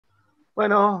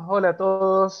Bueno, hola a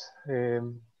todos.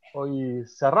 Hoy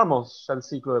cerramos ya el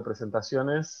ciclo de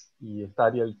presentaciones y está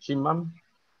Ariel Chipman,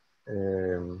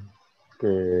 eh,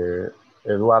 que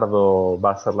Eduardo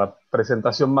va a hacer la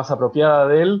presentación más apropiada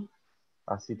de él.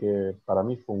 Así que para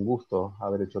mí fue un gusto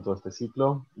haber hecho todo este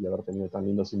ciclo y haber tenido tan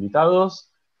lindos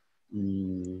invitados.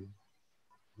 Y,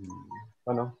 y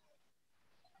bueno,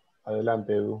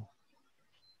 adelante, Edu.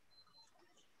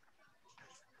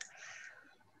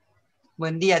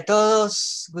 Buen día a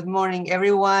todos. Good morning,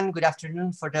 everyone. Good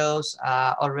afternoon for those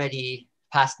already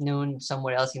past noon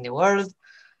somewhere else in the world.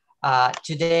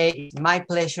 Today, it's my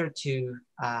pleasure to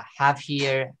have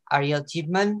here Ariel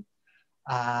Chipman.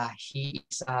 He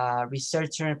is a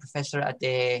researcher and professor at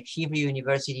the Hebrew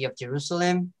University of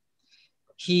Jerusalem.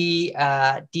 He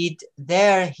did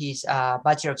there his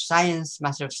Bachelor of Science,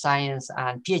 Master of Science,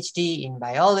 and PhD in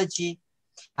biology.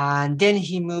 And then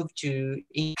he moved to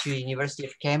University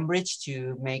of Cambridge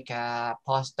to make a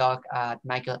postdoc at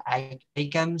Michael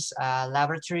Akam's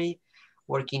laboratory,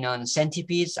 working on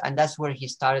centipedes. And that's where he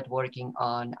started working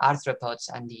on arthropods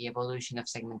and the evolution of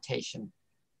segmentation.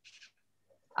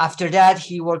 After that,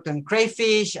 he worked on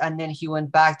crayfish, and then he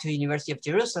went back to University of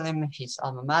Jerusalem, his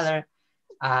alma mater,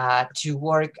 to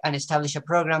work and establish a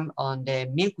program on the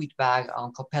milkweed bag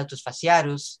on Copeltus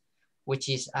fasciatus, which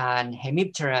is an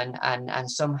hemipteran and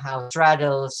somehow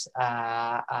straddles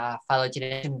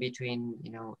phylogenetation between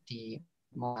the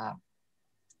more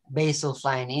basal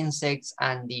flying insects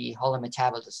and the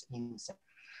holometabolous insect.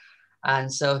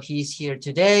 And so he's here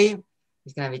today.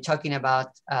 He's going to be talking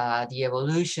about the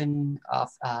evolution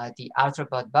of the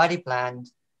arthropod body plan.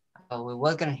 We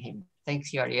welcome him.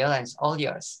 Thanks, Ariel, and it's all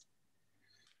yours.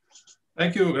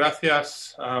 Thank you,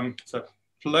 gracias. It's a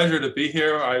pleasure to be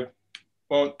here. I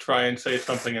won't try and say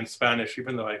something in Spanish,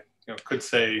 even though I could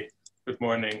say good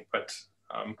morning, but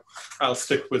I'll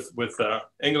stick with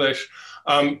English.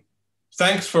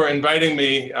 Thanks for inviting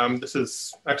me. This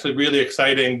is actually really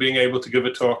exciting, being able to give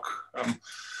a talk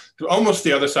to almost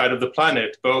the other side of the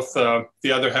planet, both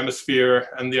the other hemisphere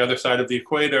and the other side of the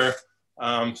equator.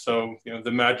 So, the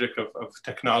magic of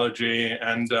technology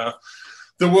and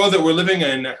the world that we're living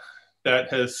in that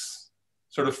has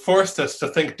sort of forced us to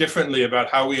think differently about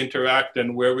how we interact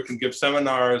and where we can give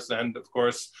seminars. And of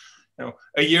course,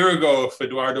 a year ago, if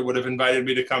Eduardo would have invited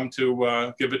me to come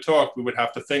to give a talk, we would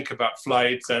have to think about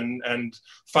flights and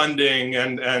funding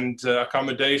and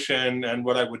accommodation and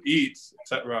what I would eat,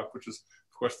 etc., which is,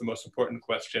 of course, the most important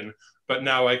question. But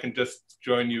now I can just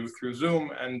join you through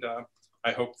Zoom, and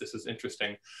I hope this is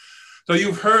interesting. So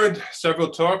you've heard several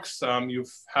talks.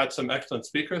 You've had some excellent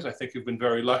speakers. I think you've been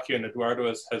very lucky, and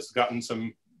Eduardo has gotten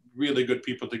some really good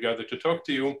people together to talk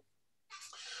to you.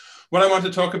 What I want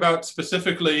to talk about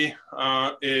specifically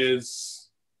is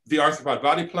the arthropod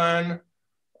body plan,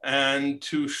 and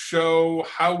to show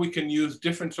how we can use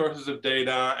different sources of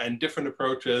data and different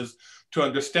approaches to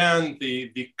understand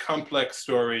the complex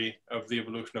story of the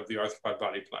evolution of the arthropod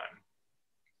body plan.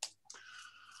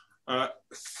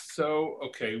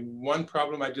 Okay, one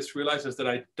problem I just realized is that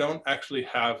I don't actually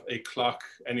have a clock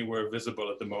anywhere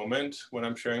visible at the moment when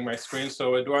I'm sharing my screen.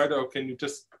 So Eduardo, can you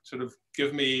just sort of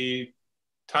give me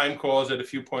time calls at a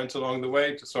few points along the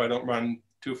way, just so I don't run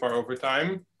too far over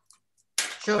time?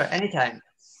 Sure, anytime.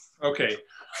 Okay,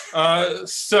 I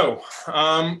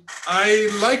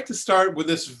like to start with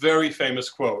this very famous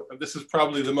quote. This is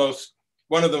probably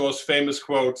one of the most famous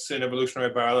quotes in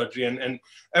evolutionary biology, and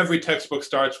every textbook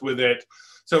starts with it.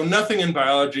 So nothing in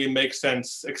biology makes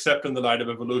sense except in the light of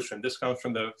evolution. This comes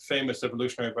from the famous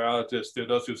evolutionary biologist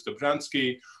Theodosius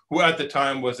Dobzhansky, who at the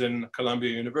time was in Columbia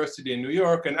University in New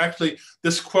York. And actually,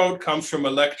 this quote comes from a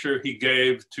lecture he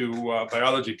gave to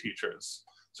biology teachers.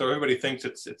 So everybody thinks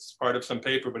it's part of some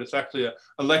paper, but it's actually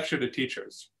a lecture to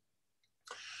teachers.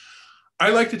 I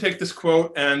like to take this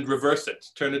quote and reverse it,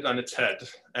 turn it on its head.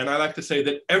 And I like to say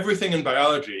that everything in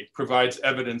biology provides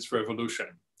evidence for evolution.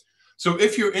 So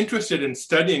if you're interested in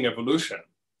studying evolution,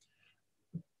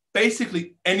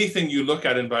 basically anything you look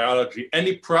at in biology,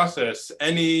 any process,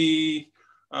 any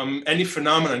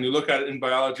phenomenon you look at in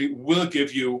biology will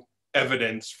give you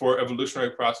evidence for evolutionary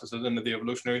processes and the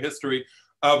evolutionary history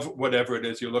of whatever it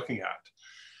is you're looking at.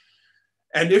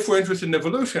 And if we're interested in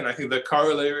evolution, I think the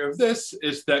corollary of this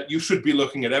is that you should be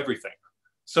looking at everything.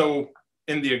 So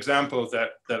in the example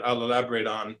that I'll elaborate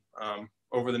on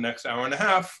over the next hour and a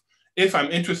half, if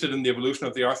I'm interested in the evolution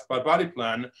of the arthropod body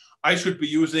plan, I should be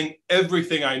using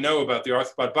everything I know about the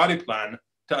arthropod body plan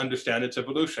to understand its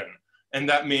evolution. And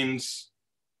that means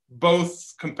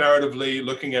both comparatively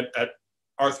looking at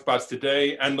arthropods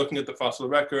today and looking at the fossil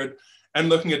record and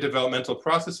looking at developmental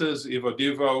processes,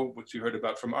 evo-devo, which you heard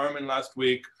about from Armin last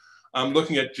week,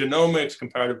 looking at genomics,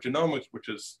 comparative genomics, which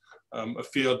is a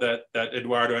field that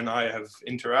Eduardo and I have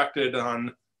interacted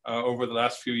on over the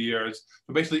last few years.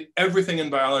 So basically everything in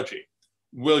biology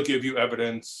will give you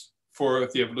evidence for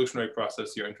the evolutionary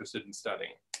process you're interested in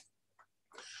studying.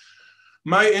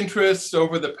 My interests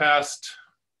over the past,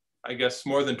 I guess,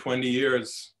 more than 20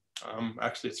 years,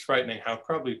 actually it's frightening how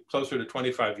probably closer to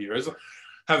 25 years,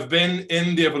 have been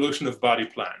in the evolution of body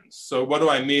plans. So what do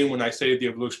I mean when I say the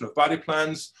evolution of body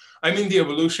plans? I mean the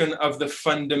evolution of the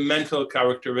fundamental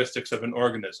characteristics of an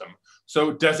organism.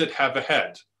 So does it have a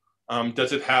head?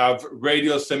 Does it have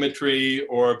radial symmetry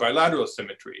or bilateral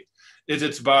symmetry? Is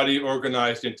its body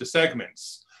organized into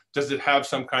segments? Does it have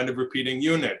some kind of repeating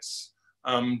units?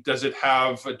 Does it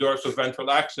have a dorsal-ventral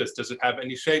axis? Does it have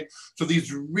any shape? So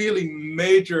these really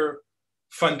major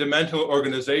fundamental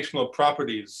organizational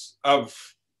properties of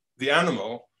the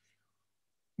animal,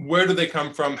 where do they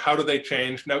come from? How do they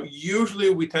change? Now, usually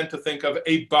we tend to think of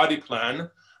a body plan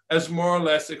as more or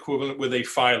less equivalent with a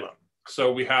phylum.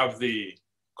 So we have the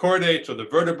chordates or the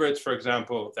vertebrates, for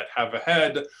example, that have a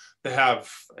head, they have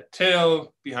a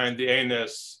tail behind the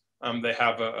anus, they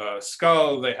have a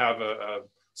skull, they have a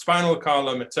spinal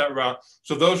column, etc.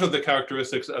 So those are the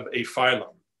characteristics of a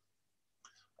phylum.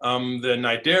 The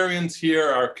cnidarians here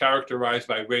are characterized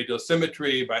by radial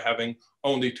symmetry, by having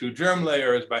only 2 germ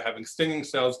layers, by having stinging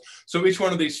cells. So each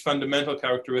one of these fundamental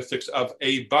characteristics of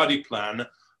a body plan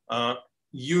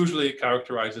usually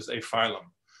characterizes a phylum.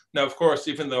 Now, of course,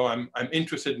 even though I'm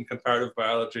interested in comparative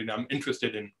biology and I'm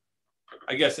interested in,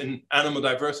 I guess, in animal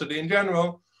diversity in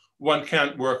general, one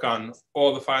can't work on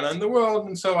all the phyla in the world.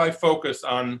 And so I focus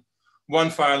on one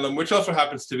phylum, which also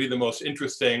happens to be the most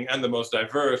interesting and the most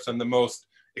diverse and the most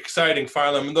exciting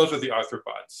phylum, and those are the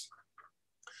arthropods.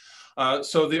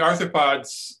 So the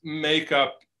arthropods make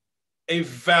up a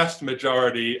vast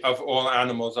majority of all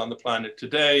animals on the planet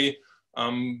today.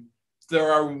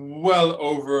 There are well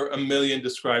over 1 million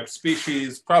described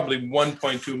species, probably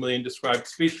 1.2 million described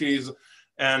species,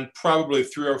 and probably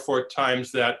 3 or 4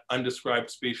 times that undescribed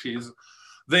species.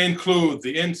 They include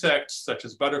the insects, such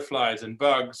as butterflies and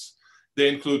bugs. They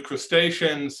include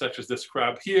crustaceans, such as this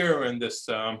crab here and this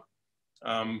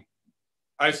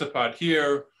isopod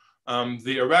here.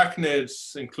 The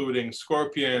arachnids, including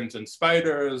scorpions and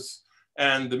spiders,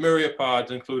 and the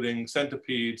myriapods, including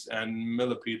centipedes and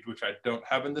millipedes, which I don't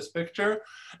have in this picture.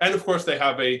 And of course, they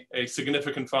have a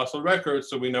significant fossil record,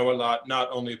 so we know a lot, not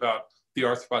only about the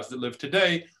arthropods that live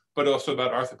today, but also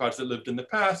about arthropods that lived in the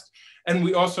past. And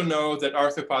we also know that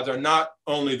arthropods are not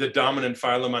only the dominant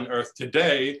phylum on Earth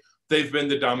today, they've been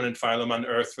the dominant phylum on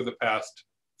Earth for the past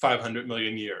 500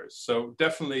 million years. So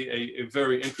definitely a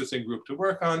very interesting group to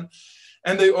work on.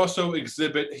 And they also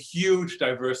exhibit huge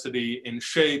diversity in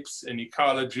shapes, in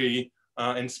ecology,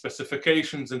 in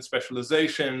specifications and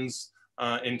specializations,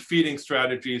 in feeding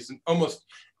strategies, and almost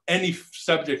any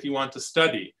subject you want to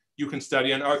study, you can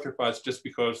study on arthropods just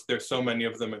because there's so many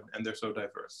of them and they're so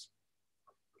diverse.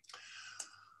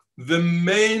 The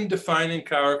main defining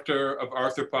character of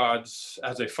arthropods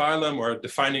as a phylum, or a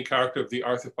defining character of the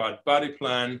arthropod body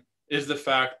plan, is the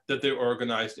fact that they're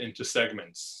organized into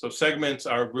segments. So segments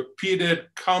are repeated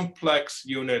complex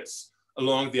units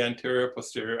along the anterior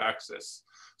posterior axis.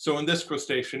 So in this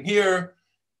crustacean here,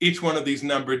 each one of these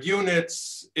numbered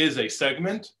units is a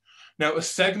segment. Now, a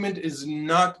segment is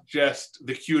not just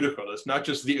the cuticle. It's not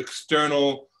just the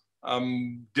external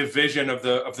division of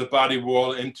the body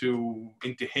wall into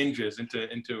hinges,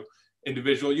 into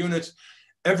individual units.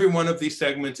 Every one of these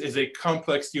segments is a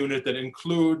complex unit that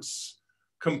includes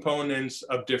components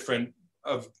of different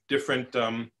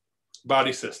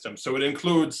body systems. So it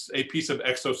includes a piece of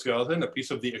exoskeleton, a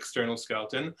piece of the external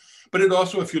skeleton, but it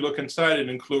also, if you look inside, it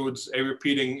includes a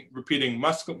repeating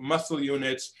muscle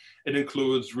units. It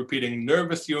includes repeating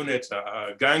nervous units,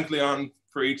 a ganglion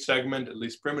for each segment, at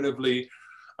least primitively.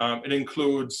 It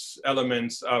includes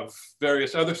elements of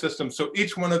various other systems. So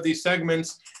each one of these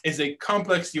segments is a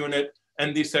complex unit,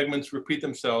 and these segments repeat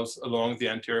themselves along the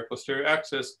anterior posterior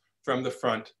axis from the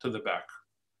front to the back.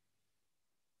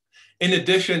 In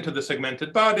addition to the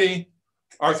segmented body,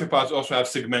 arthropods also have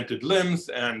segmented limbs,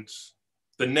 and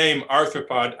the name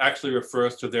arthropod actually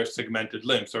refers to their segmented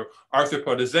limbs. So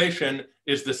arthropodization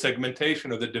is the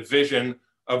segmentation or the division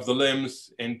of the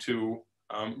limbs into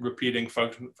repeating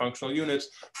functional units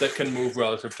that can move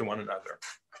relative to one another.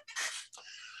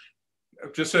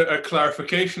 Just a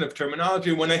clarification of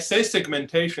terminology. When I say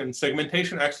segmentation,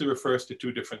 segmentation actually refers to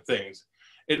 2 different things.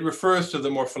 It refers to the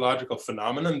morphological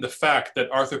phenomenon, the fact that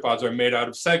arthropods are made out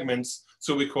of segments,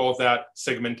 so we call that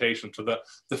segmentation. So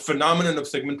the phenomenon of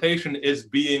segmentation is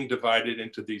being divided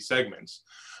into these segments.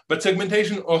 But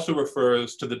segmentation also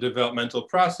refers to the developmental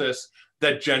process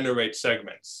that generates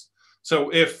segments. So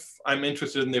if I'm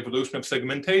interested in the evolution of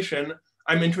segmentation,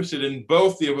 I'm interested in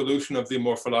both the evolution of the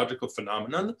morphological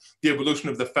phenomenon, the evolution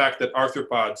of the fact that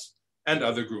arthropods and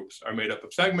other groups are made up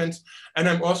of segments, and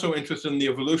I'm also interested in the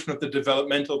evolution of the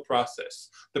developmental process,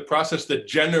 the process that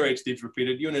generates these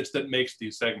repeated units that makes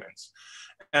these segments.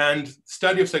 And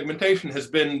study of segmentation has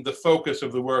been the focus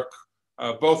of the work,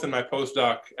 both in my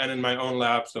postdoc and in my own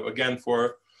lab. So again,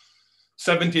 for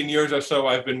 17 years or so,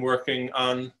 I've been working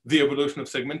on the evolution of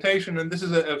segmentation, and this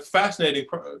is a fascinating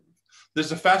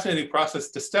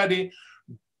process to study,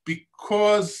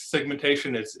 because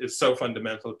segmentation is so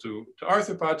fundamental to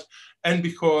arthropods, and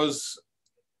because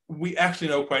we actually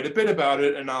know quite a bit about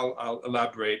it, and I'll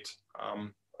elaborate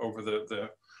over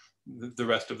the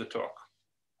rest of the talk.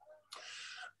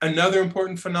 Another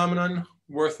important phenomenon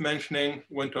worth mentioning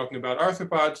when talking about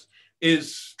arthropods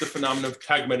is the phenomenon of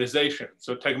tegmatization.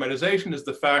 So tegmatization is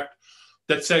the fact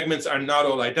that segments are not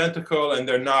all identical and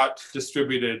they're not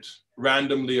distributed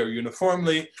randomly or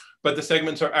uniformly, but the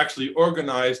segments are actually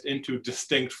organized into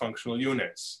distinct functional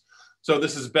units. So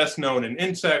this is best known in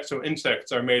insects. So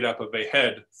insects are made up of a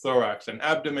head, thorax, and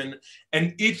abdomen.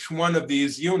 And each one of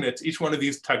these units, each one of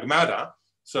these tegmata,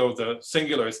 so the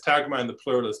singular is tagma and the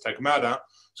plural is tegmata.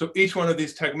 So each one of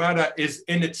these tegmata is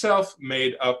in itself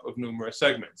made up of numerous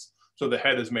segments. So the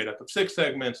head is made up of 6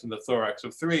 segments, and the thorax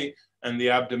of 3, and the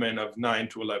abdomen of 9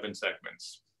 to 11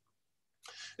 segments.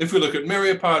 If we look at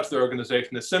myriapods, their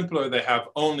organization is simpler. They have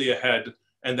only a head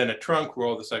and then a trunk where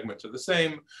all the segments are the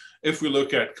same. If we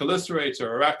look at chelicerates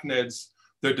or arachnids,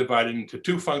 they're divided into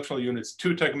 2 functional units,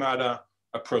 2 tegmata,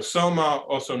 a prosoma,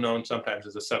 also known sometimes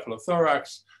as a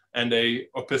cephalothorax, and a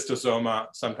opistosoma,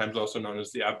 sometimes also known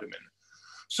as the abdomen.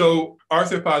 So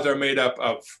arthropods are made up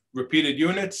of repeated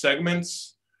units,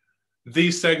 segments.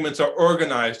 These segments are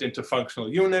organized into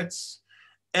functional units.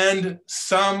 And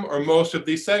some or most of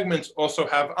these segments also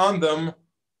have on them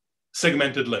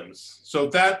segmented limbs. So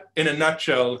that, in a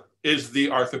nutshell, is the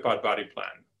arthropod body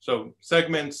plan. So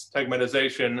segments,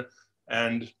 tegmatization,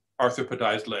 and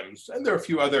arthropodized limbs. And there are a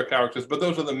few other characters, but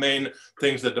those are the main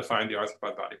things that define the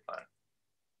arthropod body plan.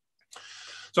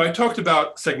 So I talked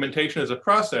about segmentation as a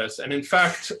process, and in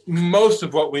fact, most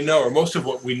of what we know, or most of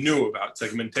what we knew about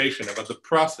segmentation, about the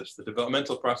process, the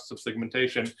developmental process of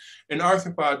segmentation in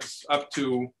arthropods up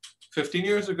to 15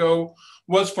 years ago,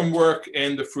 was from work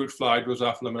in the fruit fly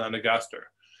Drosophila melanogaster.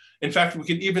 In fact, we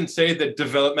can even say that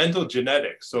developmental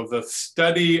genetics, so the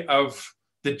study of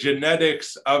the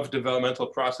genetics of developmental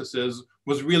processes,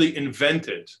 was really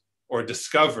invented or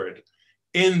discovered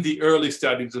in the early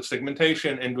studies of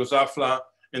segmentation in Drosophila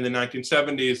in the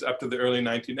 1970s up to the early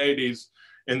 1980s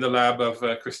in the lab of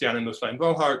Christiane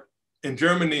Nusslein-Volhard in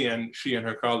Germany, and she and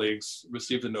her colleagues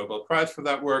received the Nobel Prize for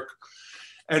that work.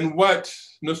 And what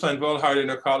Nusslein-Volhard and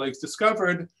her colleagues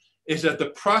discovered is that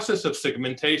the process of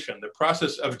segmentation, the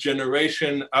process of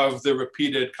generation of the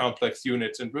repeated complex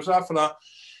units in Drosophila,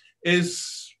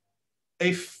 is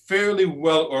a fairly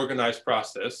well-organized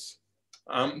process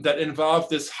that involves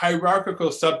this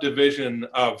hierarchical subdivision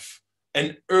of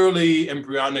an early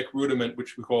embryonic rudiment,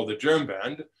 which we call the germ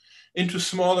band, into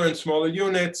smaller and smaller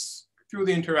units through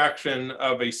the interaction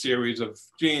of a series of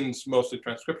genes, mostly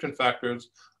transcription factors.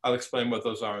 I'll explain what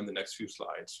those are in the next few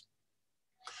slides.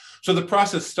 So the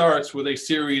process starts with a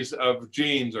series of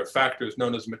genes or factors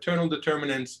known as maternal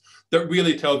determinants that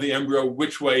really tell the embryo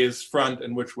which way is front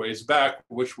and which way is back,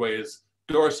 which way is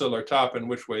dorsal or top and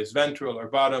which way is ventral or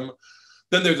bottom.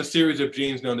 Then there's a series of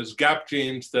genes known as gap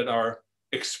genes that are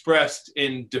expressed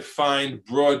in defined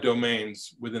broad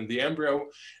domains within the embryo.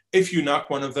 If you knock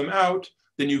one of them out,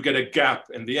 then you get a gap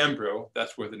in the embryo.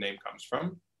 That's where the name comes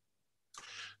from.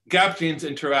 Gap genes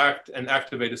interact and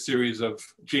activate a series of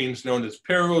genes known as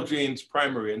parallel genes,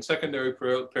 primary and secondary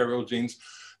parallel genes.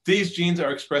 These genes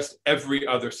are expressed every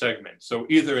other segment, so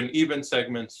either in even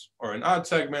segments or in odd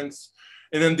segments.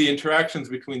 And then the interactions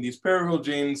between these parallel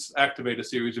genes activate a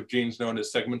series of genes known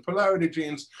as segment polarity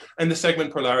genes. And the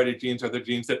segment polarity genes are the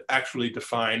genes that actually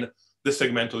define the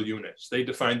segmental units. They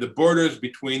define the borders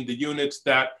between the units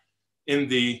that in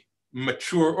the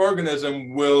mature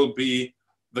organism will be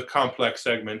the complex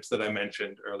segments that I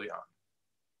mentioned early on.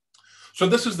 So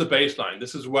this is the baseline.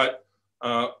 This is what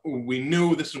we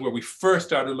knew. This is where we first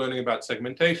started learning about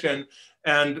segmentation.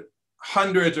 And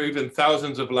hundreds or even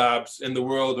thousands of labs in the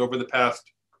world over the past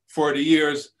 40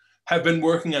 years have been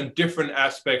working on different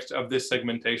aspects of this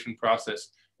segmentation process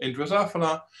in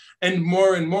Drosophila. And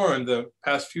more in the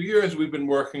past few years, we've been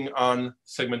working on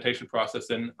segmentation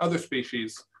process in other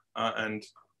species. And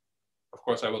of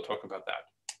course, I will talk about that.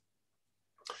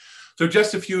 So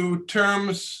just a few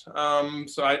terms.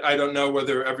 So I don't know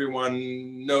whether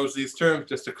everyone knows these terms,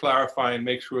 just to clarify and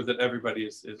make sure that everybody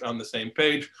is on the same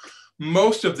page.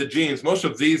 Most of the genes, most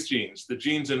of these genes, the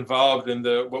genes involved in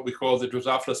what we call the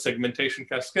Drosophila segmentation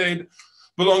cascade,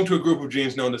 belong to a group of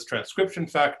genes known as transcription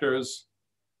factors.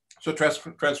 So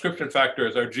transcription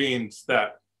factors are genes that,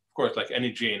 of course, like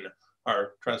any gene,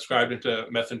 are transcribed into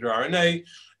messenger RNA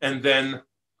and then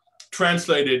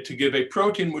translated to give a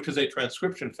protein, which is a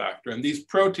transcription factor. And these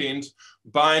proteins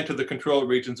bind to the control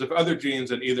regions of other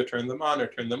genes and either turn them on or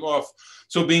turn them off.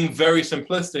 So being very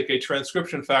simplistic, a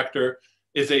transcription factor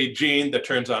is a gene that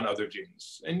turns on other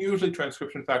genes. And usually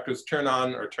transcription factors turn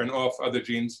on or turn off other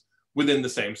genes within the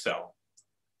same cell.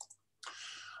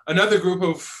 Another group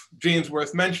of genes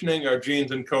worth mentioning are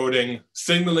genes encoding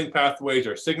signaling pathways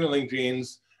or signaling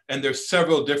genes. And there's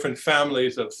several different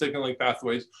families of signaling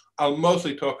pathways. I'll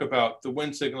mostly talk about the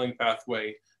Wnt signaling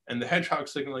pathway and the hedgehog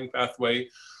signaling pathway.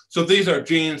 So these are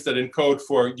genes that encode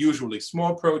for usually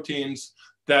small proteins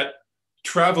that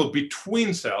travel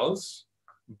between cells,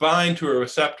 bind to a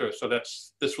receptor. So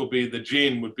this will be the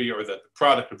gene would be, or the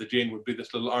product of the gene would be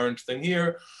this little orange thing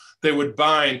here. They would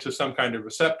bind to some kind of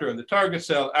receptor in the target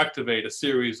cell, activate a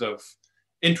series of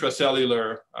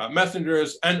intracellular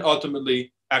messengers, and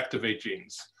ultimately activate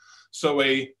genes. So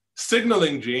a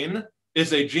signaling gene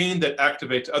is a gene that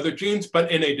activates other genes,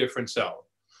 but in a different cell.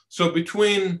 So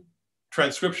between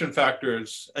transcription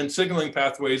factors and signaling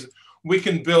pathways, we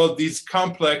can build these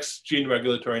complex gene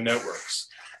regulatory networks.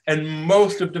 And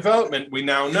most of development, we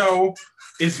now know,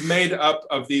 is made up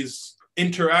of these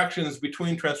interactions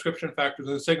between transcription factors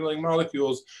and signaling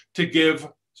molecules to give,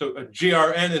 so a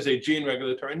GRN is a gene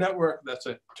regulatory network. That's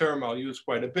a term I'll use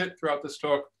quite a bit throughout this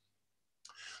talk.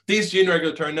 These gene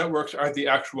regulatory networks are the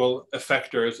actual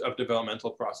effectors of developmental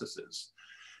processes.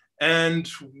 And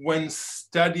when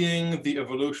studying the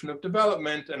evolution of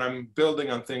development, and I'm building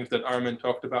on things that Armin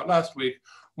talked about last week,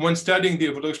 when studying the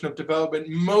evolution of development,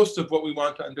 most of what we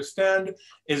want to understand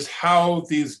is how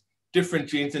these different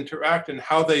genes interact and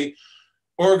how they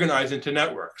organize into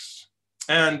networks.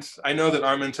 And I know that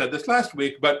Armin said this last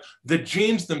week, but the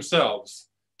genes themselves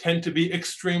tend to be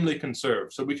extremely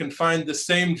conserved. So we can find the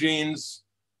same genes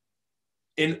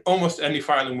in almost any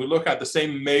phyla we look at. The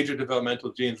same major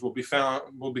developmental genes will be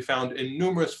found in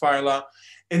numerous phyla.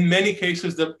 In many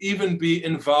cases, they'll even be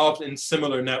involved in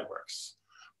similar networks.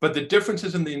 But the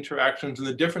differences in the interactions and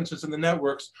the differences in the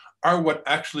networks are what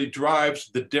actually drives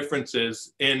the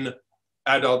differences in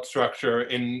adult structure,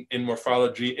 in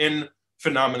morphology, in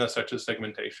phenomena such as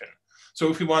segmentation. So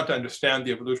if we want to understand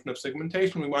the evolution of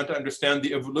segmentation, we want to understand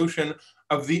the evolution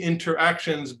of the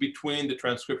interactions between the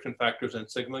transcription factors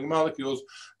and signaling molecules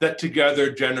that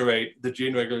together generate the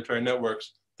gene regulatory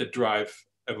networks that drive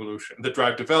evolution, that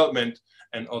drive development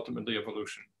and ultimately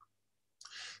evolution.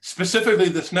 Specifically,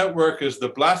 this network is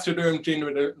the blastoderm gene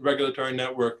regulatory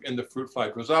network in the fruit fly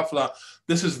Drosophila.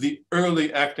 This is the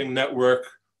early acting network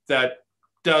that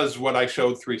does what I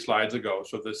showed 3 slides ago.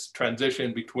 So this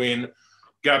transition between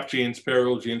gap genes,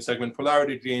 parallel genes, segment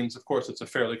polarity genes. Of course, it's a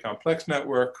fairly complex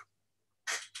network.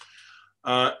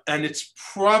 And it's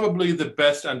probably the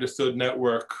best understood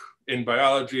network in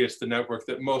biology. It's the network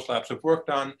that most labs have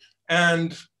worked on.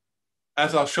 And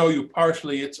as I'll show you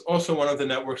partially, it's also one of the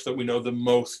networks that we know the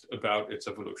most about its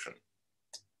evolution.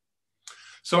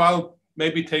 So I'll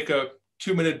maybe take a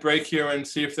 2-minute break here and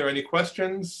see if there are any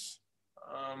questions.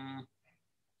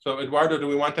 So Eduardo, do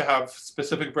we want to have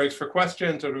specific breaks for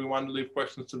questions, or do we want to leave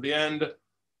questions to the end?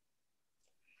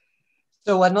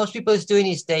 So what most people is doing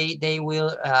is they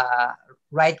will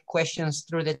write questions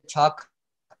through the talk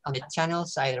on the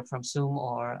channels, either from Zoom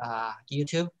or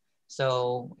YouTube.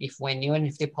 So even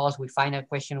if they pause, we find a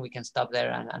question, we can stop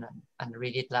there and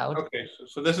read it loud. Okay,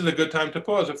 so this is a good time to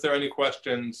pause. If there are any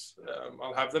questions,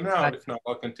 I'll have them now. If not,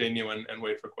 I'll continue and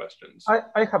wait for questions.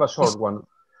 I have a short one.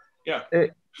 Yeah.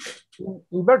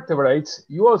 In vertebrates,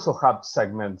 you also have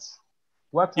segments.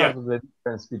 What are the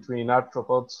difference between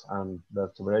arthropods and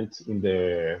vertebrates in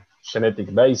the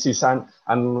genetic basis, and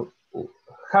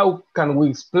how can we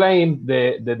explain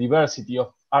the diversity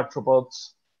of arthropods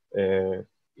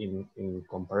in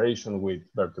comparison with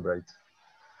vertebrates?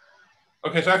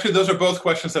 Okay, so actually those are both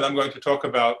questions that I'm going to talk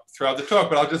about throughout the talk,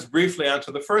 but I'll just briefly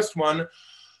answer the first one.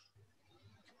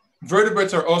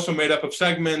 Vertebrates are also made up of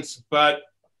segments, but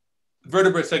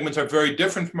vertebrate segments are very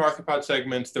different from arthropod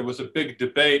segments. There was a big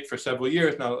debate for several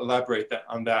years, and I'll elaborate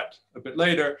on that a bit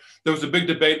later. There was a big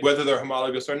debate whether they're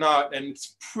homologous or not, and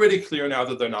it's pretty clear now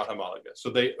that they're not homologous. So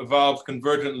they evolved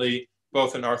convergently,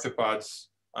 both in arthropods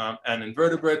and in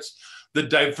vertebrates. The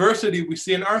diversity we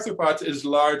see in arthropods is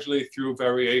largely through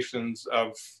variations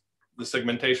of the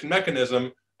segmentation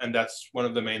mechanism, and that's one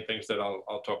of the main things that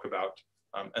I'll talk about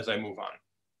as I move on.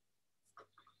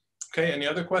 Okay, any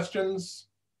other questions?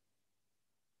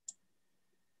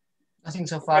 Nothing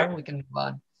so far, Okay. we can move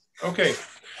on. Okay,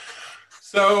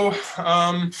 so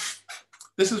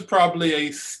this is probably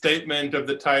a statement of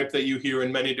the type that you hear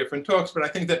in many different talks, but I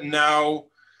think that now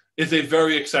is a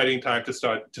very exciting time to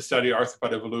start to study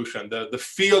arthropod evolution. The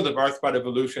field of arthropod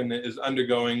evolution is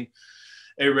undergoing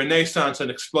a renaissance and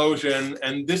explosion,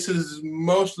 and this is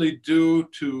mostly due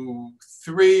to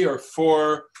 3 or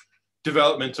 4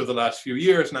 developments of the last few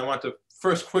years. And I want to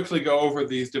first quickly go over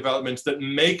these developments that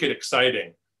make it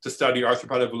exciting to study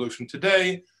arthropod evolution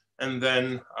today. And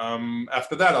then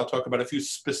after that, I'll talk about a few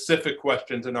specific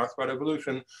questions in arthropod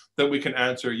evolution that we can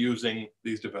answer using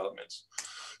these developments.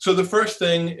 So the first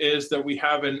thing is that we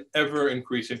have an ever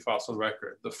increasing fossil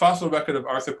record. The fossil record of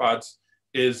arthropods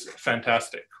is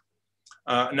fantastic.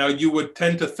 Now you would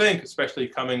tend to think, especially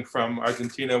coming from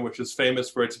Argentina, which is famous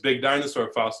for its big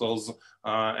dinosaur fossils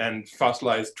and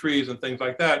fossilized trees and things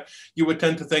like that, you would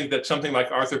tend to think that something like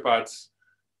arthropods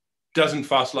doesn't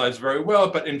fossilize very well,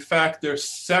 but in fact, there's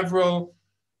several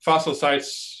fossil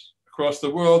sites across the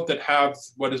world that have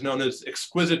what is known as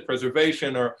exquisite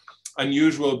preservation or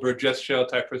unusual Burgess shale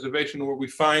type preservation, where we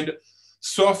find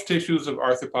soft tissues of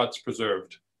arthropods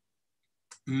preserved.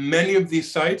 Many of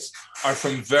these sites are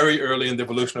from very early in the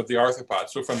evolution of the arthropod.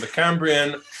 So from the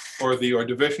Cambrian or the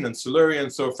Ordovician and Silurian,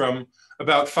 so from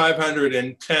about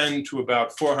 510 to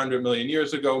about 400 million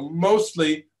years ago,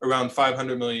 mostly around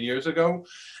 500 million years ago.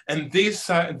 And these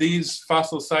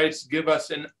fossil sites give us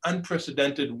an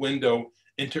unprecedented window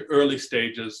into early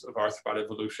stages of arthropod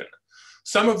evolution.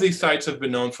 Some of these sites have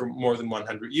been known for more than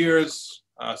 100 years,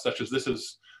 such as this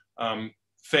is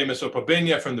famous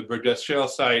Pandemia from the Burgess shale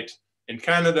site in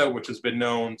Canada, which has been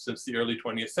known since the early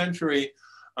 20th century.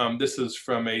 This is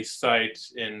from a site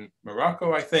in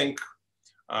Morocco, I think.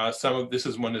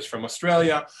 One is from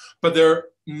Australia, but there are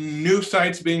new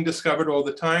sites being discovered all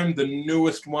the time. The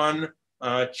newest one,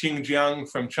 Xinjiang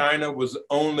from China, was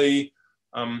only,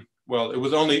 it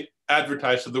was only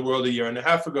advertised to the world 1.5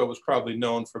 years ago. It was probably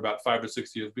known for about 5 or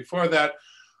 6 years before that,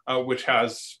 which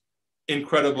has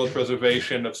incredible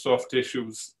preservation of soft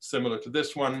tissues similar to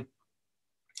this one.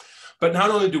 But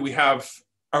not only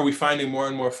are we finding more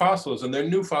and more fossils, and there are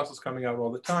new fossils coming out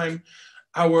all the time,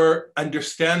 our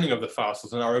understanding of the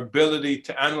fossils and our ability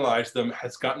to analyze them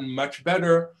has gotten much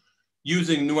better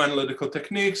using new analytical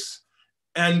techniques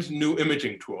and new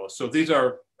imaging tools. So these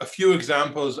are a few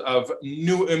examples of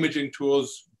new imaging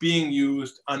tools being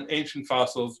used on ancient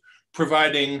fossils,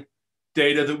 providing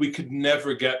data that we could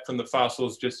never get from the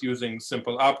fossils just using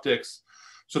simple optics.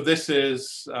 So this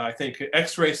is, I think,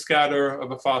 X-ray scatter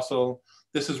of a fossil.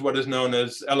 This is what is known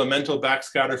as elemental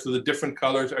backscatter. So the different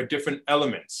colors are different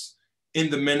elements in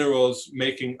the minerals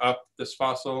making up this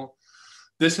fossil.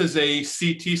 This is a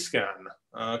CT scan,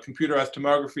 computerized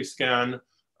tomography scan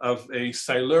of a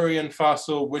Silurian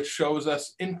fossil, which shows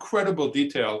us incredible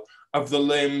detail of the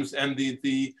limbs and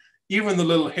even the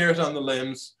little hairs on the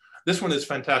limbs. This one is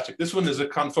fantastic. This one is a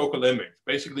confocal image,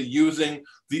 basically using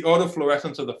the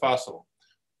autofluorescence of the fossil,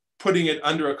 putting it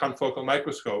under a confocal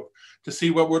microscope to see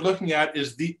what we're looking at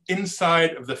is the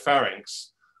inside of the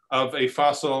pharynx of a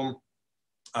fossil,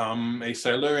 a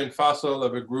Silurian fossil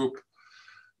of a group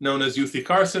known as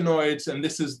euthycarcinoids, and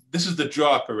this is the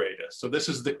jaw apparatus. So this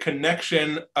is the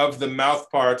connection of the mouth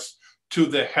parts to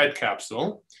the head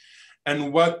capsule.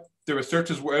 And what the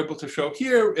researchers were able to show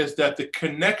here is that the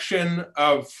connection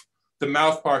of the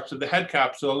mouth parts to the head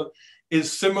capsule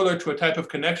is similar to a type of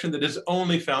connection that is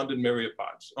only found in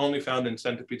myriapods, only found in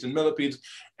centipedes and millipedes.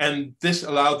 And this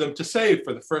allowed them to say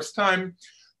for the first time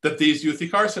that these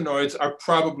euthycarcinoids are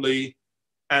probably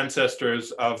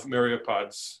ancestors of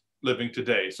myriapods living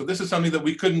today. So this is something that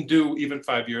we couldn't do even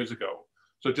 5 years ago.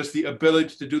 So just the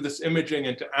ability to do this imaging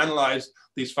and to analyze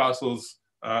these fossils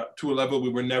to a level we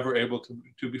were never able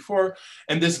to before.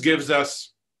 And this gives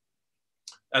us,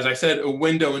 as I said, a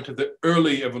window into the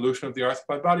early evolution of the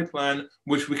arthropod body plan,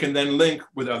 which we can then link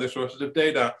with other sources of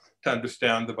data to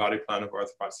understand the body plan of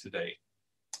arthropods today.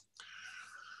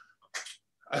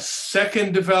 A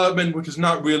second development, which is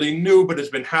not really new, but has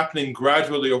been happening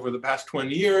gradually over the past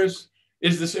 20 years,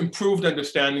 is this improved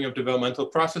understanding of developmental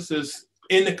processes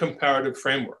in a comparative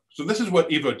framework. So this is what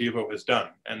EvoDevo has done.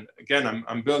 And again,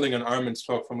 I'm building on Armin's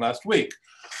talk from last week.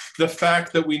 The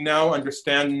fact that we now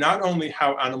understand not only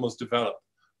how animals develop,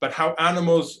 but how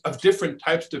animals of different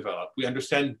types develop. We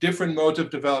understand different modes of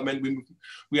development.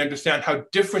 We understand how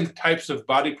different types of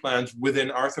body plans within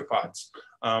arthropods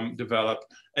develop.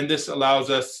 And this allows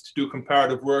us to do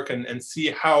comparative work and see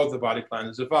how the body plan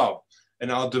has evolved.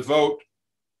 and I'll devote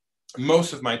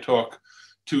most of my talk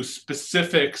to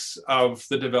specifics of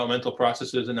the developmental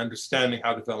processes and understanding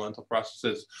how developmental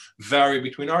processes vary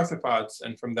between arthropods,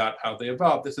 and from that, how they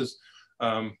evolve. This is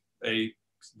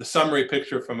the summary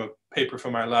picture from a paper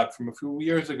from our lab from a few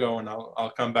years ago, and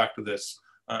I'll come back to this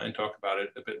and talk about it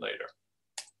a bit later.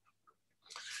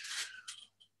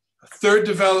 Third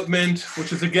development,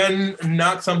 which is again,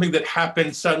 not something that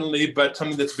happened suddenly, but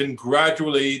something that's been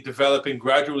gradually developing,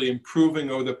 gradually improving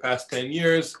over the past 10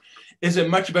 years, is a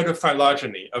much better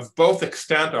phylogeny of both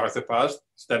extant arthropods,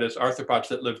 that is arthropods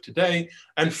that live today,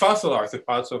 and fossil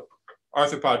arthropods, so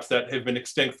arthropods that have been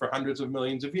extinct for hundreds of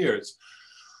millions of years.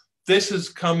 This has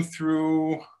come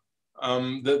through,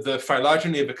 the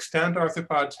phylogeny of extant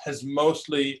arthropods has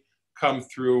mostly come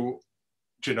through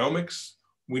genomics.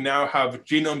 We now have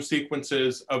genome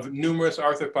sequences of numerous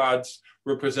arthropods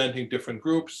representing different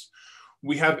groups.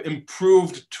 We have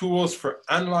improved tools for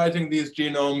analyzing these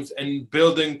genomes and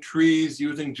building trees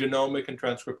using genomic and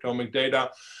transcriptomic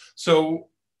data. So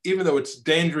even though it's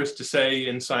dangerous to say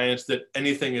in science that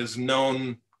anything is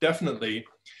known definitely,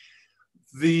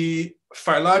 the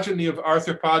phylogeny of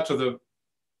arthropods, or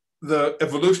the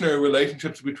evolutionary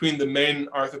relationships between the main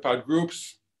arthropod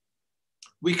groups,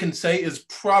 we can say is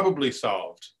probably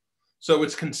solved. So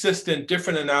it's consistent,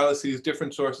 different analyses,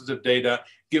 different sources of data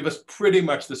give us pretty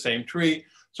much the same tree.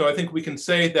 So I think we can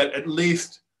say that at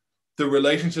least the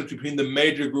relationships between the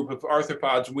major group of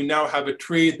arthropods, we now have a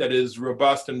tree that is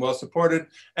robust and well supported,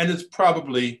 and is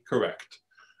probably correct.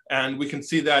 And we can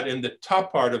see that in the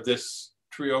top part of this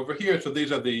tree over here. So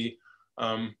these are the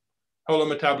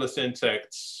holometabolous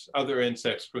insects, other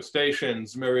insects,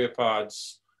 crustaceans,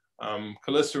 myriapods,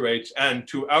 chelicerates, and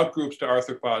two outgroups to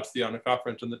arthropods, the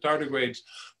onychophorans and the tardigrades.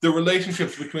 The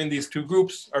relationships between these two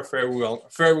groups are fairly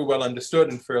well understood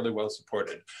and fairly well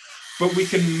supported. But we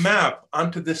can map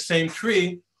onto this same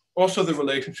tree also the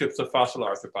relationships of fossil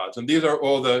arthropods. And these are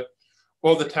all the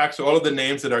taxa, all of the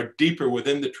names that are deeper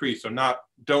within the tree, so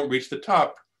don't reach the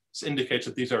top. This indicates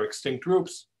that these are extinct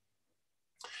groups.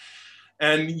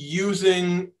 And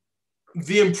using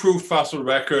the improved fossil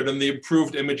record and the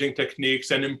improved imaging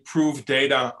techniques and improved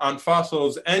data on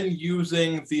fossils, and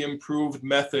using the improved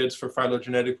methods for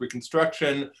phylogenetic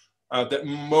reconstruction that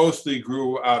mostly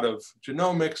grew out of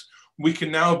genomics, we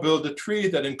can now build a tree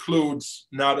that includes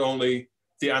not only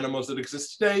the animals that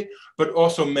exist today, but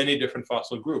also many different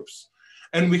fossil groups.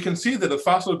 And we can see that the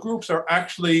fossil groups are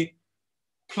actually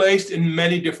placed in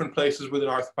many different places within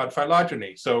arthropod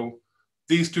phylogeny. So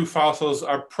these two fossils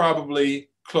are probably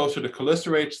closer to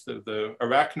chelicerates, the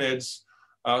arachnids.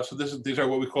 So these are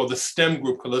what we call the stem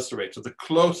group chelicerates, so the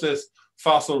closest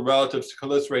fossil relatives to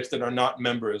chelicerates that are not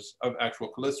members of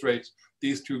actual chelicerates,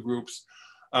 these two groups.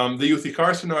 The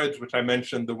euthycarcinoids, which I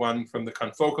mentioned, the one from the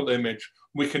confocal image,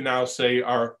 we can now say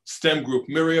are stem group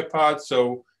myriapods,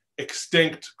 so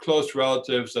extinct close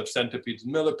relatives of centipedes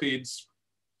and millipedes.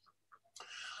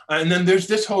 And then there's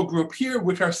this whole group here,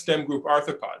 which are stem group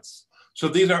arthropods. So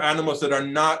these are animals that are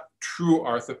not true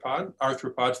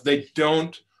arthropods. They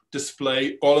don't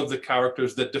display all of the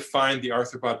characters that define the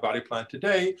arthropod body plan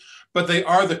today, but they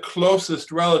are the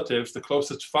closest relatives, the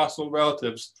closest fossil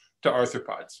relatives to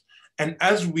arthropods. And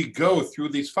as we go through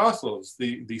these fossils,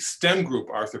 the stem group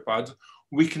arthropods,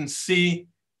 we can see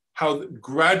how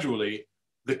gradually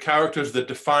the characters that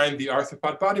define the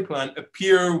arthropod body plan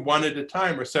appear one at a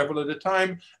time or several at a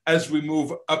time as we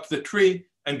move up the tree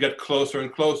and get closer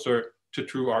and closer to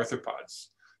true arthropods.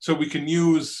 So we can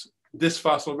use this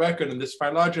fossil record and this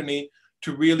phylogeny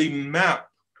to really map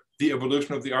the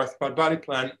evolution of the arthropod body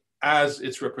plan as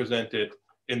it's represented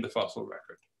in the fossil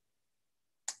record.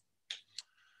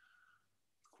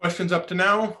 Questions up to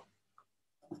now?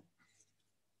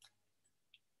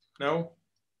 No?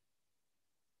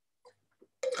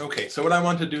 Okay, so what I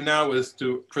want to do now is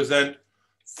to present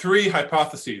 3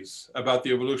 hypotheses about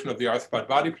the evolution of the arthropod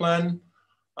body plan.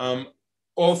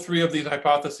 All 3 of these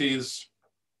hypotheses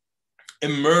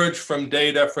emerge from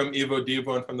data from Evo,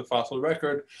 Devo, and from the fossil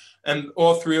record. And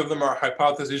all 3 of them are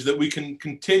hypotheses that we can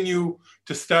continue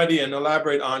to study and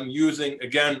elaborate on using,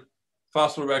 again,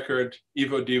 fossil record,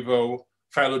 Evo, Devo,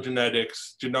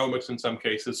 phylogenetics, genomics in some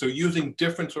cases. So using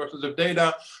different sources of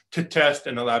data to test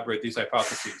and elaborate these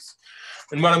hypotheses.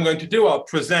 And what I'm going to do, I'll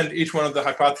present each one of the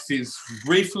hypotheses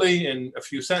briefly in a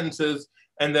few sentences,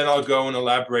 and then I'll go and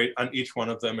elaborate on each one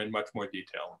of them in much more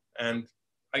detail. And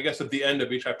I guess at the end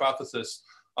of each hypothesis,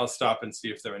 I'll stop and see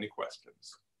if there are any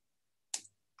questions.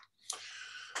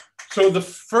 So the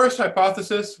first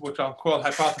hypothesis, which I'll call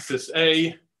hypothesis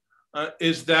A,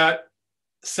 is that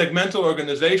segmental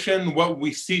organization, what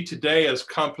we see today as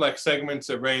complex segments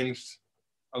arranged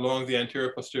along the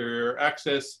anterior posterior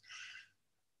axis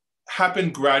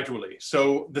happened gradually.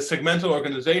 So the segmental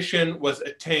organization was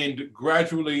attained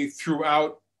gradually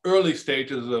throughout early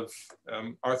stages of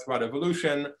arthropod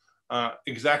evolution.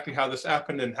 Exactly how this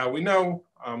happened and how we know,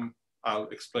 I'll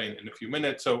explain in a few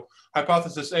minutes. So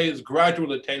hypothesis A is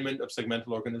gradual attainment of segmental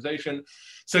organization.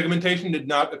 Segmentation did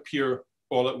not appear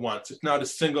all at once. It's not a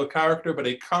single character, but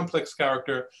a complex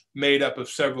character made up of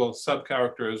several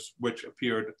sub-characters which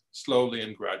appeared slowly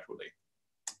and gradually.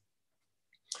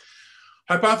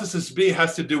 Hypothesis B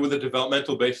has to do with the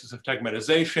developmental basis of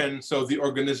tegmatization. So the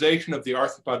organization of the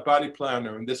arthropod body plan,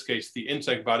 or in this case, the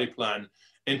insect body plan,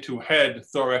 into head,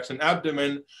 thorax, and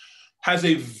abdomen has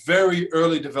a very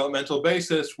early developmental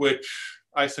basis, which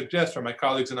I suggest, or my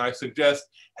colleagues and I suggest,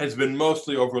 has been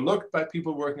mostly overlooked by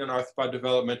people working on arthropod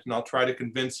development. And I'll try to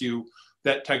convince you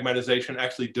that tegmatization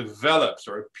actually develops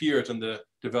or appears in the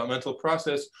developmental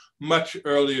process much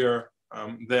earlier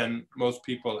than most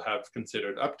people have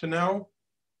considered up to now.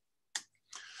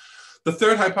 The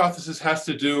third hypothesis has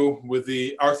to do with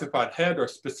the arthropod head, or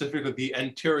specifically the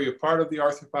anterior part of the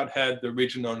arthropod head, the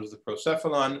region known as the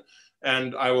procephalon.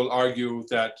 And I will argue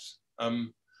that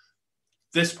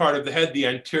this part of the head, the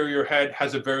anterior head,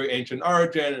 has a very ancient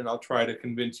origin, and I'll try to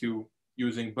convince you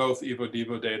using both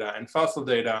Evo-Devo data and fossil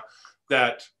data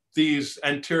that these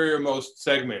anterior-most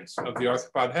segments of the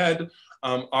arthropod head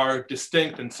are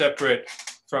distinct and separate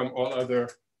from all other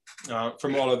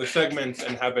segments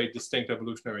and have a distinct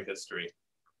evolutionary history.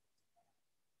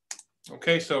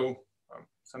 Okay, so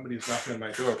somebody's knocking on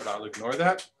my door, but I'll ignore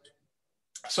that.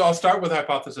 So I'll start with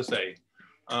hypothesis A.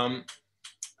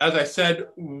 As I said,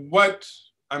 what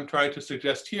I'm trying to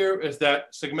suggest here is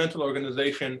that segmental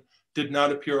organization did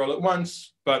not appear all at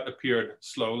once, but appeared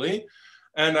slowly.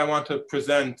 And I want to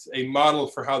present a model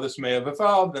for how this may have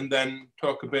evolved, and then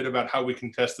talk a bit about how we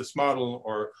can test this model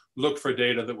or look for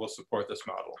data that will support this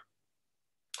model.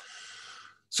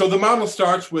 So the model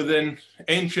starts with an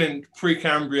ancient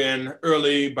Precambrian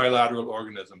early bilateral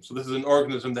organism. So this is an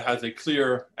organism that has a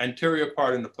clear anterior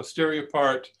part and a posterior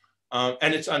part,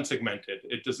 and it's unsegmented.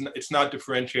 It's not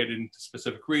differentiated into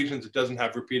specific regions. It doesn't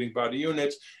have repeating body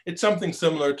units. It's something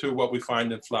similar to what we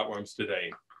find in flatworms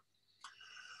today.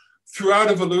 Throughout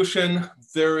evolution,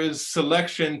 there is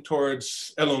selection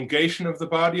towards elongation of the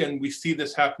body, and we see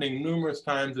this happening numerous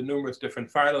times in numerous different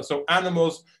phyla. So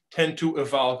animals tend to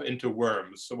evolve into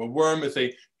worms. So a worm is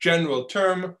a general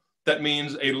term that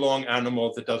means a long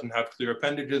animal that doesn't have clear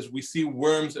appendages. We see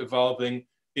worms evolving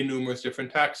in numerous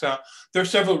different taxa. There are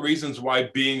several reasons why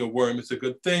being a worm is a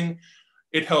good thing.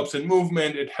 It helps in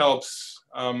movement. It helps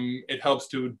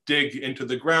to dig into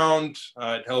the ground.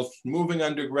 It helps moving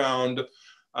underground.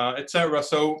 Etc.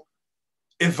 So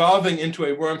evolving into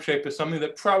a worm shape is something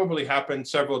that probably happened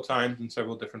several times in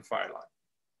several different phyla.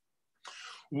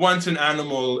 Once an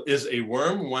animal is a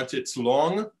worm, once it's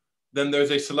long, then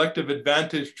there's a selective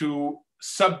advantage to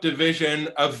subdivision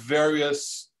of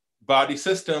various body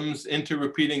systems into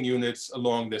repeating units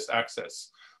along this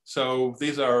axis. So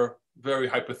these are very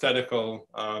hypothetical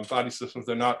body systems.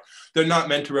 They're not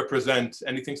meant to represent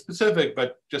anything specific,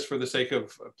 but just for the sake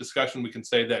of discussion, we can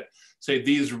say that,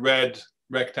 these red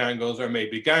rectangles are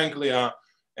maybe ganglia,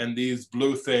 and these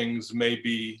blue things may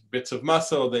be bits of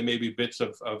muscle, they may be bits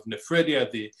of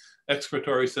nephridia, the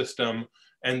excretory system.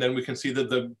 And then we can see that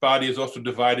the body is also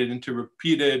divided into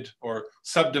repeated or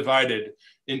subdivided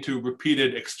into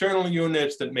repeated external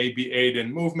units that may be aid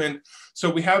in movement. So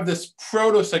we have this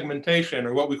proto-segmentation,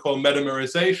 or what we call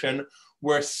metamerization,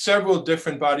 where several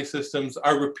different body systems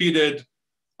are repeated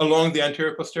along the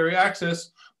anterior posterior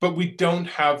axis, but we don't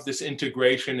have this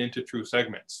integration into true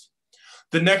segments.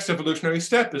 The next evolutionary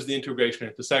step is the integration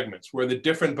into segments, where the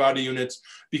different body units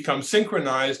become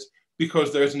synchronized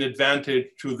because there's an advantage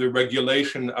to the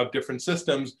regulation of different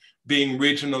systems being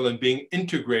regional and being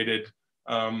integrated,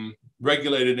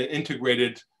 regulated and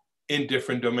integrated in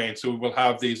different domains. So we will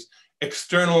have these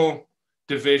external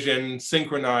divisions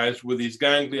synchronized with these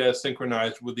ganglia,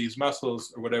 synchronized with these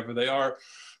muscles, or whatever they are.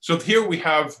 So here we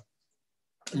have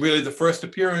really the first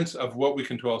appearance of what we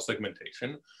can call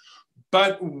segmentation.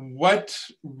 But what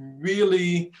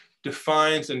really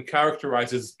defines and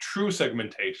characterizes true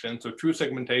segmentation, so true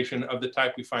segmentation of the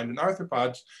type we find in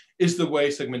arthropods, is the way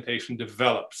segmentation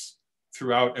develops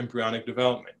throughout embryonic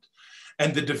development.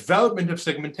 And the development of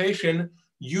segmentation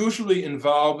usually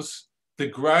involves the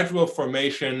gradual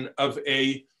formation of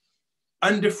a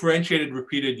undifferentiated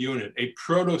repeated unit, a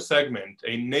proto-segment,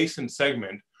 a nascent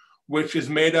segment, which is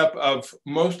made up of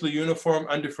mostly uniform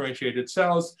undifferentiated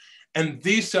cells. And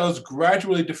these cells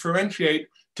gradually differentiate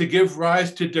to give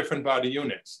rise to different body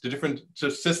units,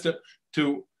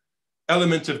 to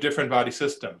elements of different body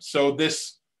systems. So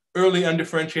this early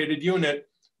undifferentiated unit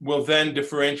will then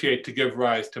differentiate to give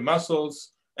rise to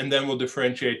muscles, and then will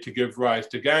differentiate to give rise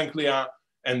to ganglia,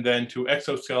 and then to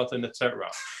exoskeleton, etc.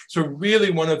 So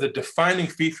really one of the defining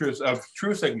features of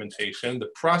true segmentation,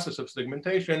 the process of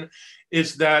segmentation,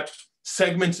 is that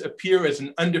segments appear as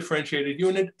an undifferentiated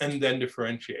unit and then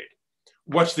differentiate.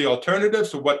 What's the alternative?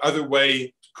 So what other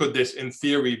way could this in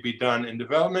theory be done in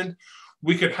development?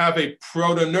 We could have a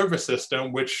proto-nervous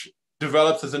system which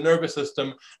develops as a nervous system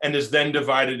and is then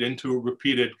divided into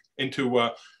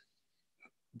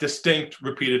distinct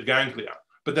repeated ganglia.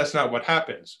 But that's not what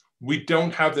happens. We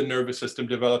don't have the nervous system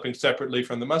developing separately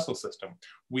from the muscle system.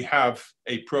 We have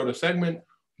a proto-segment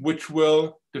which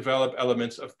will develop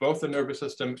elements of both the nervous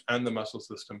system and the muscle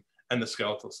system and the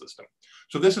skeletal system.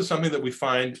 So this is something that we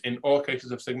find in all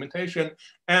cases of segmentation.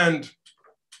 And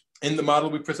in the model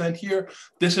we present here,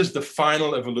 this is the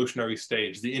final evolutionary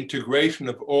stage, the integration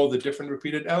of all the different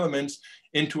repeated elements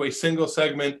into a single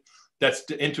segment that's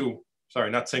into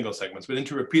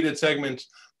repeated segments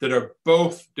that are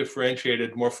both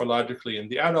differentiated morphologically in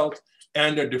the adult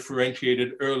and are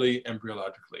differentiated early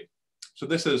embryologically. So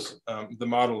this is the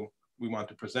model we want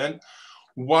to present.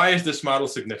 Why is this model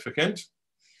significant?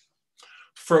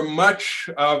 For much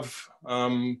of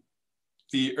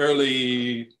the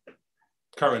early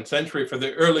current century, for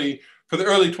the early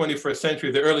 21st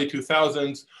century, the early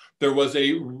 2000s, there was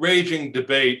a raging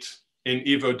debate in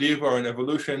Evo Devo or in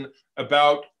evolution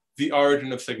about the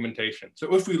origin of segmentation.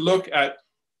 So if we look at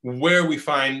where we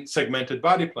find segmented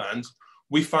body plans,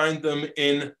 we find them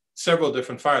in several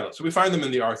different phyla. So we find them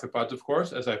in the arthropods, of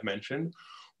course, as I've mentioned.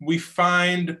 We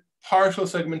find partial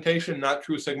segmentation, not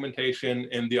true segmentation,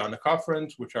 in the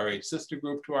onychophorans, which are a sister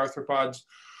group to arthropods.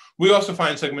 We also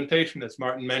find segmentation, as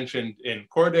Martin mentioned, in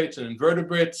chordates and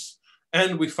invertebrates,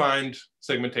 and we find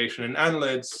segmentation in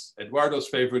annelids, Eduardo's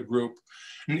favorite group.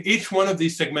 And each one of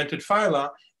these segmented phyla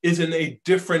is in a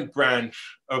different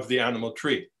branch of the animal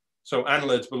tree. So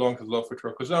annelids belong to the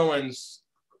Lophotrochozoans,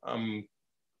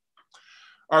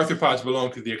 arthropods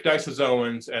belong to the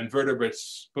ecdysozoans, and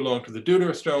vertebrates belong to the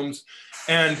deuterostomes.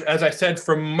 And as I said,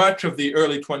 for much of the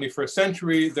early 21st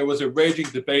century, there was a raging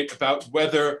debate about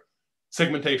whether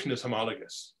segmentation is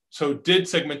homologous. So did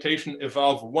segmentation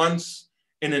evolve once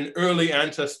in an early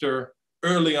ancestor,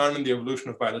 early on in the evolution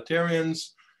of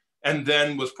bilaterians, and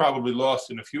then was probably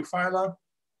lost in a few phyla?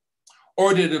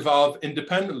 Or did it evolve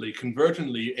independently,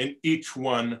 convergently in each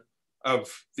one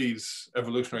of these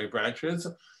evolutionary branches?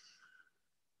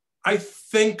 I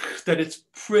think that it's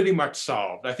pretty much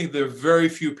solved. I think there are very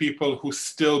few people who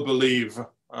still believe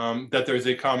that there's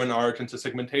a common origin to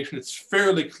segmentation. It's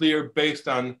fairly clear based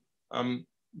on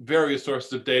various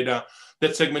sources of data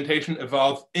that segmentation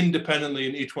evolved independently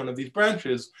in each one of these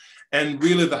branches. And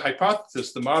really the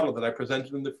hypothesis, the model that I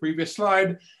presented in the previous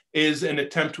slide, is an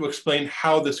attempt to explain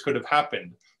how this could have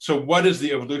happened. So what is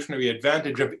the evolutionary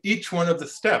advantage of each one of the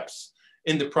steps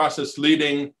in the process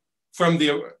leading from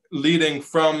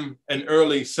an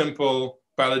early simple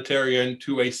bilaterian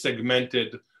to a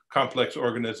segmented complex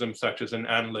organism such as an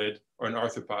annelid or an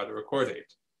arthropod or a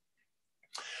chordate?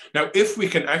 Now, if we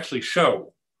can actually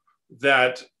show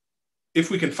that, if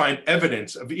we can find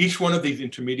evidence of each one of these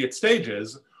intermediate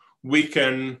stages, we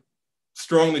can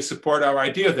strongly support our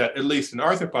idea that, at least in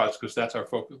arthropods, because that's our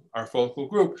focal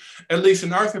group, at least in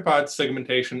arthropods,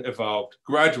 segmentation evolved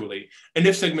gradually. And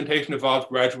if segmentation evolved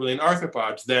gradually in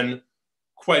arthropods, then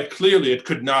quite clearly it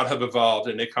could not have evolved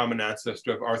in a common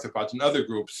ancestor of arthropods and other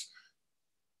groups,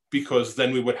 because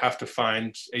then we would have to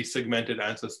find a segmented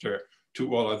ancestor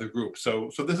to all other groups. So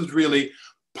this is really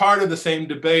part of the same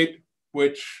debate,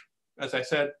 which, as I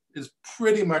said, is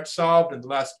pretty much solved in the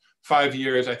last 5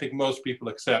 years. I think most people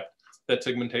accept that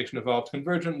segmentation evolved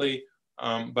convergently,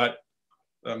 but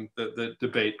the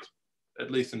debate,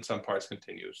 at least in some parts,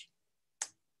 continues.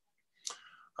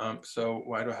 So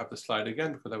why do I have the slide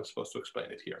again? Because I was supposed to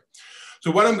explain it here.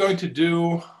 So what I'm going to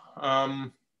do,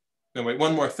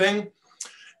 one more thing.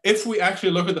 If we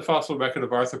actually look at the fossil record of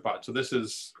arthropods, so this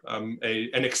is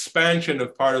an expansion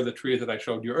of part of the tree that I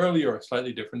showed you earlier, a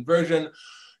slightly different version,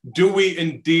 do we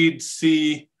indeed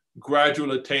see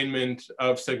gradual attainment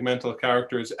of segmental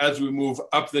characters as we move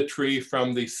up the tree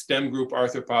from the stem group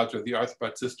arthropods or the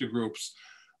arthropod sister groups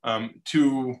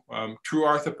to true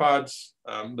arthropods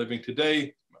living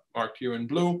today, marked here in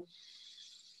blue?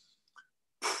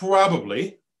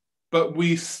 Probably, but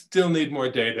we still need more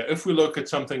data. If we look at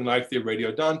something like the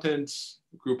radiodontids,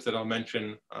 a group that I'll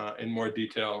mention in more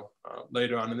detail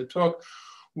later on in the talk,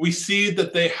 we see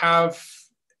that they have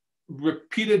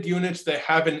repeated units, they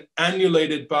have an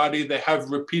annulated body, they have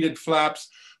repeated flaps,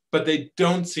 but they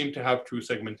don't seem to have true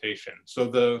segmentation. So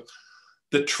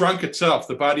the trunk itself,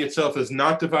 the body itself, is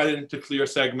not divided into clear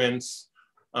segments.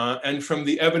 And from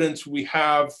the evidence we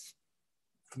have,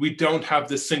 we don't have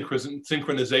this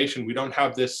synchronization. We don't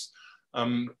have this,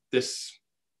 this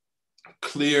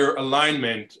clear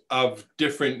alignment of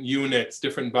different units,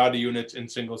 different body units in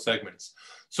single segments.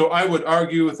 So I would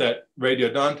argue that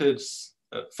radiodontids,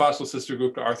 fossil sister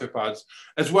group to arthropods,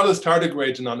 as well as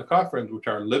tardigrades and onychophorans, which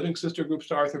are living sister groups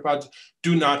to arthropods,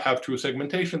 do not have true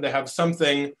segmentation. They have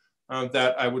something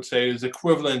that I would say is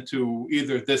equivalent to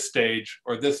either this stage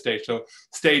or this stage. So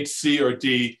stage C or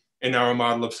D in our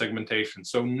model of segmentation.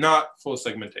 So not full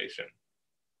segmentation.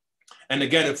 And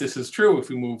again, if this is true, if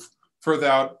we move further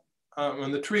out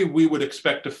on the tree, we would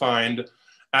expect to find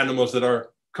animals that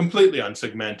are completely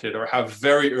unsegmented or have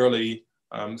very early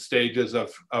stages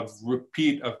of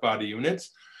repeat of body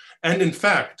units. And in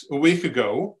fact, a week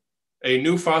ago, a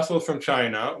new fossil from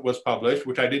China was published,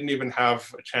 which I didn't even have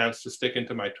a chance to stick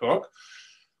into my talk,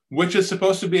 which is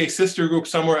supposed to be a sister group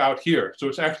somewhere out here. So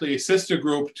it's actually a sister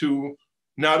group to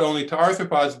not only to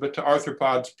arthropods, but to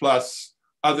arthropods plus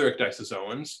other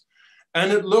ecdysozoans.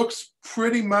 And it looks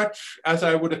pretty much as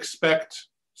I would expect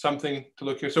something to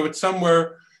look here. So it's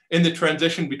somewhere in the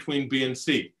transition between B and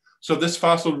C. So this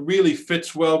fossil really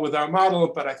fits well with our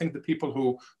model, but I think the people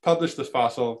who published this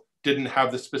fossil didn't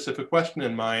have the specific question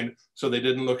in mind, so they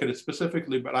didn't look at it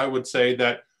specifically. But I would say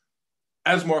that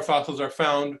as more fossils are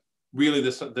found, really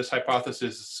this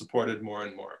hypothesis is supported more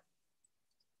and more.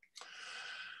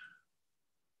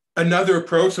 Another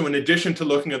approach, so in addition to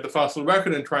looking at the fossil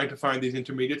record and trying to find these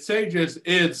intermediate stages,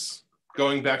 is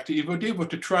going back to Evo Devo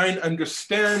to try and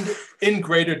understand in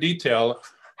greater detail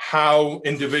how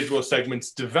individual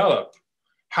segments develop,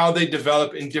 how they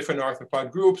develop in different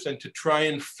arthropod groups, and to try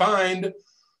and find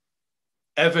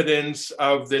evidence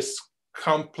of this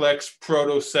complex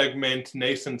proto-segment,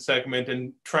 nascent segment,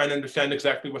 and try and understand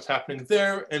exactly what's happening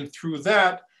there. And through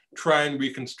that, try and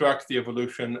reconstruct the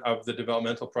evolution of the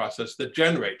developmental process that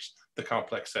generates the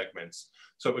complex segments.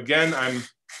 So again, I'm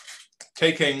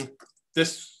taking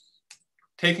this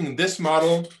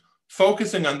model,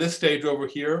 focusing on this stage over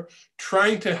here,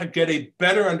 trying to get a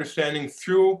better understanding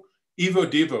through Evo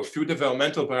Devo, through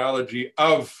developmental biology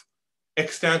of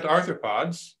extant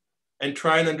arthropods, and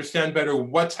try and understand better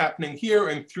what's happening here,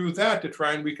 and through that to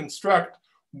try and reconstruct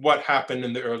what happened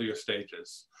in the earlier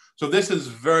stages. So this is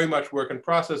very much work in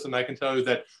process, and I can tell you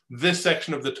that this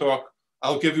section of the talk,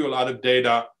 I'll give you a lot of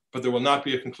data, but there will not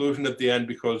be a conclusion at the end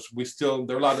because there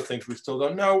are a lot of things we still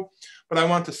don't know. But I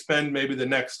want to spend maybe the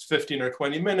next 15 or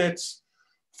 20 minutes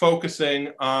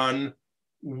focusing on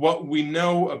what we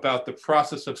know about the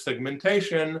process of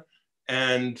segmentation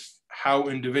and how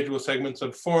individual segments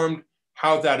have formed,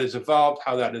 how that has evolved,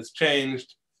 how that has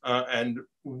changed, and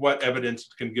what evidence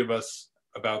it can give us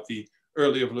about the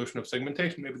early evolution of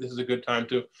segmentation. Maybe this is a good time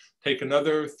to take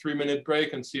another 3-minute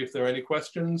break and see if there are any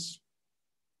questions.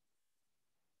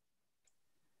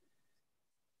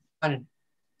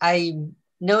 I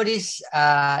noticed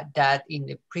that in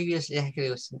the previous, actually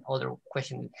it was an older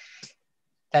question,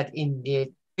 that in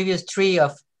the previous tree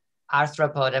of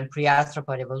arthropod and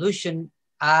pre-arthropod evolution,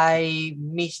 I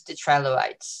missed the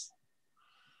trilobites.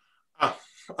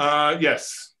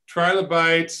 Yes,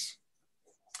 trilobites.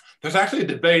 There's actually a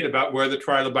debate about where the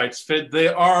trilobites fit. They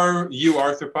are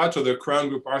euarthropods, so they're crown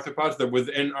group arthropods. They're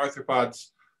within arthropods,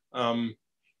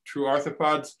 true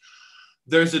arthropods.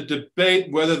 There's a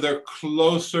debate whether they're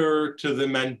closer to the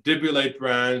mandibulate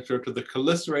branch or to the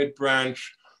chelicerate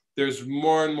branch. There's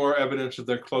more and more evidence that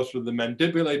they're closer to the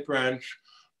mandibulate branch.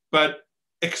 But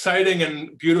exciting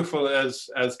and beautiful as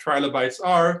trilobites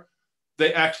are,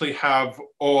 they actually have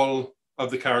all of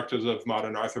the characters of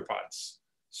modern arthropods.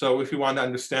 So if you want to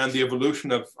understand the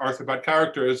evolution of arthropod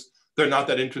characters, they're not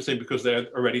that interesting because they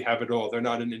already have it all. They're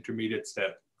not an intermediate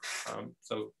step.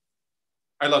 So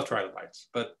I love trilobites,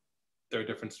 but they're a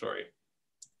different story.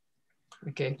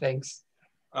 Okay, thanks.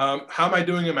 How am I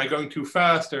doing? Am I going too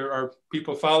fast? Are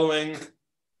people following?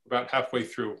 About halfway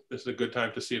through. This is a good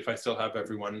time to see if I still have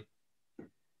everyone.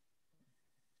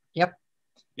 Yep.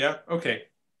 Yeah, okay.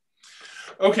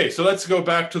 Okay, so let's go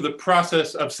back to the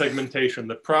process of segmentation,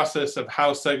 the process of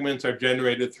how segments are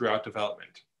generated throughout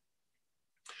development.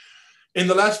 In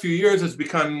the last few years, it's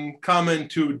become common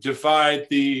to divide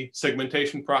the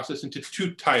segmentation process into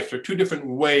two types or two different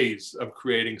ways of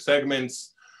creating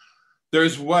segments.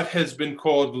 There's what has been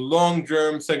called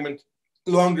long-germ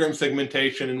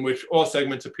segmentation, in which all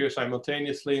segments appear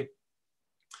simultaneously.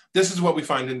 This is what we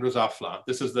find in Drosophila.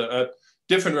 This is the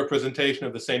different representation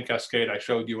of the same cascade I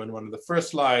showed you in one of the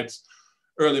first slides.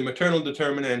 early maternal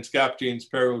determinants, gap genes,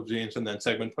 parallel genes, and then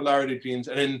segment polarity genes.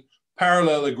 And in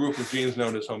parallel, a group of genes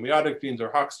known as homeotic genes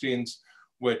or Hox genes,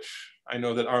 which I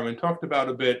know that Armin talked about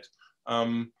a bit.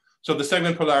 So the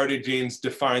segment polarity genes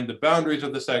define the boundaries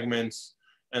of the segments,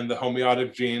 and the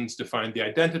homeotic genes define the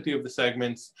identity of the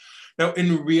segments. Now,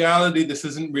 in reality, this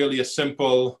isn't really a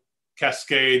simple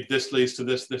cascade, this leads to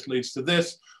this leads to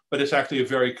this, but it's actually a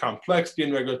very complex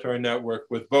gene regulatory network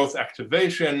with both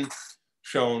activation,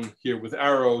 shown here with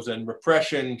arrows, and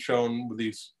repression, shown with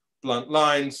these blunt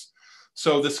lines.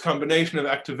 So this combination of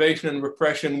activation and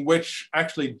repression, which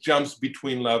actually jumps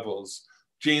between levels.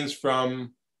 Genes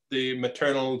from the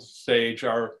maternal stage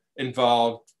are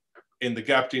involved in the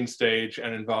gap gene stage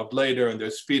and involved later, and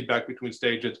there's feedback between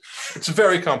stages. It's a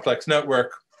very complex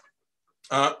network.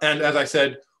 And as I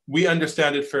said, we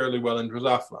understand it fairly well in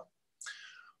Drosophila.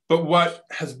 But what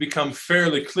has become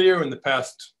fairly clear in the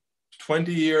past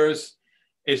 20 years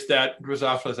is that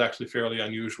Drosophila is actually fairly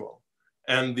unusual.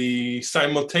 And the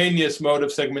simultaneous mode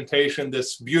of segmentation,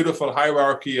 this beautiful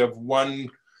hierarchy of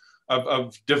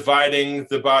dividing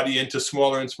the body into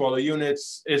smaller and smaller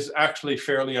units, is actually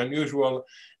fairly unusual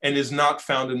and is not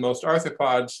found in most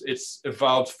arthropods. It's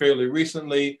evolved fairly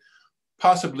recently,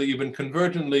 possibly even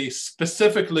convergently,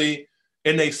 specifically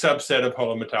in a subset of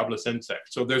holometabolous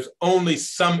insects. So there's only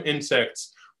some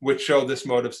insects which show this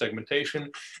mode of segmentation,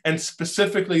 and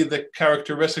specifically the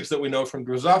characteristics that we know from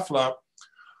Drosophila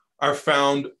are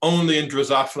found only in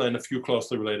Drosophila and a few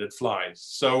closely related flies.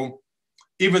 So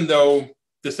even though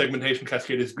the segmentation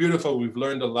cascade is beautiful, we've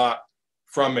learned a lot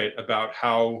from it about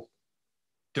how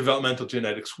developmental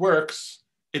genetics works.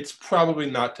 It's probably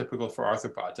not typical for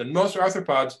arthropods. And most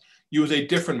arthropods use a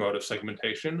different mode of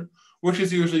segmentation, which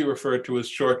is usually referred to as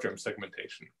short-germ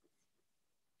segmentation.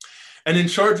 And in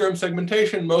short-germ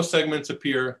segmentation, most segments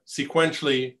appear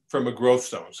sequentially from a growth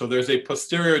zone. So there's a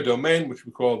posterior domain, which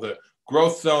we call the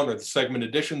growth zone or the segment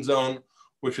addition zone,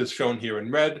 which is shown here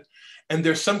in red. And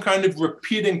there's some kind of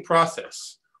repeating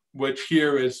process, which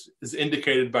here is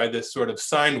indicated by this sort of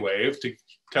sine wave to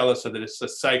tell us that it's a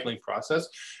cycling process.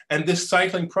 And this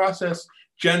cycling process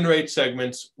generates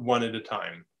segments one at a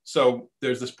time. So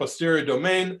there's this posterior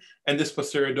domain, and this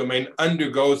posterior domain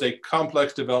undergoes a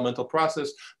complex developmental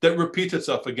process that repeats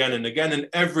itself again and again. And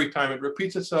every time it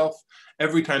repeats itself,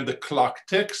 every time the clock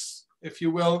ticks, if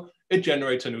you will, it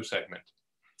generates a new segment.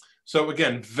 So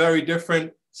again, very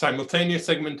different, simultaneous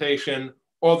segmentation.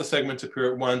 All the segments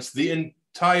appear at once. The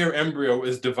entire embryo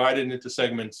is divided into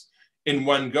segments in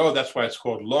one go. That's why it's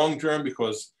called long germ,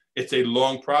 because it's a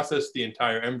long process. The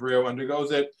entire embryo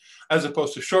undergoes it, as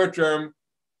opposed to short germ,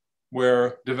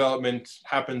 where development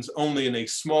happens only in a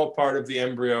small part of the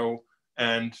embryo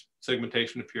and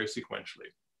segmentation appears sequentially.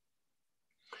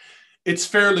 It's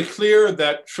fairly clear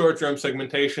that short germ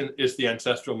segmentation is the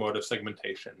ancestral mode of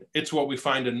segmentation. It's what we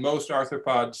find in most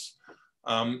arthropods.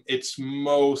 It's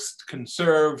most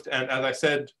conserved. And as I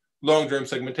said, long germ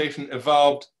segmentation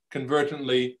evolved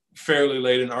convergently fairly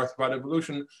late in arthropod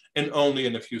evolution and only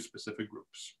in a few specific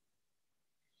groups.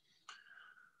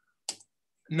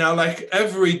 Now, like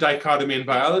every dichotomy in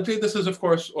biology, this is, of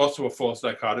course, also a false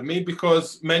dichotomy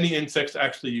because many insects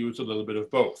actually use a little bit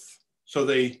of both. So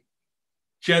they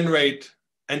generate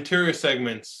anterior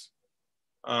segments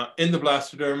in the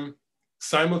blastoderm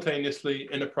simultaneously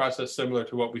in a process similar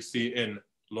to what we see in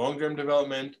long germ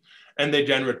development, and they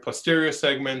generate posterior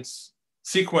segments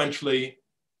sequentially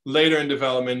later in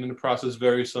development in a process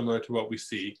very similar to what we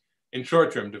see in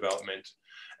short germ development.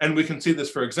 And we can see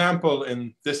this, for example,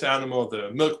 in this animal,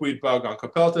 the milkweed bug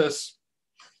Onchopeltis,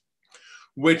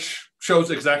 which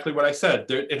shows exactly what I said.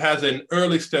 It has an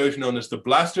early stage known as the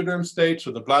blastoderm stage.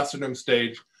 So the blastoderm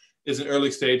stage is an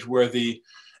early stage where the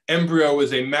embryo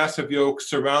is a massive yolk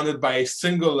surrounded by a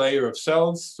single layer of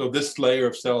cells. So this layer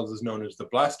of cells is known as the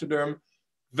blastoderm,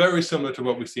 very similar to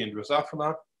what we see in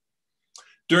Drosophila.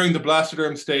 During the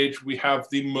blastoderm stage, we have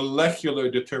the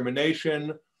molecular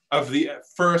determination of the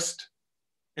first,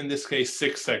 in this case,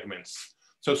 6 segments.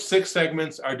 So 6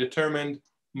 segments are determined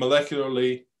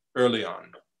molecularly early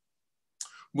on.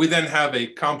 We then have a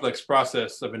complex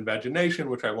process of invagination,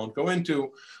 which I won't go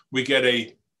into. We get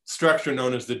a structure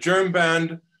known as the germ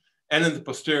band, and in the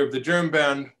posterior of the germ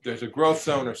band, there's a growth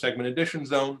zone or segment addition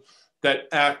zone that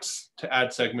acts to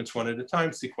add segments one at a time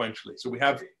sequentially. So we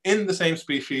have in the same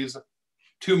species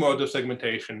 2 modes of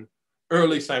segmentation,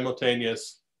 early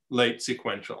simultaneous, late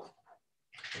sequential.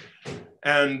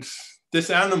 And this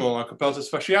animal, Onchopeltis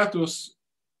fasciatus,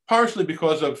 partially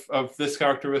because of this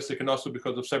characteristic and also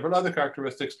because of several other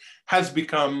characteristics, has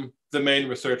become the main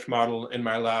research model in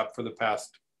my lab for the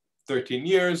past 13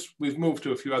 years. We've moved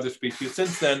to a few other species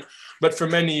since then, but for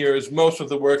many years, most of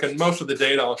the work and most of the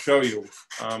data I'll show you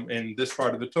in this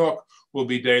part of the talk will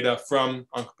be data from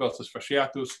Onchopeltis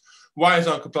fasciatus. Why is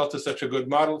Onchopeltis such a good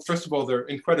model? First of all, they're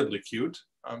incredibly cute,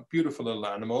 beautiful little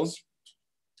animals.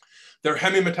 They're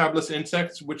hemimetabolous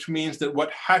insects, which means that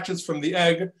what hatches from the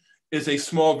egg is a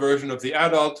small version of the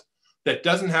adult that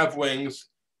doesn't have wings,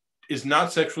 is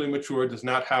not sexually mature, does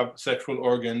not have sexual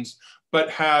organs, but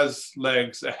has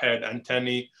legs, a head,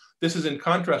 antennae. This is in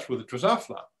contrast with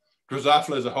Drosophila.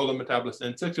 Drosophila is a holometabolous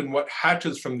insect, and what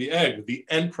hatches from the egg, the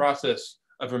end process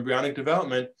of embryonic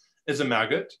development, is a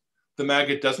maggot. The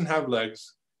maggot doesn't have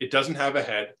legs, it doesn't have a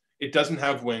head, it doesn't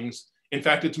have wings. In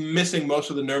fact, it's missing most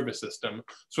of the nervous system.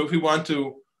 So if we want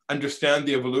to understand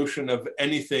the evolution of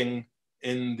anything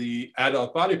in the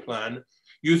adult body plan,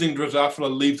 using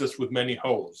Drosophila leaves us with many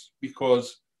holes,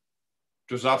 because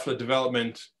Drosophila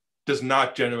development does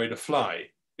not generate a fly.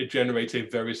 It generates a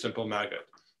very simple maggot.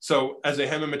 So as a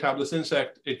hemimetabolous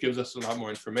insect, it gives us a lot more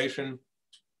information.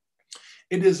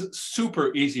 It is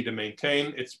super easy to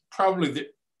maintain. It's probably the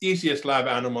easiest lab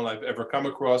animal I've ever come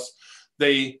across.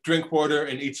 They drink water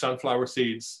and eat sunflower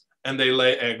seeds, and they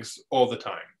lay eggs all the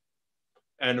time.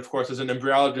 And of course, as an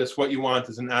embryologist, what you want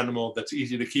is an animal that's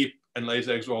easy to keep and lays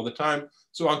eggs all the time.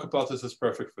 So Onchopeltis is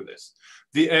perfect for this.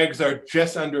 The eggs are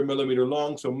just under a millimeter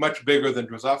long, so much bigger than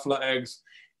Drosophila eggs,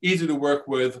 easy to work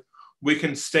with. We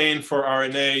can stain for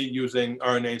RNA using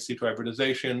RNA in situ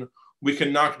hybridization. We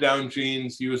can knock down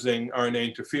genes using RNA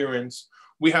interference.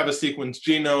 We have a sequenced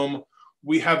genome.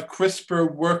 We have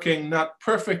CRISPR working, not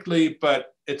perfectly,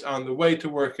 but it's on the way to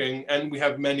working, and we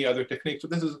have many other techniques. So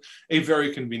this is a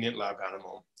very convenient lab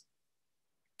animal.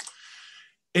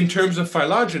 In terms of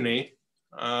phylogeny,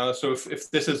 so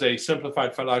if this is a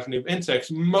simplified phylogeny of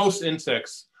insects, most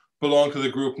insects belong to the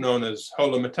group known as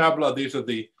holometabula. These are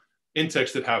the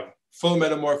insects that have full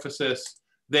metamorphosis.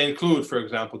 They include, for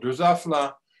example,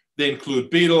 Drosophila. They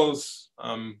include beetles,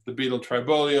 the beetle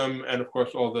Tribolium, and of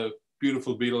course, all the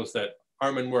beautiful beetles that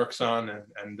Armin works on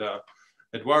and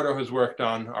Eduardo has worked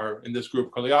on are in this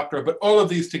group Coleoptera, but all of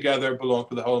these together belong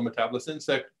to the holometabolous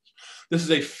insect. This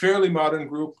is a fairly modern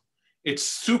group. It's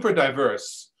super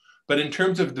diverse, but in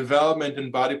terms of development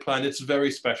and body plan, it's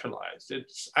very specialized.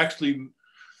 It's actually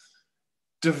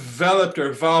developed or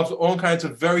evolved all kinds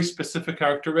of very specific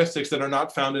characteristics that are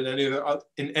not found in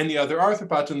any other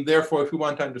arthropods, and therefore, if we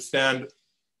want to understand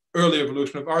early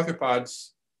evolution of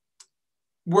arthropods,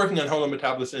 working on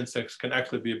holometabolous insects can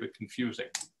actually be a bit confusing.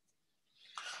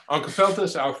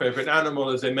 Onchopeltis, our favorite animal,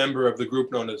 is a member of the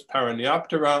group known as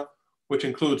Paraneoptera, which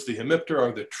includes the Hemiptera,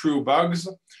 or the true bugs.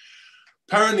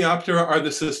 Paraneoptera are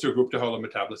the sister group to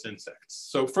holometabolous insects.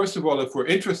 So first of all, if we're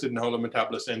interested in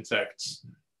holometabolous insects,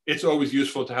 it's always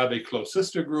useful to have a close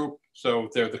sister group. So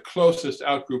they're the closest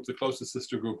outgroup, the closest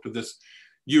sister group to this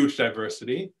huge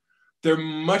diversity. They're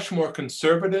much more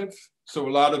conservative. So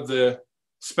a lot of the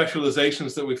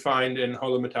specializations that we find in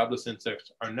holometabolous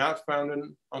insects are not found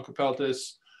in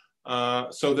Onchopeltis.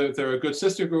 So they're a good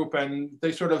sister group, and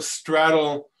they sort of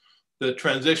straddle the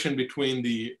transition between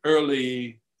the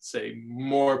early, say,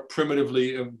 more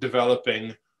primitively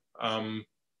developing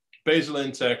basal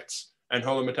insects and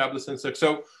holometabolous insects.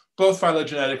 So both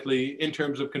phylogenetically, in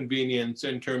terms of convenience,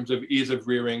 in terms of ease of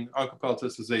rearing,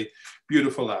 Onchopeltis is a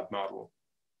beautiful lab model.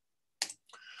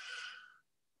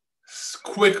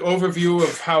 Quick overview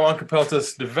of how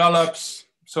Onchopeltis develops.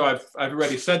 So I've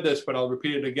already said this, but I'll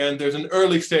repeat it again. There's an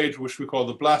early stage, which we call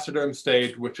the blastoderm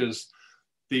stage, which is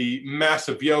the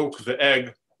massive yolk, the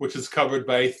egg, which is covered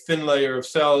by a thin layer of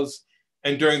cells.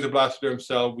 And during the blastoderm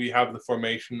cell, we have the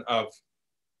formation of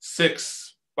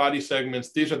 6 body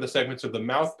segments. These are the segments of the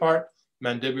mouth part,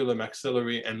 mandibular,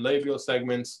 maxillary, and labial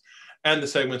segments, and the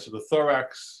segments of the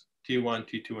thorax, T1,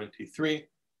 T2, and T3.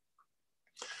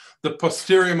 The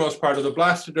posteriormost part of the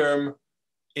blastoderm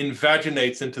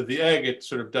invaginates into the egg. It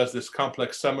sort of does this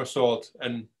complex somersault,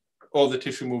 and all the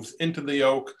tissue moves into the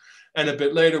yolk. And a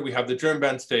bit later, we have the germ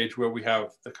band stage, where we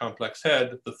have the complex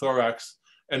head, the thorax,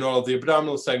 and all of the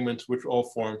abdominal segments, which all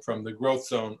form from the growth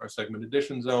zone or segment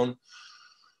addition zone.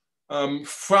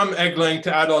 From egg laying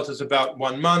to adult is about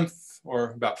 1 month,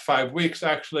 or about 5 weeks,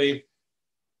 actually,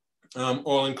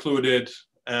 all included.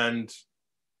 And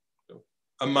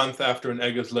a month after an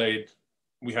egg is laid,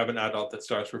 we have an adult that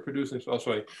starts reproducing. So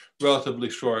also a relatively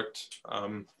short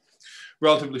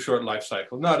life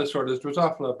cycle. Not as short as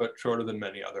Drosophila, but shorter than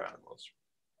many other animals.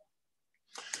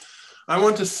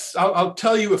 I'll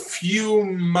tell you a few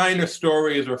minor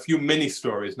stories, or a few mini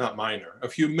stories, not minor, a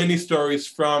few mini stories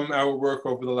from our work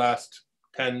over the last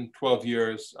 10, 12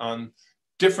 years on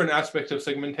different aspects of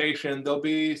segmentation. There'll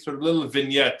be sort of little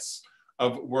vignettes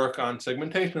of work on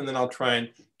segmentation, and then I'll try and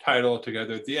tie it all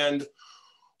together at the end.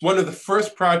 One of the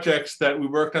first projects that we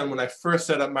worked on when I first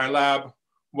set up my lab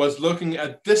was looking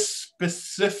at this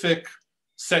specific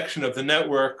section of the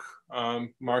network,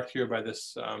 marked here by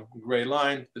this gray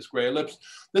line, this gray ellipse.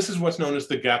 This is what's known as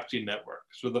the gap gene network.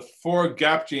 So the 4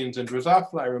 gap genes in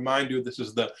Drosophila, I remind you, this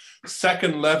is the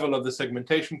second level of the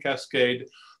segmentation cascade.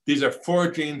 These are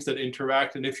 4 genes that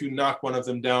interact, and if you knock one of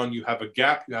them down, you have a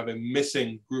gap, you have a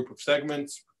missing group of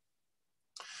segments.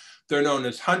 They're known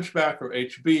as hunchback, or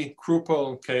HB,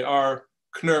 Krupel, KR,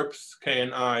 Knirps,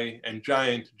 KNI, and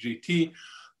giant, GT.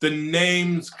 The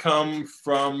names come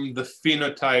from the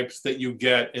phenotypes that you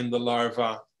get in the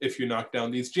larva if you knock down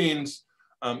these genes.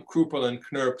 Krupel and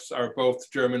Knirps are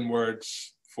both German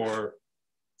words for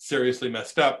seriously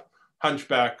messed up.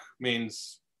 Hunchback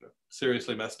means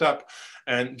seriously messed up,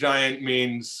 and giant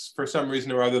means, for some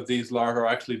reason or other, these larvae are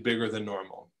actually bigger than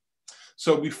normal.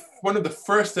 So one of the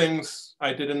first things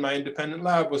I did in my independent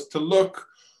lab was to look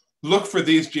for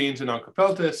these genes in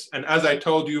Onchopeltis, and as I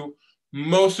told you,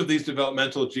 most of these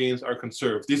developmental genes are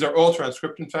conserved. These are all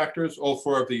transcription factors. All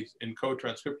 4 of these encode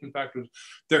transcription factors.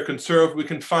 They're conserved. We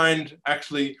can find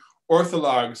actually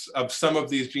orthologs of some of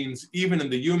these genes even in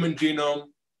the human genome,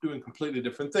 doing completely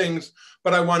different things.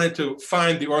 But I wanted to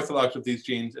find the orthologs of these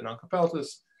genes in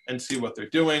Onchopeltis and see what they're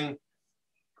doing.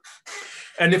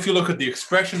 And if you look at the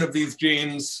expression of these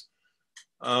genes,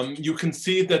 you can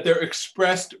see that they're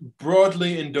expressed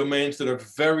broadly in domains that are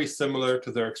very similar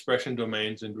to their expression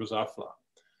domains in Drosophila.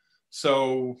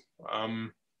 So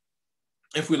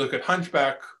if we look at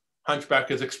hunchback,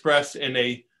 hunchback is expressed in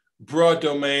a broad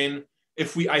domain.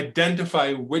 If we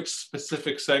identify which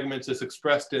specific segments it's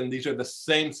expressed in, these are the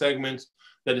same segments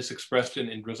that it's expressed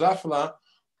in Drosophila.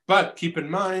 But keep in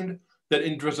mind that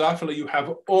in Drosophila, you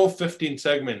have all 15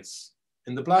 segments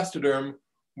in the blastoderm,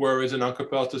 whereas in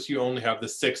Onchopeltis, you only have the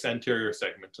 6 anterior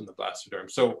segments in the blastoderm.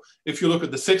 So if you look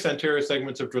at the 6 anterior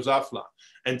segments of Drosophila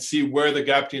and see where the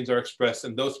gap genes are expressed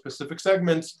in those specific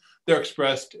segments, they're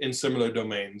expressed in similar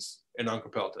domains in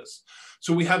Onchopeltis.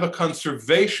 So we have a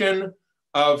conservation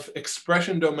of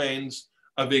expression domains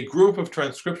of a group of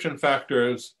transcription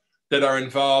factors that are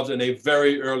involved in a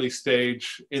very early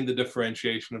stage in the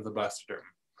differentiation of the blastoderm.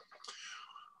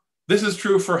 This is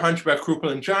true for hunchback,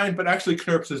 Krupel, and giant, but actually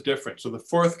Knirps is different. So the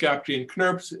 4th gap gene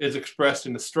Knirps is expressed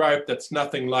in a stripe that's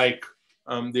nothing like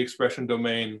the expression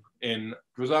domain in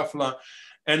Drosophila.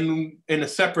 And in a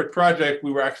separate project,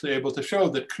 we were actually able to show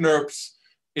that Knirps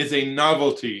is a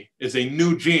novelty, is a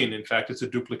new gene. In fact, it's a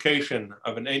duplication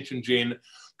of an ancient gene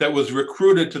that was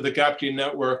recruited to the gap gene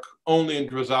network only in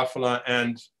Drosophila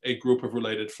and a group of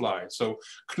related flies. So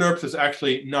Knirps is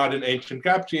actually not an ancient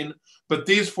gap gene, but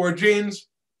these 4 genes,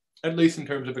 at least in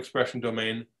terms of expression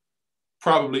domain,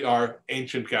 probably are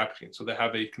ancient gap genes. So they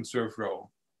have a conserved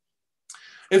role.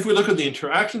 If we look at the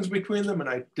interactions between them, and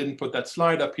I didn't put that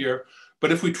slide up here,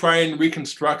 but if we try and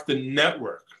reconstruct the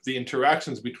network, the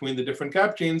interactions between the different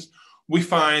gap genes, we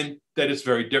find that it's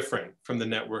very different from the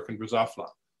network in Drosophila.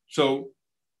 So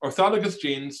orthologous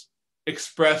genes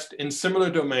expressed in similar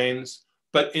domains,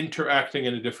 but interacting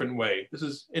in a different way. This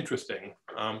is interesting,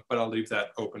 but I'll leave that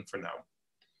open for now.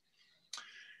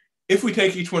 If we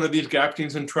take each one of these gap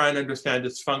genes and try and understand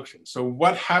its function. So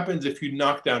what happens if you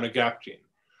knock down a gap gene?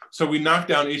 So we knock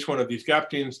down each one of these gap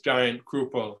genes, giant,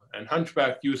 Krupel, and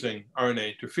hunchback, using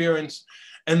RNA interference,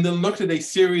 and then looked at a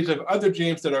series of other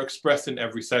genes that are expressed in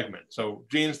every segment. So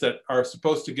genes that are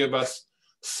supposed to give us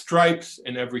stripes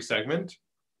in every segment.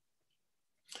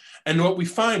 And what we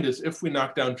find is if we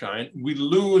knock down giant, we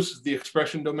lose the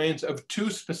expression domains of 2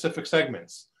 specific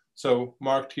segments. So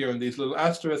marked here in these little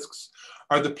asterisks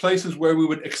are the places where we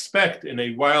would expect in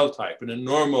a wild type, in a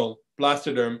normal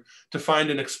blastoderm, to find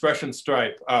an expression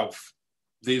stripe of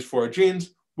these 4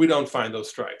 genes. We don't find those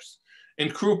stripes. In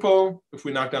Krupel, if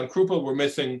we knock down Krupel, we're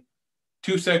missing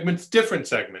 2 segments, different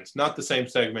segments, not the same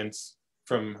segments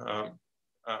from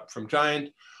giant.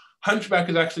 Hunchback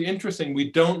is actually interesting.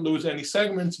 We don't lose any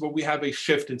segments, but we have a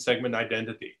shift in segment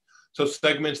identity. So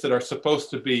segments that are supposed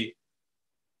to be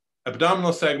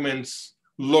abdominal segments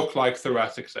look like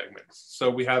thoracic segments.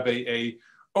 So we have a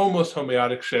almost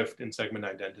homeotic shift in segment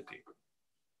identity.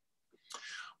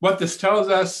 What this tells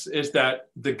us is that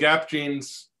the gap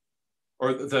genes,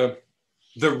 or the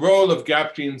role of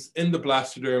gap genes in the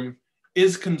blastoderm,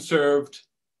 is conserved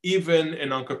even in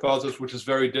Onchopeltis, which is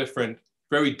very different,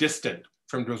 very distant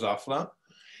from Drosophila.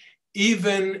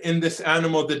 Even in this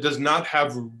animal that does not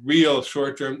have real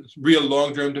short-term, real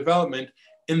long-term development,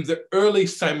 in the early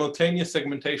simultaneous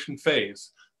segmentation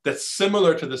phase, that's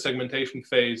similar to the segmentation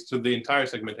phase, to the entire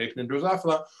segmentation in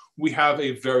Drosophila, we have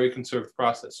a very conserved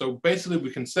process. So basically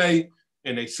we can say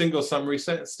in a single summary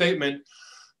statement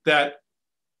that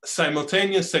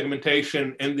simultaneous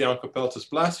segmentation in the Onchopeltis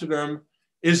blastoderm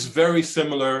is very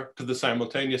similar to the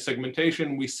simultaneous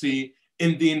segmentation we see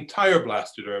in the entire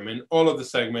blastoderm, in all of the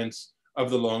segments of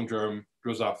the long germ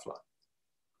Drosophila.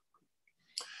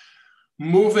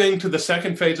 Moving to the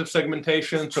second phase of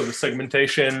segmentation, so the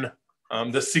segmentation,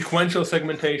 the sequential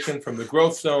segmentation from the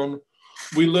growth zone,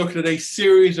 we looked at a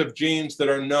series of genes that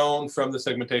are known from the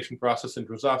segmentation process in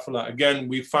Drosophila. Again,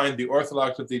 we find the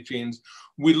orthologs of these genes.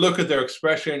 We look at their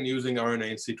expression using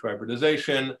RNA in situ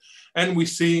hybridization, and we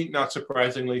see, not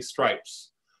surprisingly,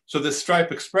 stripes. So the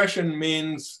stripe expression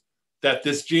means that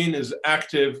this gene is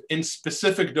active in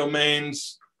specific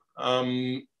domains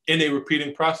in a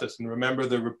repeating process. And remember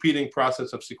the repeating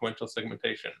process of sequential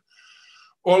segmentation.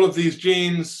 All of these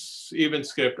genes, even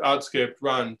skipped, odd skipped,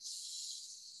 runs,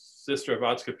 sister of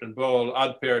odd skipped and bowl,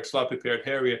 odd paired, sloppy paired,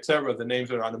 hairy, etc. The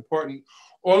names are not important.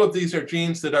 All of these are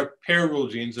genes that are pair rule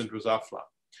genes in Drosophila.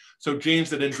 So genes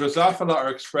that in Drosophila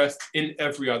are expressed in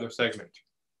every other segment.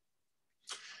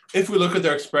 If we look at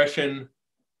their expression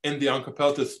in the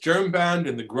Onchopeltis germ band,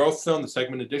 in the growth zone, the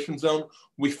segment addition zone,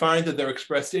 we find that they're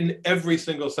expressed in every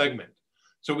single segment.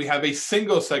 So we have a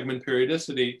single segment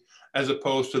periodicity as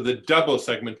opposed to the double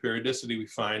segment periodicity we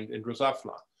find in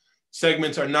Drosophila.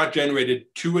 Segments are not generated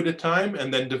 2 at a time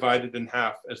and then divided in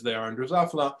half as they are in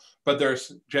Drosophila, but they're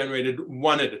generated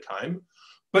 1 at a time,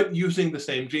 but using the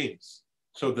same genes.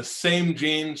 So the same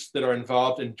genes that are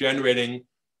involved in generating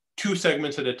 2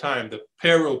 segments at a time, the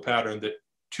pair rule pattern,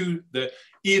 the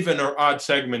even or odd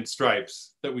segment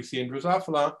stripes that we see in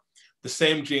Drosophila, the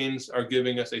same genes are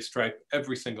giving us a stripe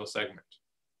every single segment.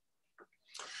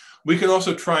 We can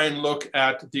also try and look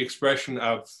at the expression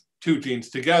of 2 genes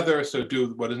together, so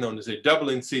do what is known as a double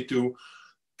in situ.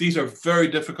 These are very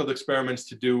difficult experiments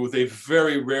to do. They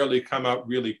very rarely come out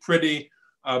really pretty,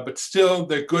 but still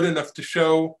they're good enough to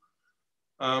show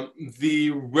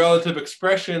the relative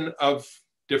expression of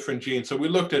different genes. So we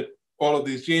looked at all of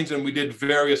these genes and we did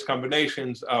various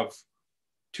combinations of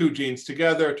 2 genes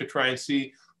together to try and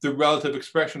see the relative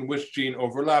expression, which gene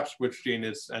overlaps, which gene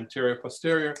is anterior,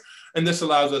 posterior. And this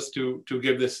allows us to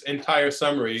give this entire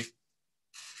summary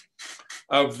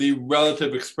of the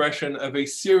relative expression of a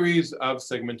series of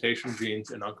segmentation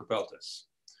genes in Onchopeltis.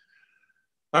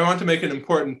 I want to make an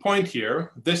important point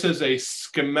here. This is a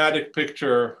schematic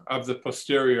picture of the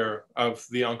posterior of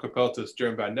the Onchopeltis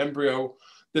germ band embryo.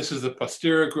 This is the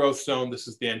posterior growth zone. This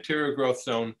is the anterior growth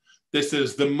zone. This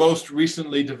is the most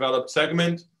recently developed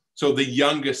segment, so the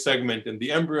youngest segment in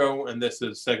the embryo, and this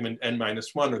is segment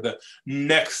N-1, or the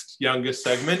next youngest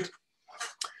segment.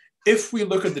 If we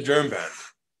look at the germ band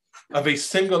of a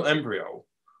single embryo,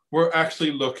 we're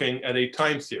actually looking at a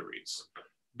time series,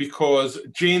 because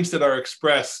genes that are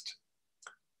expressed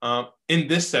in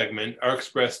this segment are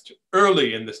expressed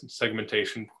early in this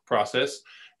segmentation process.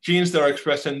 Genes that are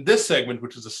expressed in this segment,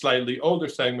 which is a slightly older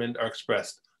segment, are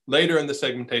expressed later in the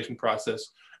segmentation process.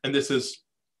 And this is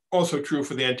also true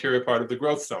for the anterior part of the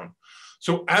growth zone.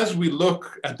 So as we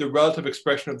look at the relative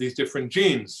expression of these different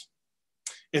genes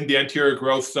in the anterior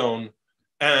growth zone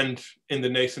and in the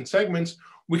nascent segments,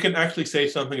 we can actually say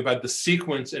something about the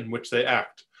sequence in which they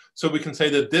act. So we can say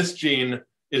that this gene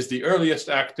is the earliest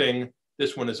acting,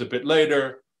 this one is a bit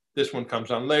later, this one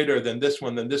comes on later, then this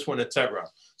one, etc.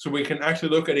 So we can actually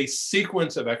look at a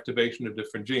sequence of activation of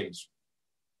different genes.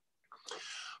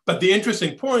 But the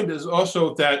interesting point is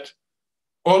also that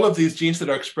all of these genes that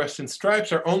are expressed in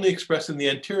stripes are only expressed in the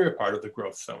anterior part of the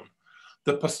growth zone.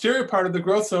 The posterior part of the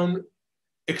growth zone,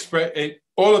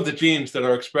 all of the genes that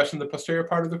are expressed in the posterior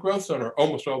part of the growth zone, or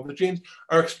almost all of the genes,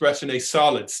 are expressed in a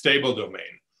solid, stable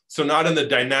domain. So not in the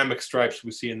dynamic stripes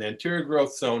we see in the anterior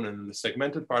growth zone and in the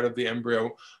segmented part of the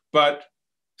embryo, but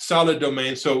solid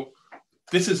domain. So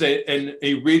this is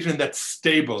a region that's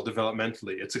stable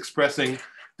developmentally. It's expressing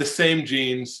the same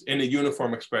genes in a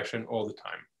uniform expression all the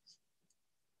time.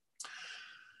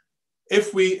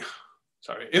 If we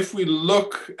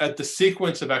look at the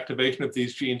sequence of activation of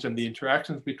these genes and the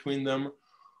interactions between them,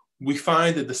 we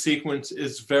find that the sequence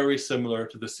is very similar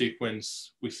to the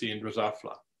sequence we see in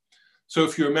Drosophila. So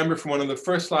if you remember from one of the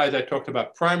first slides, I talked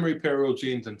about primary parallel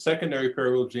genes and secondary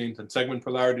parallel genes and segment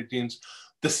polarity genes.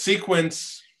 The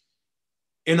sequence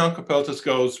in Onchopeltis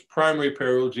goes primary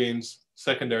parallel genes,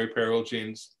 secondary parallel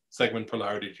genes, segment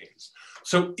polarity genes.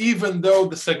 So even though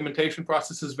the segmentation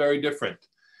process is very different,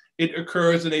 it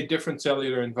occurs in a different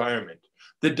cellular environment.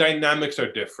 The dynamics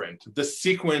are different. The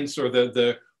sequence or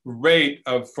the rate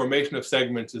of formation of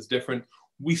segments is different.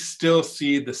 We still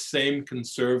see the same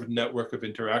conserved network of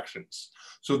interactions.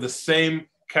 So the same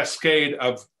cascade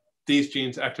of these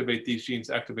genes activate these genes,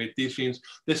 activate these genes.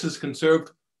 This is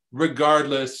conserved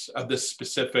regardless of the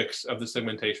specifics of the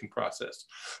segmentation process.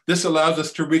 This allows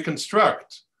us to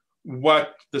reconstruct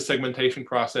what the segmentation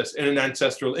process in an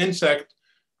ancestral insect.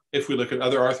 If we look at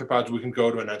other arthropods, we can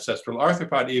go to an ancestral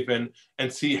arthropod even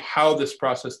and see how this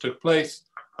process took place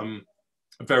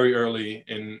very early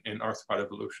in arthropod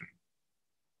evolution.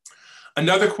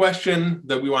 Another question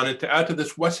that we wanted to add to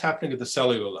this, what's happening at the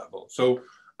cellular level? So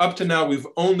up to now, we've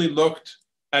only looked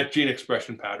at gene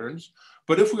expression patterns,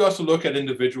 but if we also look at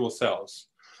individual cells.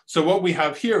 So what we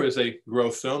have here is a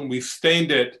growth zone. We've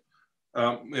stained it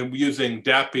using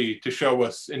DAPI to show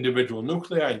us individual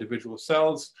nuclei, individual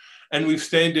cells, and we've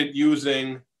stained it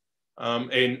using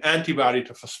an antibody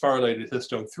to phosphorylated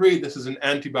histone 3. This is an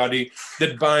antibody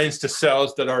that binds to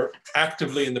cells that are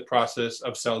actively in the process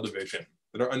of cell division,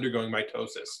 that are undergoing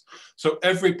mitosis. So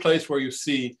every place where you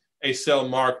see a cell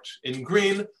marked in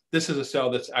green, this is a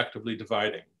cell that's actively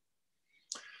dividing.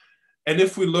 And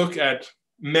if we look at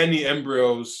many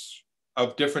embryos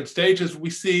of different stages,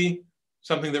 we see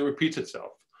something that repeats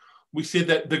itself. We see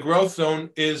that the growth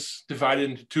zone is divided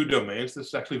into two domains. This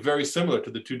is actually very similar to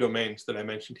the two domains that I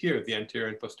mentioned here, the anterior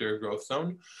and posterior growth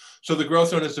zone. So the growth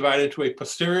zone is divided into a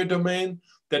posterior domain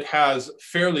that has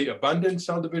fairly abundant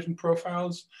cell division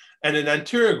profiles, and an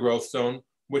anterior growth zone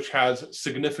which has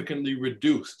significantly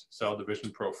reduced cell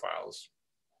division profiles.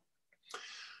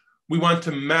 We want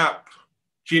to map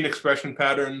gene expression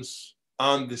patterns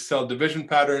on the cell division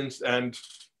patterns, and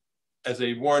as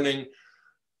a warning,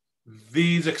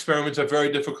 these experiments are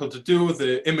very difficult to do.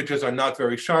 The images are not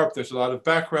very sharp. There's a lot of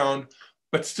background,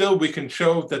 but still we can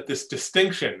show that this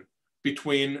distinction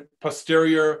between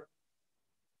posterior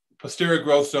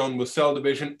growth zone with cell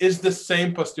division is the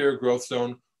same posterior growth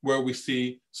zone where we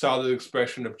see solid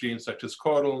expression of genes such as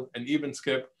caudal and even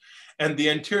skip. And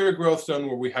the anterior growth zone,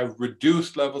 where we have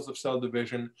reduced levels of cell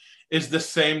division, is the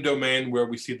same domain where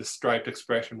we see the striped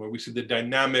expression, where we see the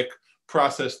dynamic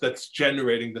process that's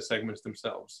generating the segments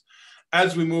themselves.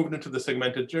 As we move into the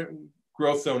segmented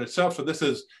growth zone itself, so this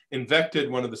is invected,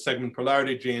 one of the segment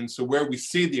polarity genes, so where we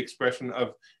see the expression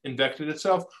of invected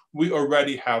itself, we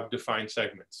already have defined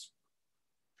segments.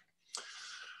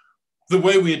 The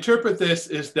way we interpret this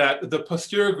is that the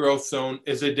posterior growth zone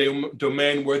is a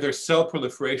domain where there's cell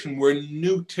proliferation, where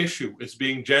new tissue is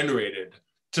being generated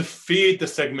to feed the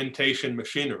segmentation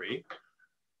machinery.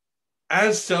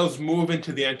 As cells move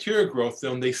into the anterior growth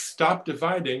zone, they stop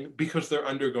dividing because they're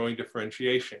undergoing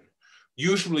differentiation.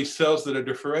 Usually cells that are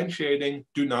differentiating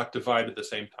do not divide at the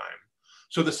same time.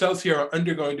 So the cells here are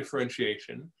undergoing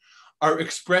differentiation, are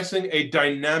expressing a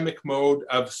dynamic mode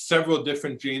of several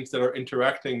different genes that are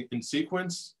interacting in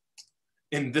sequence,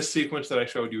 in this sequence that I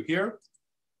showed you here.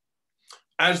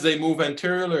 As they move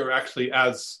anteriorly, or actually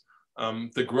as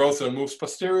the growth zone moves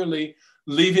posteriorly,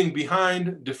 leaving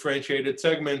behind differentiated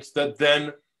segments that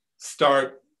then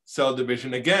start cell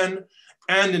division again.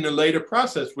 And in a later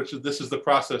process, this is the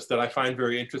process that I find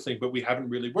very interesting, but we haven't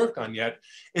really worked on yet.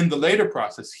 In the later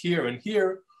process, here and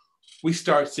here, we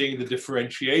start seeing the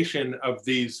differentiation of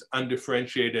these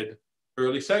undifferentiated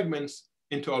early segments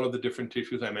into all of the different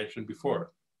tissues I mentioned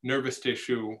before: nervous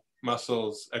tissue,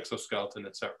 muscles, exoskeleton,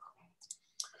 etc.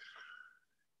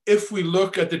 If we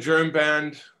look at the germ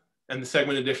band and the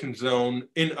segment addition zone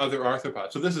in other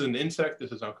arthropods, so this is an insect,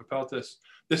 this is Onchopeltis,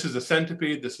 this is a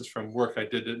centipede, this is from work I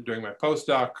did during my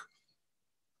postdoc.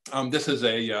 This is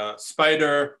a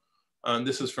spider.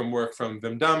 This is from work from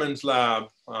Wim Damen's lab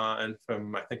and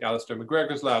from, I think, Alistair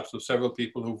McGregor's lab, so several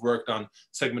people who've worked on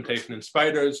segmentation in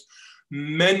spiders.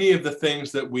 Many of the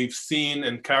things that we've seen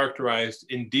and characterized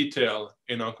in detail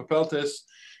in Onchopeltis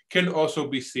can also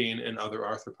be seen in other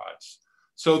arthropods.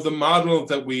 So the model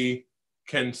that we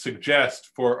can suggest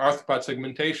for arthropod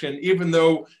segmentation, even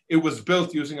though it was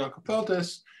built using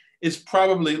Onchopeltis, is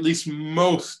probably, at least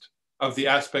most of the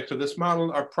aspects of this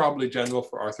model are probably general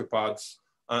for arthropods.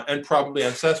 And probably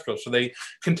ancestral. So they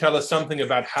can tell us something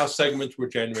about how segments were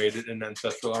generated in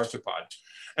ancestral arthropod.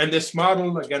 And this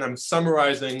model, again, I'm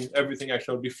summarizing everything I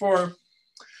showed before,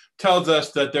 tells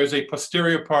us that there's a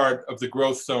posterior part of the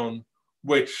growth zone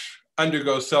which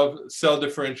undergoes cell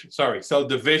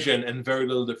division and very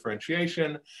little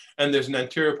differentiation. And there's an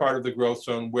anterior part of the growth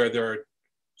zone where there's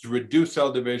reduced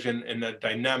cell division in a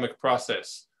dynamic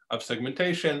process of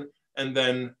segmentation. And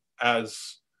then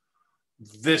as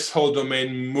this whole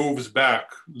domain moves back,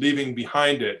 leaving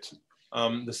behind it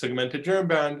the segmented germ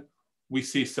band, we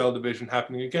see cell division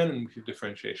happening again, and we see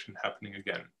differentiation happening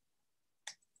again.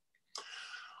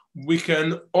 We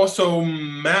can also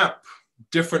map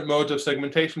different modes of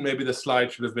segmentation. Maybe the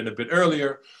slide should have been a bit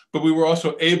earlier, but we were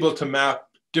also able to map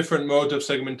different modes of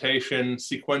segmentation,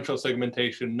 sequential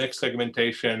segmentation, mixed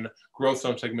segmentation, growth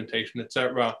zone segmentation,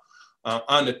 etc.,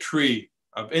 on a tree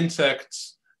of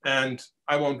insects. And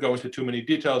I won't go into too many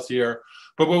details here,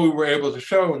 but what we were able to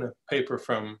show in a paper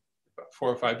from about 4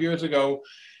 or 5 years ago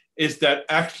is that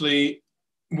actually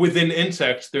within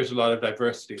insects, there's a lot of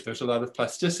diversity. There's a lot of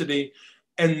plasticity,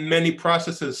 and many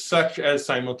processes such as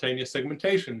simultaneous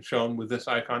segmentation, shown with this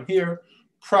icon here,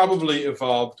 probably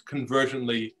evolved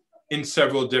convergently in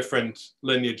several different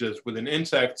lineages within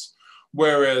insects,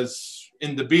 whereas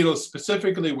in the beetles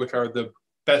specifically, which are the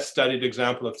best studied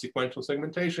example of sequential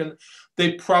segmentation,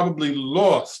 they probably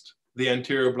lost the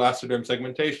anterior blastoderm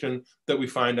segmentation that we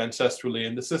find ancestrally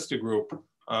in the sister group,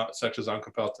 such as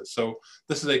Onchopeltis. So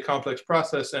this is a complex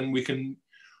process, and we can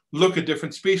look at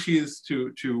different species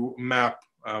to map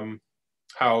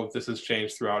how this has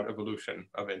changed throughout evolution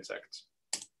of insects.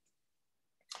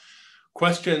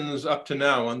 Questions up to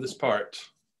now on this part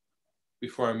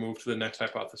before I move to the next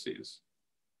hypotheses?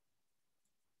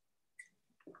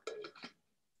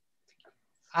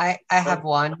 I have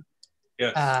one.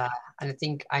 Yes. And I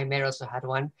think Aimer also had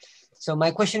one. So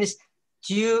my question is,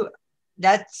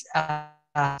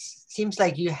 seems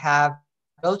like you have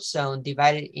growth zone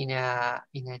divided in a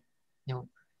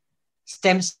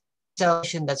stem cell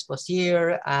that's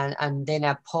posterior and then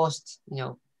a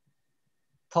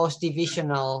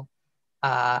post-divisional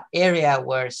area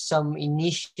where some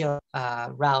initial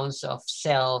rounds of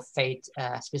cell fate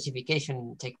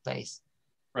specification take place.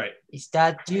 Right.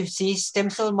 Do you see stem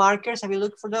cell markers? Have you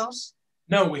looked for those?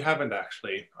 No, we haven't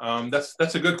actually.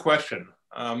 That's a good question.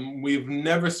 We've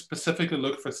never specifically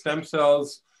looked for stem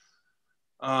cells.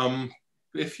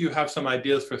 If you have some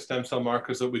ideas for stem cell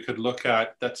markers that we could look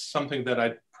at, that's something that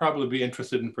I'd probably be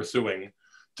interested in pursuing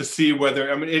to see whether,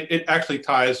 it actually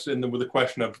ties in with the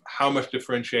question of how much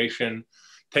differentiation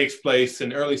takes place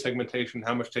in early segmentation,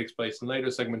 how much takes place in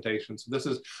later segmentation. So this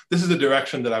is a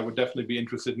direction that I would definitely be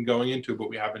interested in going into, but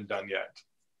we haven't done yet.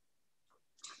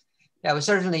 Yeah, well,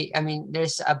 certainly,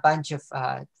 there's a bunch of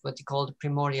what you call the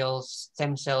primordial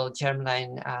stem cell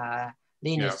germline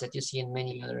lineage that you see in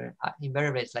many other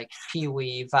invertebrates like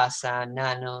kiwi, vasa,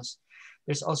 nanos.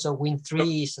 There's also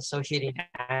Win3s associated.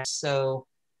 So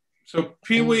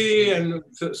peewee and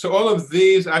so all of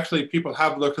these, actually, people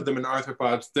have looked at them in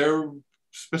arthropods. They're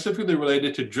specifically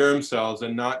related to germ cells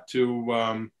and not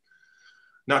to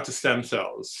stem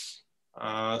cells.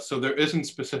 So there isn't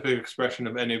specific expression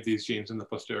of any of these genes in the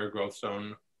posterior growth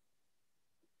zone.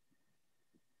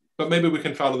 But maybe we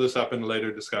can follow this up in a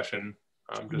later discussion,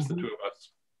 just the two of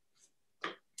us.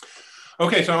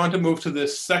 Okay, so I want to move to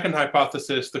this second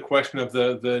hypothesis, the question of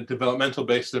the developmental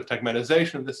basis of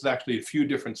tegmatization. This is actually a few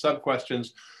different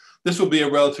sub-questions. This will be a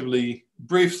relatively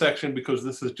brief section because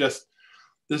this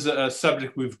is a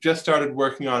subject we've just started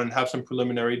working on and have some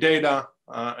preliminary data,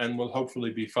 and we'll hopefully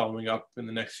be following up in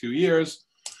the next few years.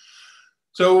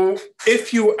 So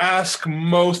if you ask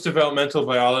most developmental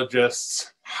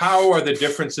biologists, how are the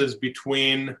differences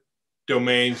between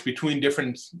domains, between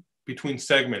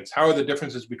segments? How are the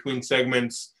differences between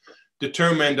segments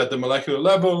determined at the molecular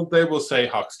level? They will say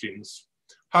Hox genes.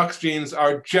 Hox genes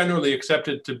are generally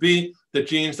accepted to be the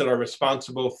genes that are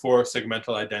responsible for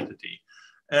segmental identity.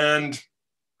 And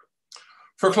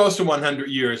for close to 100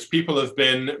 years, people have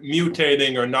been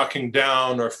mutating or knocking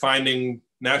down or finding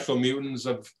natural mutants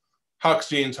of Hox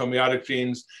genes, homeotic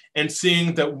genes, and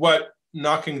seeing that what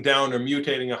knocking down or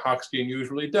mutating a Hox gene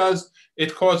usually does,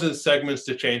 it causes segments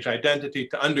to change identity,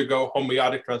 to undergo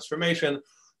homeotic transformation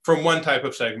from one type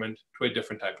of segment to a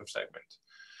different type of segment.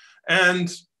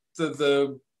 And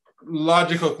the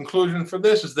logical conclusion for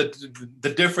this is that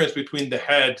the difference between the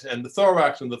head and the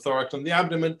thorax and the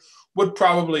abdomen would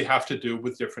probably have to do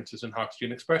with differences in Hox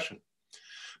gene expression.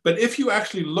 But if you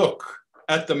actually look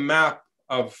at the map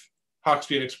of Hox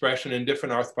gene expression in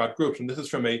different arthropod groups, and this is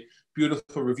from a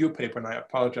beautiful review paper, and I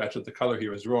apologize that the color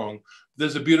here is wrong.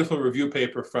 There's a beautiful review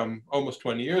paper from almost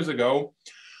 20 years ago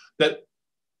that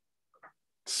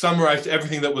summarized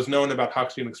everything that was known about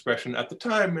Hox gene expression at the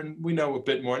time, and we know a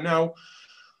bit more now.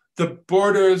 The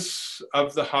borders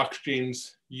of the Hox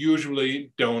genes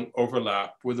usually don't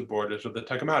overlap with the borders of the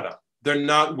tegmata. They're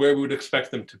not where we would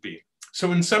expect them to be.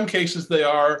 So in some cases they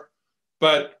are,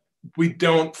 but we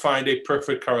don't find a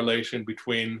perfect correlation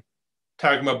between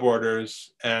tagma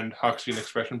borders and Hox gene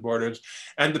expression borders.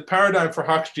 And the paradigm for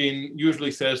Hox gene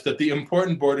usually says that the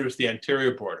important border is the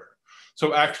anterior border.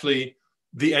 So actually,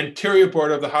 the anterior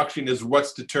border of the Hox gene is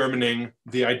what's determining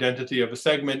the identity of a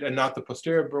segment and not the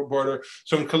posterior border.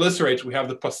 So in chelicerates, we have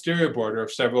the posterior border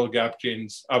of several gap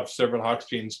genes, of several Hox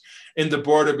genes, in the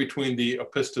border between the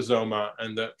opistosoma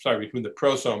and between the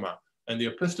prosoma and the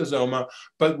opisthosoma,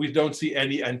 but we don't see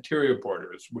any anterior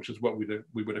borders, which is what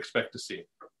we would expect to see.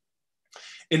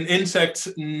 In insects,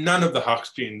 none of the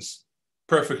Hox genes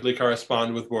perfectly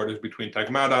correspond with borders between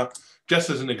stigmata. Just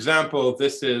as an example,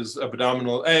 this is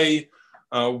abdominal A,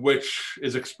 which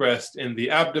is expressed in the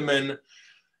abdomen.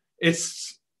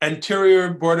 Its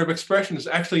anterior border of expression is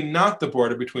actually not the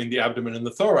border between the abdomen and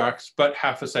the thorax, but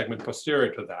half a segment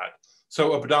posterior to that.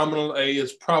 So abdominal A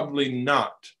is probably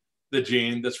not the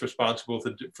gene that's responsible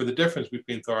for the difference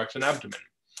between thorax and abdomen.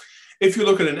 If you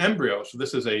look at an embryo, so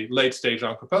this is a late stage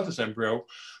Onchopeltis embryo,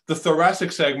 the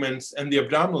thoracic segments and the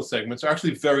abdominal segments are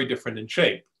actually very different in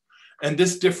shape. And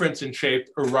this difference in shape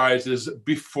arises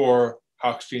before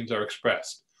Hox genes are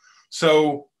expressed.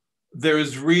 So there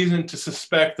is reason to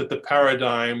suspect that the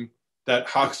paradigm that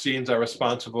Hox genes are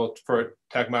responsible for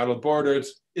tegmatal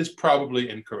borders is probably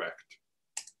incorrect.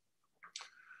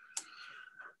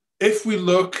 If we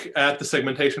look at the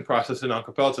segmentation process in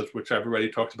Onchopeltis, which I've already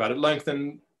talked about at length,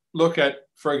 and look at,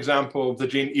 for example, the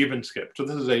gene even skip. So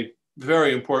this is a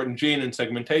very important gene in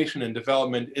segmentation and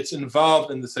development. It's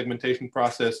involved in the segmentation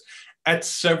process at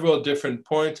several different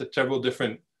points, at several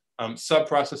different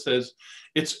sub-processes.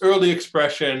 Its early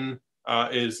expression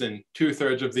is in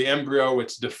 2/3 of the embryo.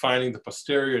 It's defining the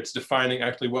posterior. It's defining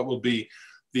actually what will be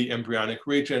the embryonic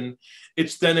region.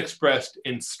 It's then expressed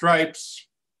in stripes,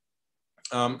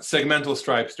 segmental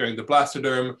stripes during the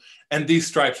blastoderm, and these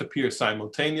stripes appear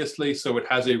simultaneously, so it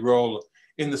has a role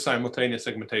in the simultaneous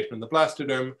segmentation in the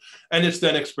blastoderm, and it's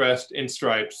then expressed in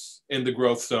stripes in the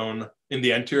growth zone, in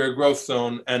the anterior growth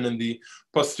zone, and in the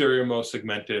posterior most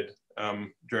segmented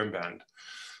germ band.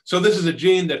 So this is a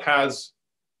gene that has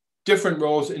different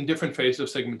roles in different phases of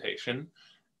segmentation,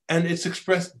 and it's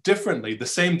expressed differently. The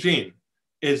same gene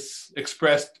is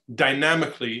expressed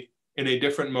dynamically in a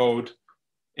different mode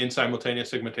in simultaneous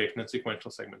segmentation and sequential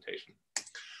segmentation.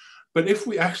 But if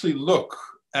we actually look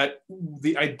at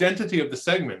the identity of the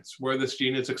segments where this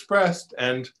gene is expressed,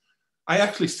 and I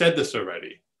actually said this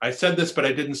already. I said this, but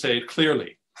I didn't say it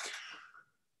clearly.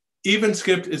 Even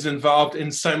skip is involved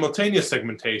in simultaneous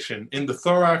segmentation in the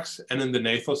thorax and in the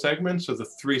nasal segments, so the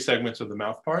 3 segments of the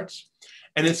mouth parts.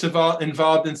 And it's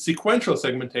involved in sequential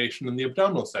segmentation in the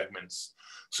abdominal segments.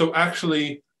 So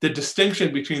actually, the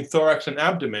distinction between thorax and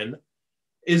abdomen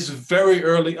is very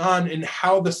early on in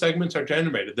how the segments are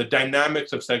generated, the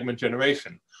dynamics of segment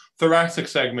generation. Thoracic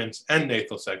segments and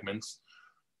nasal segments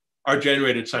are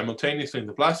generated simultaneously in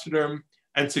the blastoderm,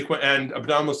 and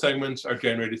abdominal segments are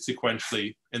generated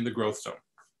sequentially in the growth zone.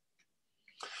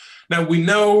 Now, we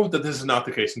know that this is not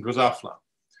the case in Drosophila.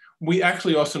 We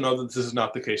actually also know that this is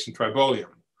not the case in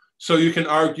Tribolium. So you can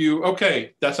argue,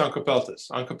 okay, that's Onchopeltis.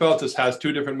 Onchopeltis has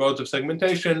 2 different modes of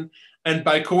segmentation, and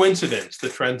by coincidence, the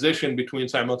transition between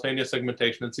simultaneous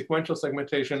segmentation and sequential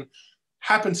segmentation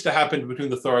happens to happen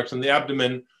between the thorax and the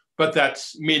abdomen, but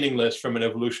that's meaningless from an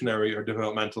evolutionary or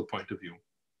developmental point of view.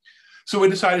 So we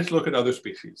decided to look at other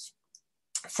species.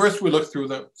 First, we looked through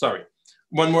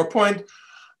one more point.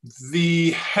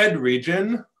 The head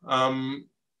region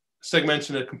segments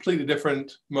in a completely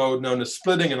different mode known as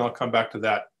splitting, and I'll come back to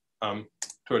that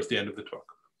towards the end of the talk.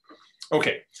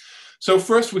 Okay, so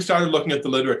first we started looking at the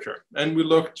literature, and we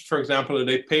looked, for example, at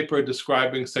a paper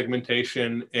describing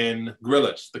segmentation in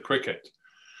Gryllus, the cricket.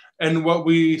 And what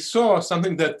we saw,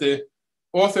 something that the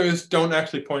authors don't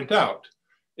actually point out,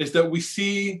 is that we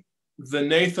see the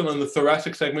nasal and the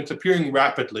thoracic segments appearing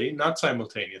rapidly, not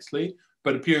simultaneously,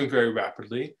 but appearing very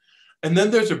rapidly. And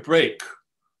then there's a break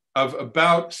of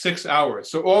about 6 hours.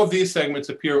 So all these segments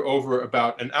appear over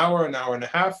about an hour and a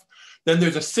half. Then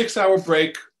there's a 6-hour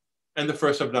break, and the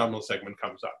first abdominal segment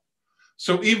comes up.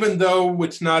 So even though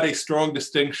it's not a strong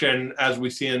distinction as we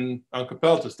see in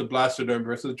Onchopeltis, the blastoderm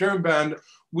versus the germ band,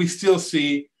 we still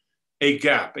see a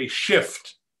gap, a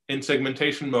shift in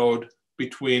segmentation mode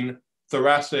between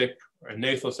thoracic or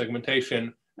nasal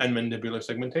segmentation and mandibular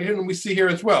segmentation. And we see here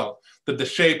as well that the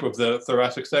shape of the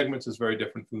thoracic segments is very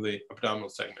different from the abdominal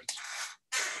segments.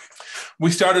 We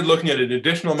started looking at an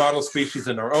additional model species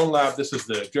in our own lab. This is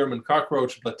the German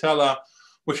cockroach, Blatella,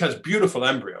 which has beautiful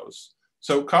embryos.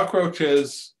 So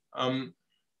cockroaches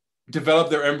develop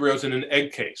their embryos in an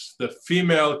egg case. The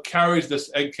female carries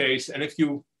this egg case, and if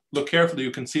you look carefully,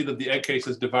 you can see that the egg case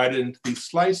is divided into these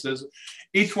slices.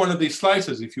 Each one of these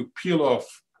slices, if you peel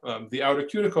off the outer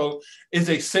cuticle, is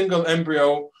a single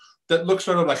embryo that looks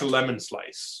sort of like a lemon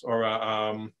slice, or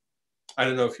I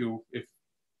don't know if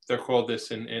they're called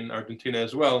this in Argentina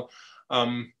as well.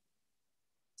 Now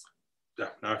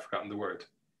I've forgotten the word.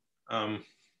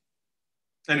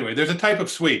 Anyway, there's a type of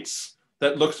sweets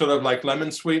that look sort of like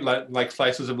lemon sweet, like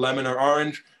slices of lemon or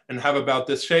orange, and have about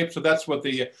this shape. So that's what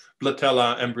the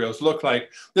Blatella embryos look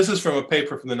like. This is from a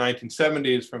paper from the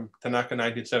 1970s, from Tanaka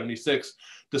 1976,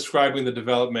 describing the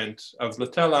development of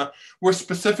Blatella. We're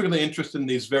specifically interested in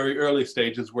these very early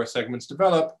stages where segments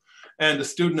develop, and a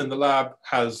student in the lab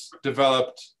has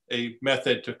developed a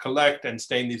method to collect and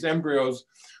stain these embryos.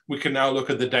 We can now look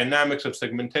at the dynamics of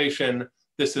segmentation.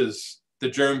 This is the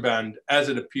germ band as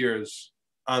it appears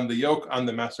on the yolk, on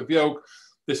the massive yolk.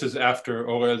 This is after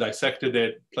Ariel dissected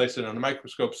it, placed it on a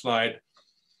microscope slide.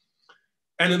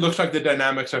 And it looks like the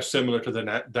dynamics are similar to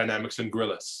the dynamics in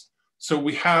Gryllus. So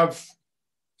we have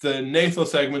the nasal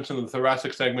segments and the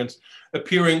thoracic segments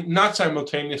appearing not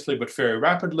simultaneously, but very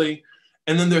rapidly.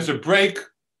 And then there's a break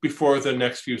before the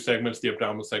next few segments, the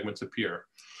abdominal segments, appear.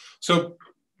 So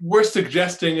we're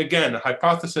suggesting, again, a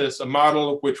hypothesis, a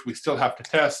model which we still have to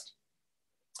test,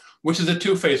 which is a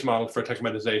two-phase model for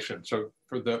tegmatization. So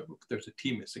there's a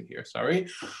T missing here, sorry.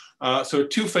 So a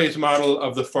two-phase model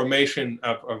of the formation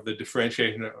of the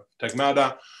differentiation of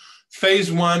tegmata.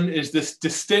 Phase one is this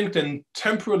distinct and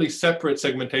temporally separate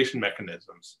segmentation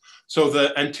mechanisms. So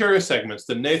the anterior segments,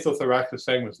 the nasothoracic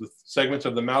segments, the segments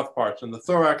of the mouth parts and the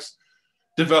thorax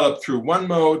develop through one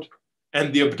mode,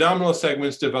 and the abdominal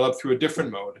segments develop through a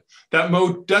different mode. That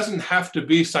mode doesn't have to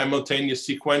be simultaneous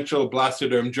sequential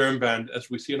blastoderm germ band as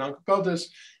we see in Onchopeltis.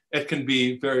 It can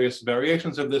be various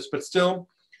variations of this, but still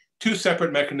two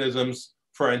separate mechanisms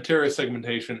for anterior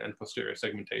segmentation and posterior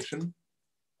segmentation.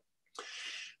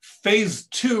 Phase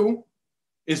two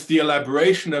is the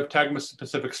elaboration of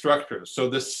tegma-specific structures. So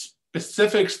the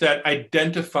specifics that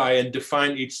identify and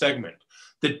define each segment,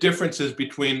 the differences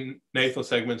between nasal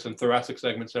segments and thoracic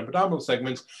segments and abdominal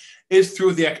segments, is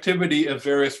through the activity of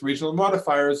various regional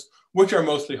modifiers, which are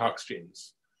mostly Hox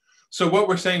genes. So what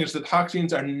we're saying is that Hox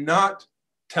genes are not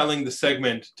telling the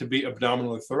segment to be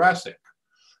abdominal or thoracic.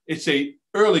 It's an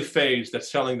early phase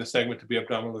that's telling the segment to be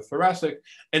abdominal or thoracic,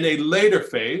 and a later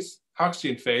phase, Hox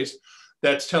gene phase,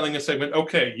 that's telling a segment,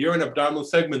 okay, you're an abdominal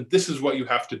segment, this is what you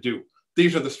have to do.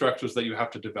 These are the structures that you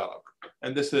have to develop.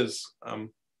 And this is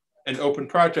an open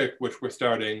project which we're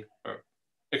starting or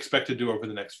expect to do over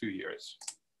the next few years.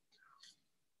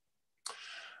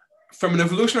 From an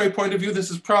evolutionary point of view, this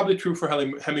is probably true for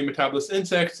hemimetabolous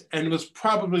insects and was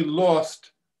probably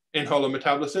lost in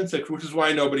holometabolous insects, which is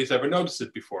why nobody's ever noticed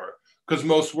it before, because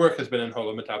most work has been in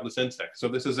holometabolous insects. So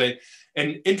this is an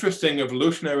interesting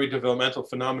evolutionary developmental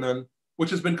phenomenon, which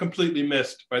has been completely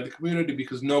missed by the community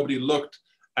because nobody looked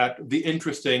at the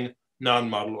interesting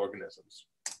non-model organisms.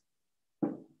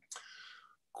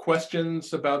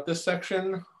 Questions about this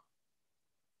section?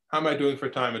 How am I doing for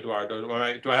time, Eduardo?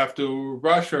 Do I have to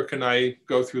rush or can I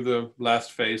go through the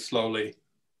last phase slowly?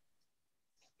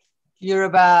 You're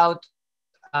about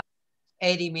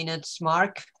 80 minutes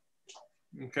mark.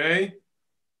 Okay.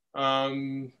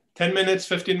 10 minutes,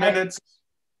 15 minutes?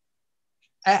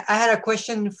 I had a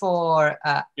question for,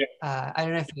 I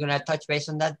don't know if you're gonna touch base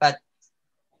on that, but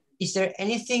is there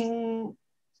anything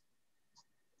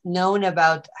known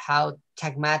about how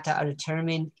tegmata are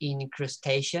determined in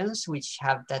crustaceans, which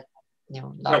have that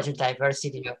larger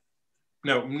diversity of?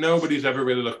 No, nobody's ever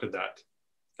really looked at that.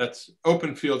 That's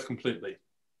open field completely.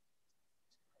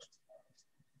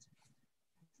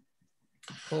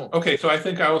 Cool. Okay, so I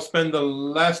think I will spend the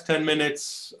last 10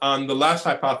 minutes on the last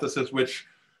hypothesis, which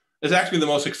is actually the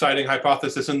most exciting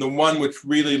hypothesis and the one which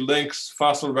really links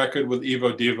fossil record with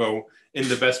Evo-Devo in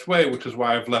the best way, which is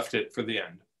why I've left it for the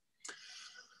end.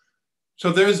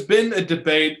 So there's been a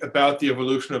debate about the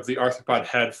evolution of the arthropod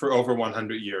head for over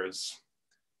 100 years.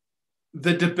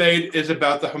 The debate is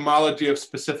about the homology of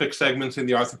specific segments in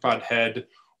the arthropod head.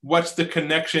 What's the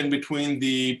connection between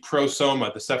the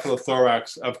prosoma, the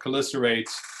cephalothorax of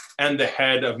chelicerates, and the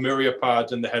head of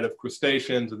myriapods and the head of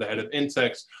crustaceans and the head of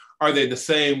insects? Are they the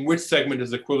same? Which segment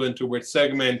is equivalent to which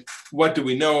segment? What do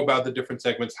we know about the different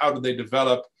segments? How do they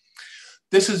develop?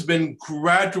 This has been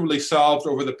gradually solved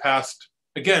over the past,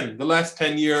 again, the last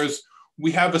 10 years.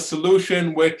 We have a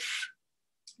solution which,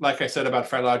 like I said about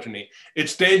phylogeny,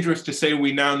 it's dangerous to say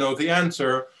we now know the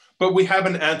answer, but we have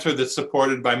an answer that's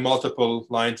supported by multiple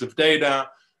lines of data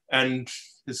and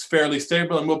is fairly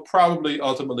stable and will probably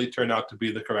ultimately turn out to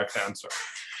be the correct answer.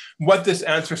 What this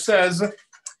answer says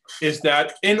is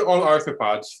that in all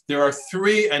arthropods, there are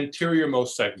three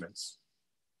anterior-most segments.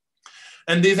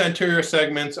 And these anterior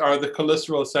segments are the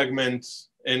cheliceral segments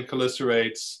in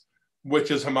chelicerates,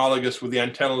 which is homologous with the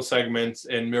antennal segments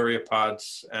in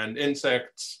myriapods and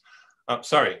insects.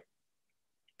 Sorry,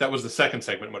 that was the second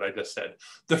segment, what I just said.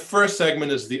 The first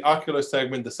segment is the ocular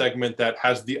segment, the segment that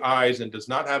has the eyes and does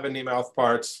not have any mouth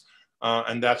parts,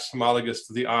 and that's homologous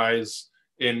to the eyes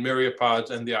in myriapods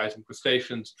and the eyes in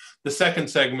crustaceans. The second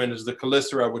segment is the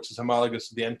chelicera, which is homologous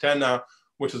to the antenna,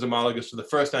 which is homologous to the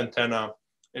first antenna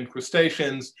in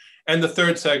crustaceans. And the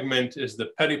third segment is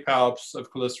the pedipalps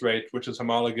of chelicerate, which is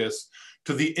homologous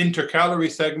to the intercalary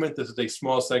segment. This is a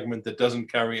small segment that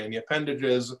doesn't carry any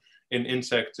appendages in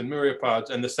insects and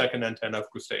myriapods, and the second antenna of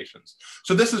crustaceans.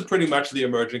 So this is pretty much the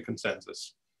emerging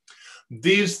consensus.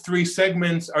 These three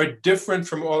segments are different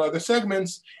from all other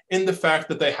segments in the fact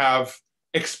that they have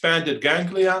expanded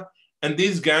ganglia, and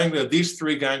these ganglia, these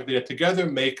three ganglia together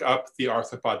make up the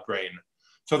arthropod brain.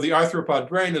 So the arthropod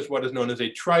brain is what is known as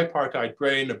a tripartite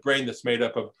brain, a brain that's made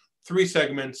up of three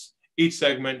segments. Each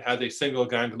segment has a single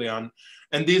ganglion,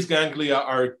 and these ganglia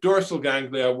are dorsal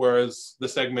ganglia, whereas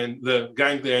the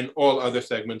ganglia in all other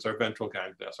segments are ventral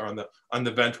ganglia, so on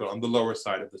the ventral, on the lower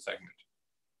side of the segment.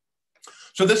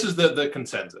 So this is the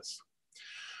consensus.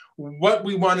 What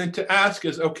we wanted to ask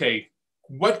is, okay,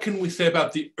 what can we say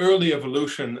about the early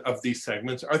evolution of these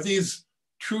segments? Are these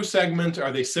true segments?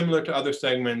 Are they similar to other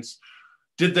segments?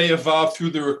 Did they evolve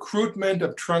through the recruitment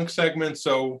of trunk segments?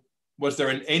 So was there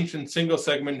an ancient single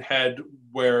segment head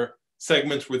where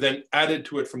segments were then added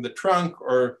to it from the trunk,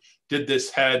 or did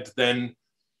this head then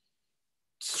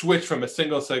switch from a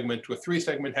single segment to a three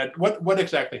segment head? What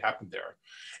exactly happened there?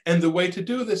 And the way to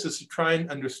do this is to try and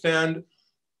understand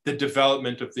the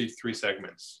development of these three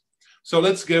segments. So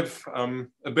let's give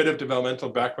a bit of developmental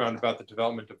background about the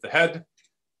development of the head.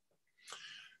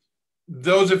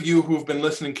 Those of you who've been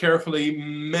listening carefully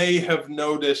may have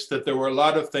noticed that there were a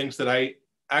lot of things that I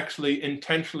actually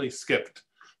intentionally skipped.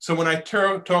 So when I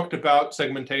talked about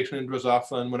segmentation in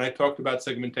Drosophila, when I talked about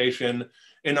segmentation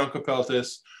in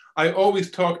Onchopeltis, I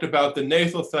always talked about the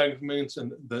nasal segments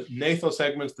and the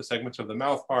the segments of the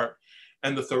mouth part,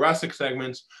 and the thoracic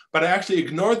segments, but I actually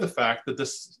ignored the fact that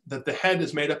the head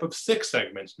is made up of 6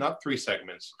 segments, not 3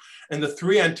 segments. And the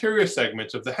 3 anterior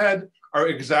segments of the head are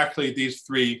exactly these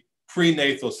 3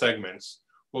 prenatal segments.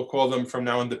 We'll call them from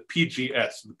now on the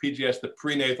PGS. The PGS, the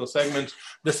prenatal segments,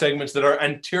 the segments that are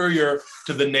anterior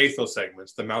to the nasal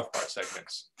segments, the mouthpart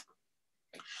segments.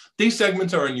 These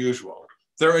segments are unusual.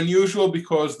 They're unusual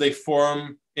because they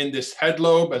form in this head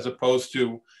lobe as opposed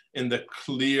to in the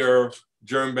clear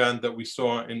germ band that we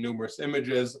saw in numerous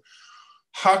images.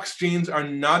 Hox genes are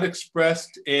not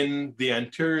expressed in the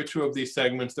anterior 2 of these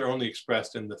segments. They're only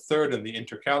expressed in the third and the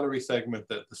intercalary segment,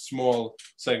 the small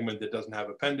segment that doesn't have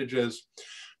appendages.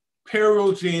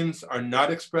 Parallel genes are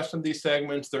not expressed in these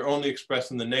segments. They're only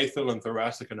expressed in the nasal and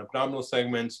thoracic and abdominal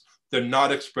segments. They're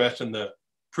not expressed in the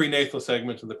prenatal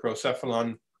segments of the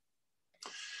procephalon.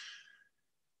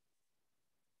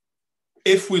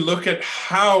 If we look at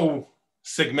how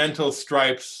segmental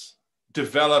stripes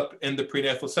develop in the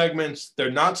prenatal segments, they're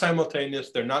not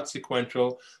simultaneous, they're not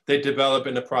sequential. They develop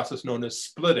in a process known as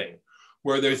splitting,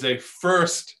 where there's a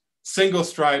first single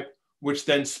stripe, which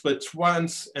then splits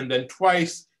once and then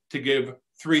twice to give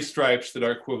 3 stripes that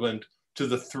are equivalent to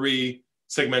the 3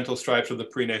 segmental stripes of the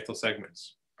prenatal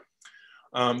segments.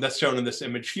 That's shown in this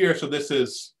image here. So this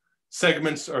is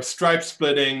segments or stripe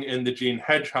splitting in the gene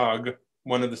hedgehog,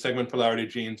 one of the segment polarity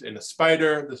genes in a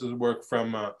spider. This is work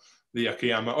from the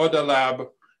Akiyama Oda lab.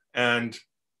 And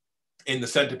in the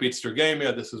centipede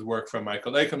Sturgamia, this is work from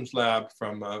Michael Akam's lab,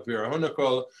 from Vera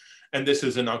Hunickel. And this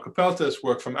is in Onchopeltis,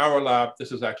 work from our lab.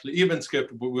 This is actually even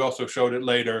skipped, but we also showed it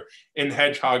later in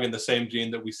hedgehog in the same gene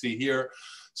that we see here.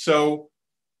 So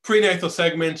prenatal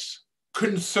segments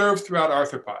conserved throughout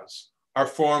arthropods are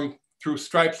formed through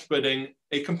stripe splitting,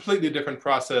 a completely different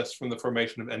process from the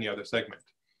formation of any other segment.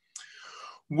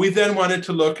 We then wanted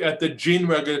to look at the gene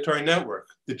regulatory network,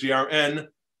 the GRN,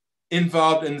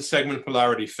 involved in the segment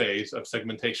polarity phase of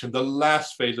segmentation, the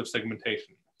last phase of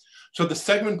segmentation. So the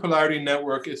segment polarity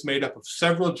network is made up of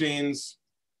several genes.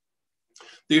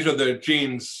 These are the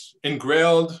genes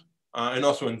engrailed and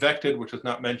also invected, which is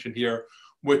not mentioned here,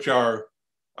 which are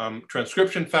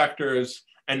transcription factors,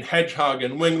 and hedgehog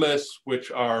and wingless,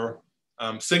 which are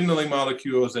signaling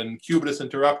molecules, and cubitus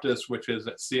interruptus, which is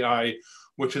CI,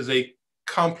 which is a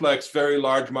complex, very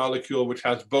large molecule, which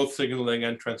has both signaling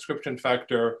and transcription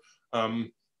factor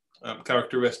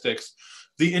characteristics.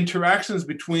 The interactions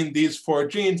between these 4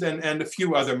 genes and a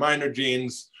few other minor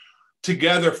genes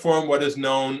together form what is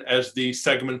known as the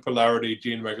segment polarity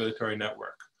gene regulatory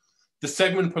network. The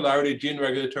segment polarity gene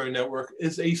regulatory network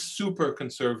is a super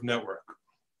conserved network.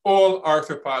 All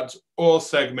arthropods, all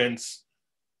segments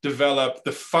develop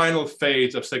the final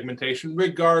phase of segmentation,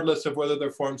 regardless of whether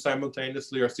they're formed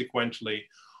simultaneously or sequentially.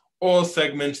 All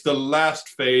segments, the last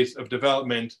phase of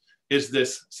development is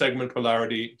this segment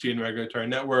polarity gene regulatory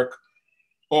network,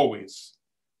 always,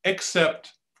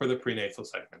 except for the prenatal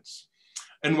segments.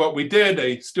 And what we did,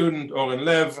 a student, Oren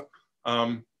Lev,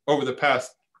 over the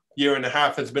past year and a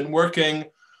half has been working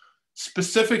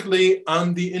specifically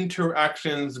on the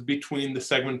interactions between the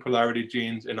segment polarity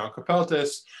genes in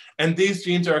Onchopeltis. And these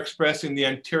genes are expressing the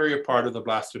anterior part of the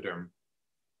blastoderm.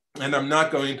 And I'm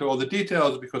not going into all the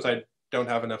details because I don't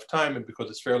have enough time and because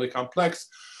it's fairly complex.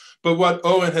 But what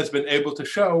Owen has been able to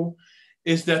show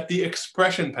is that the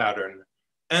expression pattern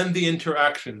and the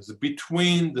interactions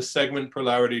between the segment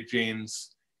polarity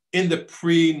genes in the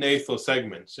prenatal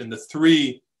segments, in the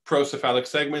 3 procephalic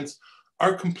segments,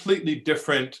 are completely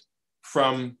different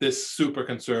from this super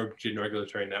conserved gene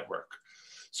regulatory network.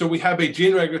 So we have a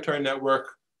gene regulatory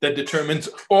network that determines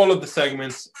all of the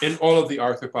segments in all of the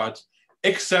arthropods,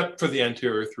 except for the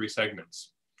anterior 3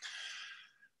 segments.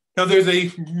 Now there's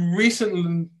a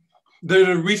recent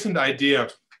idea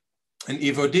in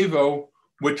Evo-Devo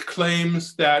which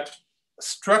claims that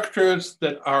structures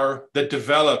that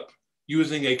develop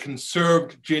using a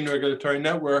conserved gene regulatory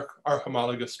network are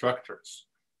homologous structures,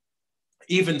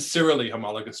 even serially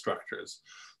homologous structures.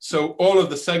 So all of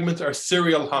the segments are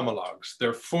serial homologs.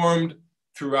 They're formed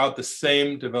throughout the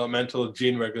same developmental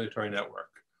gene regulatory network.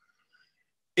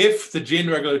 If the gene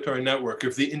regulatory network,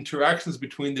 if the interactions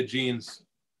between the genes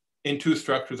in 2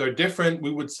 structures are different,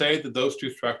 we would say that those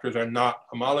 2 structures are not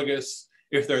homologous.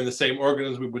 If they're in the same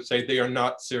organism, we would say they are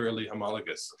not serially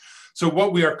homologous. So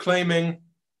what we are claiming,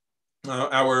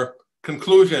 our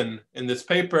conclusion in this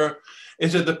paper,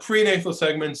 is that the prenatal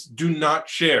segments do not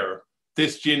share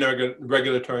this gene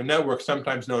regulatory network,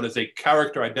 sometimes known as a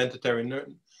character identity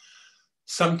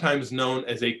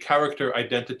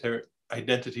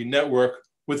network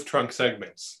with trunk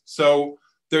segments. So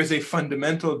there's a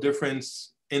fundamental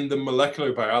difference in the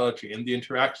molecular biology, in the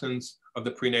interactions of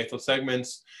the prenatal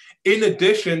segments, in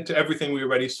addition to everything we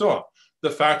already saw. The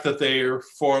fact that they are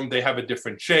formed, they have a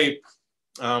different shape,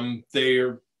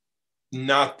 they're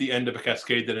not the end of a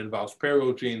cascade that involves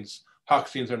parallel genes,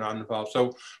 Hox genes are not involved.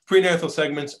 So prenatal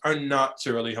segments are not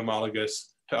serially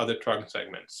homologous to other trunk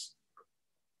segments.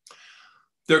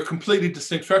 They're completely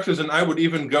distinct structures, and I would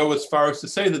even go as far as to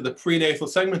say that the prenatal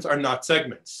segments are not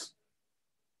segments.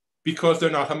 Because they're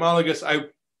not homologous,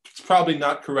 it's probably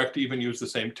not correct to even use the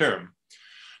same term.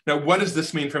 Now, what does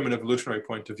this mean from an evolutionary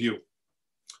point of view?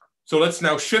 So let's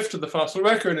now shift to the fossil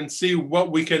record and see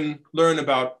what we can learn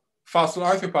about fossil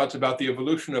arthropods, about the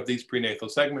evolution of these prenatal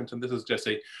segments. And this is just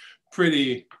a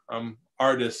pretty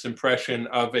artist's impression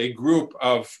of a group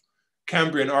of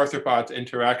Cambrian arthropods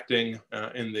interacting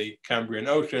in the Cambrian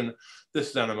Ocean. This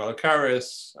is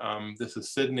Anomalocaris, this is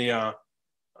Sydnea,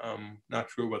 not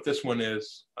sure what this one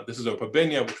is. This is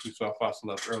Opabinia, which we saw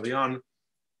fossil of early on.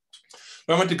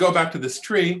 But I want to go back to this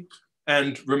tree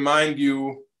and remind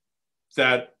you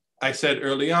that I said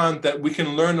early on that we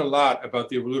can learn a lot about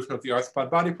the evolution of the arthropod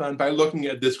body plan by looking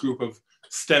at this group of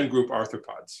stem group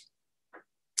arthropods.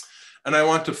 And I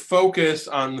want to focus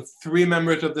on 3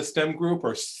 members of the stem group,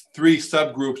 or 3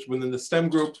 subgroups within the stem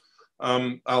group.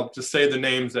 I'll just say the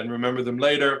names and remember them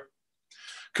later.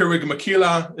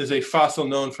 Kerygmachila is a fossil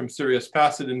known from Sirius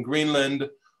Passet in Greenland.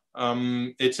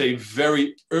 It's a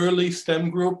very early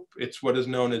stem group. It's what is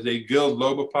known as a gilled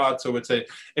lobopod. So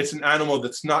it's an animal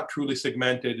that's not truly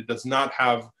segmented. It does not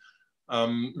have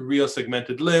real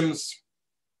segmented limbs,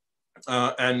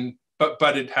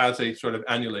 but it has a sort of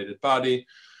annulated body.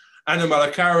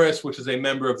 Anomalocaris, which is a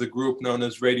member of the group known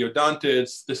as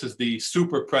radiodontids. This is the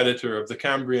super predator of the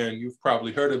Cambrian. You've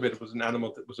probably heard of it. It was an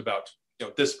animal that was about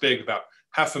this big, about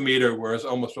half a meter, whereas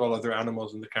almost all other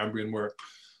animals in the Cambrian were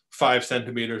 5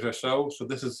 centimeters or so. So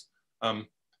this is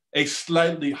a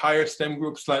slightly higher stem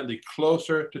group, slightly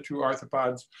closer to true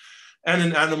arthropods. And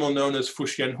an animal known as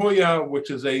Fuxianhuya, which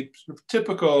is a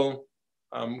typical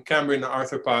Cambrian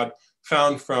arthropod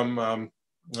found from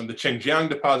the Chengjiang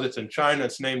deposits in China.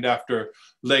 It's named after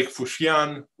Lake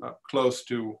Fuxian, close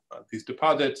to these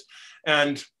deposits,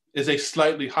 and is a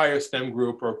slightly higher stem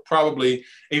group, or probably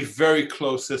a very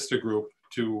close sister group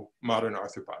to modern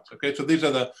arthropods. Okay, so these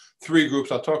are the 3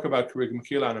 groups I'll talk about: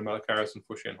 Kerygmachila, Anomalocaris, and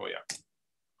Fuxianhuya.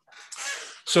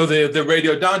 So the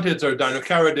radiodontids are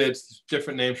dinocaridids,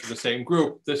 different names for the same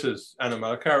group. This is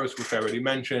Anomalocaris, which I already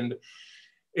mentioned.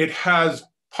 It has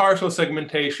partial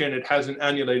segmentation. It has an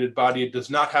annulated body. It does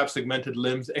not have segmented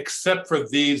limbs, except for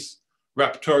these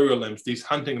raptorial limbs, these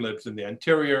hunting limbs in the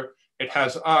anterior. It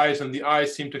has eyes, and the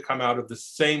eyes seem to come out of the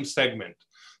same segment.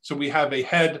 So we have a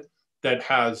head that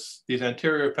has these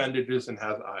anterior appendages and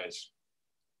has eyes.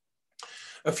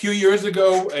 A few years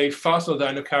ago, a fossil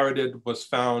dinocaridid was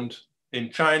found in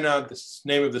China. The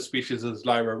name of the species is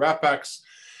Lyra rapax.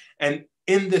 And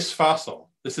in this fossil,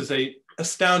 this is an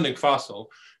astounding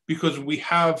fossil, because we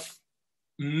have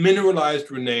mineralized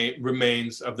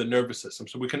remains of the nervous system.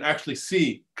 So we can actually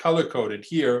see color-coded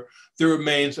here the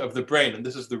remains of the brain. And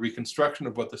this is the reconstruction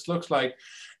of what this looks like.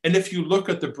 And if you look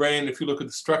at the brain, if you look at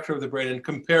the structure of the brain and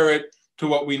compare it to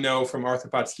what we know from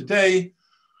arthropods today,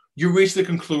 you reach the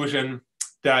conclusion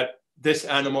that this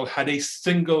animal had a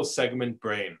single segment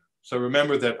brain. So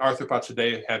remember that arthropods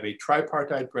today have a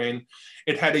tripartite brain.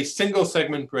 It had a single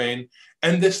segment brain,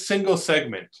 and this single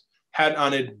segment had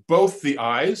on it both the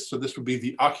eyes, so this would be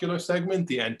the ocular segment,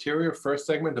 the anterior first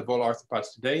segment of all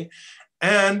arthropods today,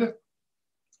 and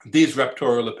these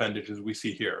raptorial appendages we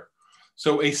see here.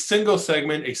 So a single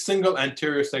segment, a single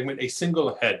anterior segment, a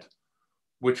single head,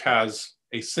 which has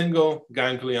a single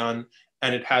ganglion,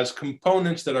 and it has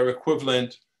components that are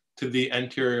equivalent to the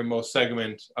anterior-most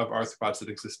segment of arthropods that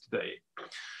exist today.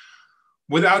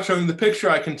 Without showing the picture,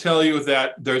 I can tell you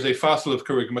that there's a fossil of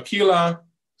Kerygmachila,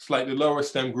 slightly lower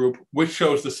stem group, which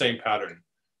shows the same pattern,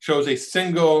 shows a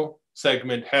single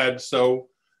segment head. So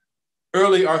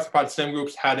early arthropod stem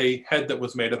groups had a head that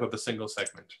was made up of a single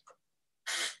segment.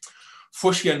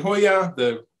 Fuxianhuya,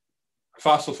 the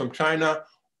fossil from China,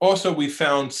 also we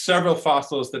found several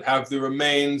fossils that have the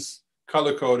remains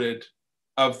color-coded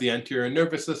of the anterior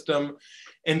nervous system.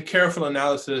 And careful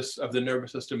analysis of the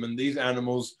nervous system in these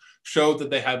animals showed that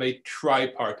they have a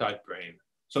tripartite brain.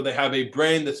 So they have a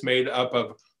brain that's made up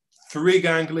of 3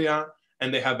 ganglia,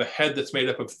 and they have a head that's made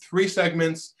up of 3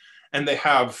 segments, and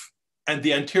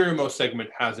the anterior-most segment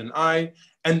has an eye,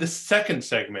 and the second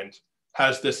segment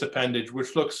has this appendage,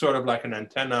 which looks sort of like an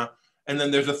antenna, and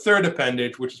then there's a third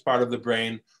appendage, which is part of the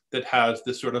brain that has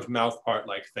this sort of mouth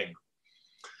part-like thing.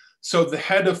 So the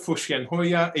head of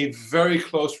Fuxianhuya, a very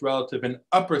close relative in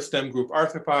upper stem group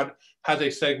arthropod, has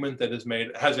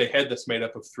a head that's made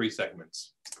up of 3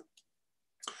 segments.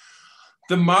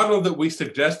 The model that we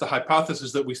suggest, the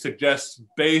hypothesis that we suggest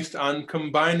based on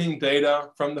combining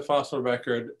data from the fossil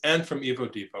record and from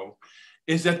Evo-Devo,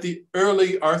 is that the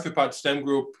early arthropod stem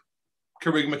group,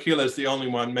 Kerygmachila is the only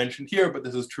one mentioned here, but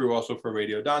this is true also for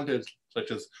radiodontids,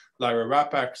 such as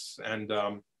Lyra-rapax and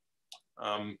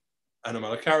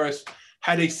Anomalocaris,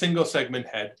 had a single segment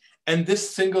head. And this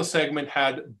single segment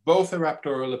had both a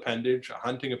raptorial appendage, a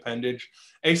hunting appendage,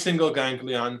 a single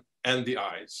ganglion, and the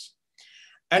eyes.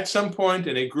 At some point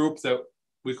in a group that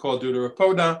we call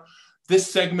Deuteropoda, this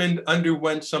segment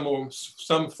underwent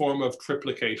some form of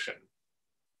triplication.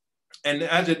 And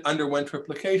as it underwent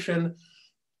triplication,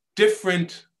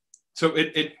 so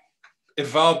it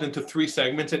evolved into 3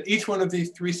 segments, and each one of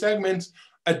these 3 segments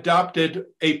adopted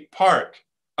a part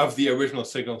of the original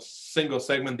single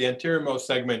segment. The anterior-most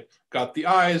segment got the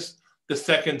eyes, the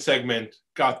second segment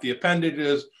got the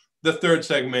appendages, the third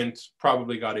segment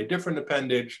probably got a different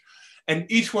appendage, and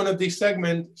each one of these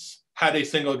segments had a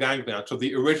single ganglion. So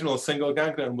the original single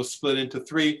ganglion was split into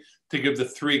 3 to give the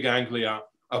 3 ganglia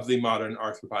of the modern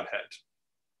arthropod head.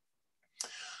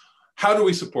 How do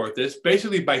we support this?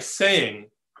 Basically by saying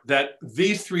that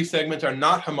these 3 segments are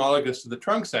not homologous to the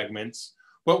trunk segments.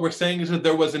 What we're saying is that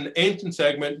there was an ancient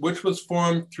segment which was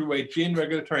formed through a gene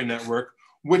regulatory network,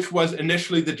 which was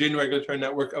initially the gene regulatory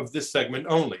network of this segment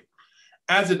only.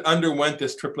 As it underwent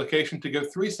this triplication to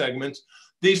give 3 segments,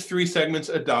 these 3 segments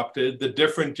adopted the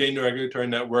different gene regulatory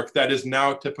network that is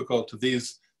now typical to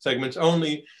these segments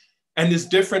only, and is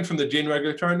different from the gene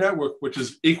regulatory network, which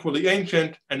is equally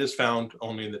ancient and is found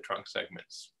only in the trunk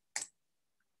segments.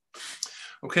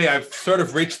 Okay, I've sort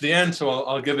of reached the end, so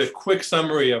I'll give a quick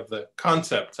summary of the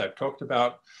concepts I've talked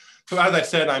about. So as I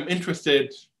said, I'm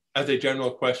interested as a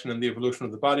general question in the evolution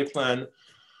of the body plan.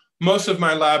 Most of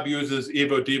my lab uses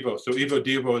Evo-Devo. So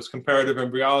Evo-Devo is comparative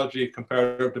embryology,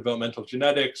 comparative developmental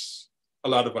genetics, a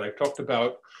lot of what I've talked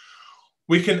about.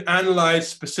 We can analyze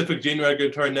specific gene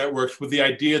regulatory networks with the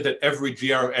idea that every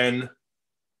GRN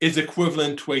is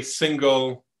equivalent to a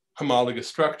single homologous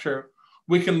structure.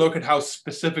 We can look at how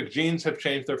specific genes have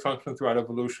changed their function throughout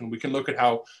evolution. We can look at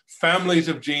how families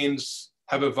of genes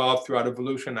have evolved throughout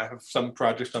evolution. I have some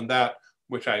projects on that,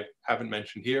 which I haven't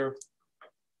mentioned here.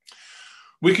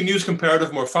 We can use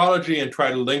comparative morphology and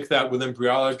try to link that with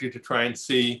embryology to try and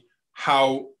see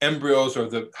how embryos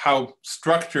or how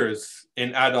structures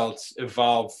in adults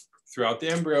evolve throughout the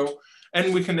embryo.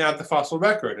 And we can add the fossil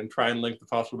record and try and link the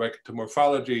fossil record to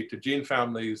morphology, to gene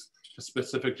families, to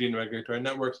specific gene regulatory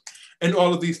networks. And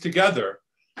all of these together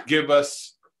give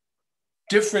us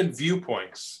different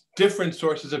viewpoints, different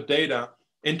sources of data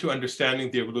into understanding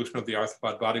the evolution of the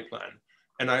arthropod body plan.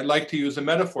 And I like to use a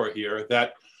metaphor here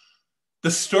that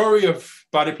the story of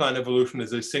body plan evolution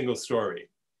is a single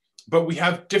story, but we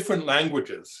have different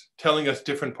languages telling us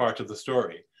different parts of the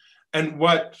story. And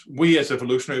what we as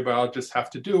evolutionary biologists have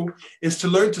to do is to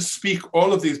learn to speak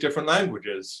all of these different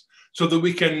languages so that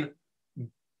we can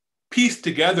piece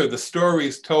together the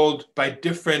stories told by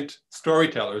different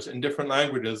storytellers in different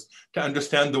languages to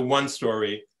understand the one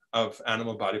story of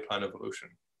animal body plan evolution.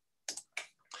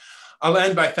 I'll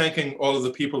end by thanking all of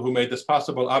the people who made this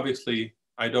possible. Obviously,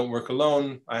 I don't work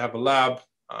alone. I have a lab.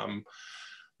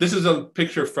 This is a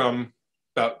picture from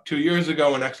about 2 years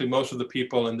ago, and actually most of the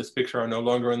people in this picture are no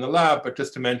longer in the lab, but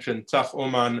just to mention Tzach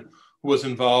Oman, who was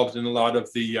involved in a lot of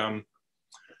the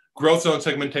growth zone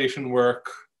segmentation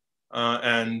work,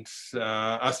 and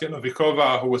Asya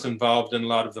Novikova, who was involved in a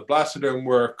lot of the blastoderm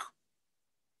work,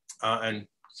 and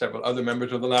several other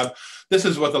members of the lab. This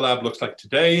is what the lab looks like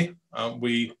today.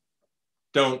 We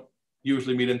don't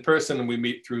usually meet in person, and we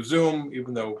meet through Zoom,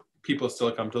 even though people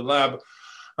still come to the lab.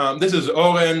 This is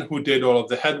Oren, who did all of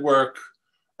the head work.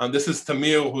 This is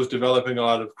Tamir, who's developing a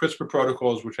lot of CRISPR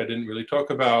protocols, which I didn't really talk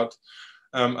about.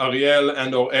 Ariel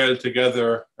and Orel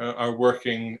together are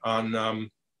working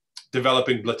on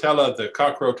developing Blatella, the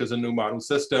cockroach, as a new model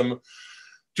system.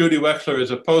 Judy Wexler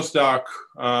is a postdoc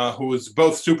who is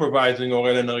both supervising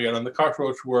Orel and Ariel on the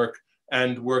cockroach work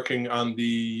and working on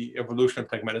the evolution of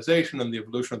tegmatization and the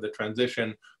evolution of the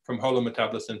transition from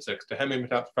holometabolous insects to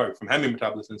from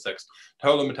hemimetabolous insects to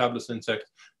holometabolous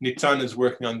insects. Nitzan is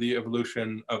working on the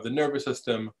evolution of the nervous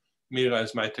system. Mira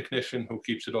is my technician who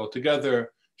keeps it all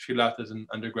together. Shilat is an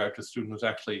undergraduate student who's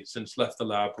actually since left the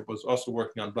lab, but was also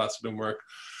working on blastoderm work.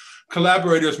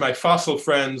 Collaborators, my fossil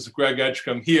friends, Greg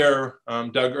Edgecombe here,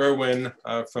 Doug Irwin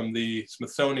from the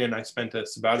Smithsonian. I spent a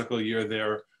sabbatical year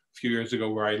there a few years ago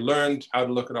where I learned how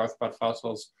to look at arthropod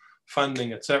fossils,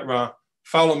 funding, etc.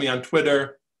 Follow me on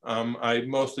Twitter. I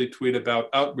mostly tweet about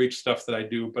outreach stuff that I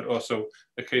do, but also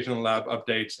occasional lab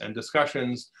updates and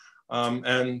discussions.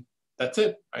 And that's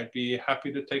it. I'd be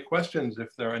happy to take questions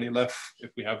if there are any left,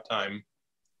 if we have time.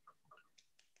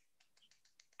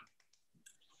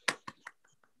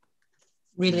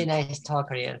 Really nice talk,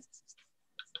 Ariel.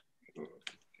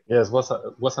 Yes, was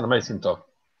an amazing talk.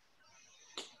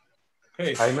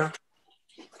 Okay. Jaime?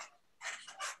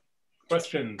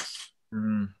 Questions?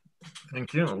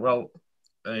 Thank you. Well,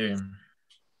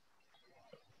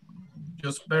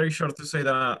 just very short to say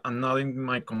that I'm not in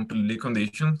my completely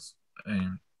conditions.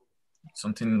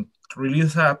 Something really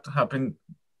sad happened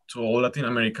to all Latin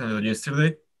America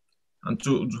yesterday and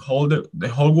to the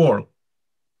whole world.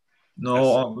 No,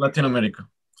 Yes. Latin America,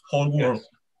 whole world. Yes.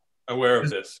 Aware of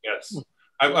this, yes.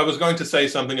 I was going to say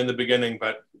something in the beginning,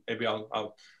 but maybe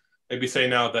I'll maybe say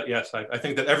now that yes, I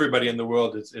think that everybody in the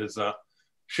world is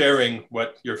sharing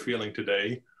what you're feeling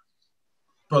today.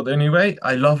 But anyway,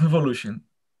 I love evolution.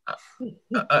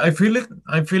 I feel it.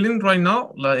 I'm feeling right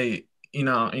now like in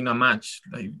a match,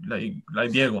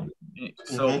 like Diego.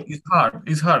 So it's hard.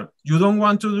 It's hard. You don't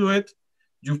want to do it.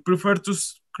 You prefer to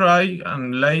cry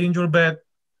and lay in your bed,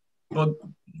 but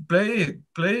play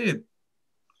it.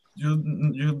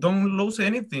 You don't lose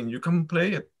anything. You can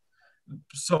play it.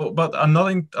 So, but I'm not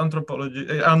in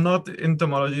anthropology. I'm not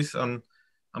entomologist, and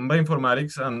I'm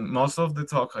bioinformatics, and most of the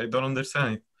talk I don't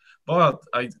understand it, but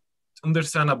I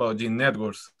understand about gene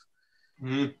networks.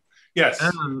 Yes.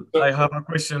 And I have a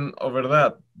question over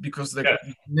that because the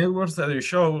networks that you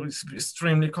show is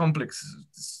extremely complex.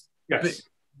 Yes.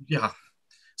 Yeah.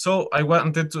 So I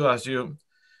wanted to ask you,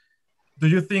 do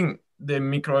you think the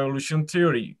microevolution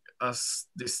theory as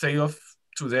the state of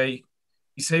today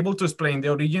is able to explain the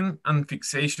origin and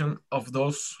fixation of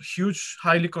those huge,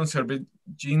 highly conserved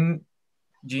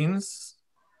genes?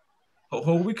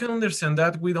 How we can understand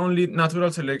that with only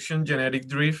natural selection, genetic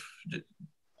drift?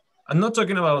 I'm not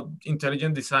talking about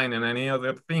intelligent design and any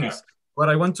other things. Yeah. What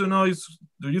I want to know is,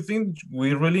 do you think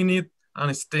we really need an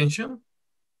extension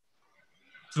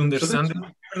to understand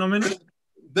the phenomenon?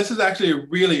 This is actually a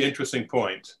really interesting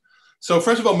point. So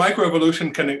first of all,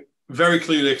 microevolution can very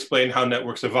clearly explain how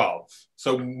networks evolve.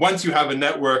 So once you have a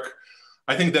network,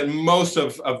 I think that most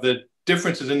of the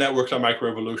differences in networks are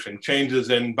microevolution, changes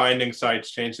in binding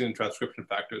sites, changes in transcription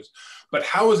factors. But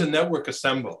how is a network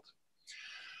assembled?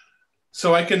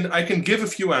 So I can give a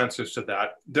few answers to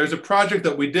that. There's a project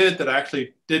that we did that I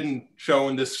actually didn't show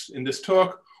in this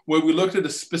talk, where we looked at a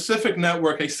specific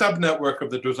network, a subnetwork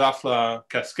of the Drosophila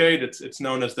cascade. It's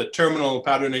known as the terminal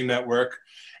patterning network.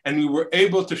 And we were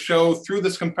able to show through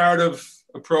this comparative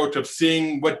approach of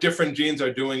seeing what different genes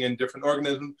are doing in different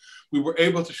organisms, we were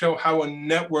able to show how a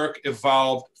network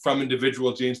evolved from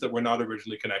individual genes that were not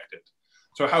originally connected.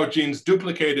 So how genes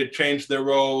duplicated, changed their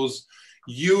roles,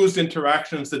 used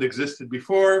interactions that existed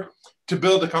before to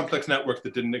build a complex network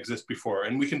that didn't exist before.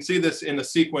 And we can see this in a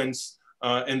sequence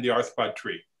in the arthropod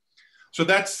tree. So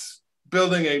that's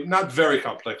building a not very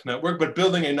complex network, but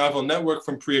building a novel network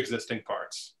from pre-existing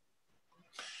parts.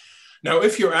 Now,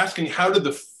 if you're asking how did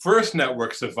the first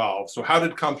networks evolve, so how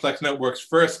did complex networks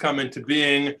first come into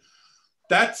being,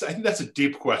 I think that's a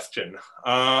deep question.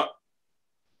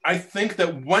 I think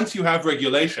that once you have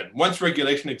regulation, once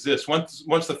regulation exists,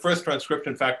 once the first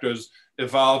transcription factors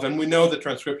evolve, and we know that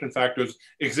transcription factors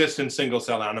exist in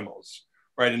single-cell animals,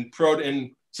 right? In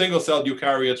single-celled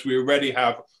eukaryotes, we already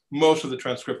have most of the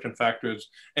transcription factors,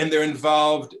 and they're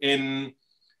involved in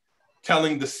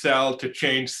telling the cell to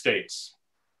change states.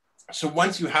 So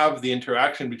once you have the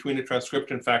interaction between a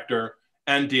transcription factor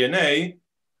and DNA,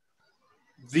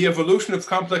 the evolution of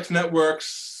complex networks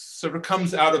sort of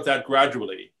comes out of that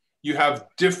gradually. You have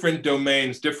different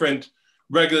domains, different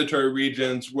regulatory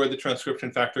regions where the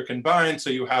transcription factor can bind. So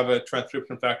you have a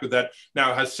transcription factor that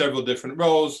now has several different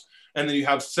roles, and then you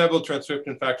have several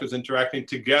transcription factors interacting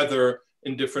together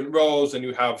in different roles, and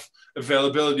you have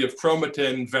availability of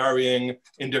chromatin varying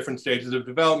in different stages of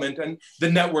development, and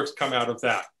the networks come out of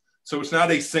that. So it's not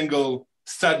a single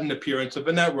sudden appearance of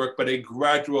a network, but a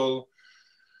gradual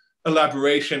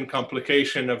elaboration,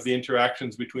 complication of the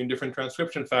interactions between different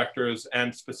transcription factors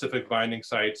and specific binding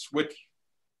sites, which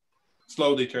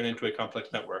slowly turn into a complex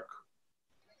network.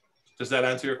 Does that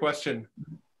answer your question?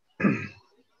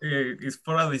 It's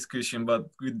for a discussion, but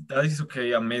that is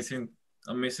okay. Amazing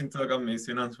talk,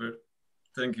 amazing answer.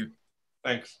 Thank you.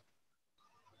 Thanks.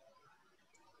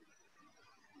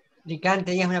 Ricardo,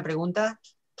 ¿tenías una pregunta?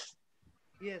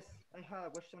 Yes, I have a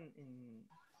question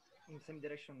in the same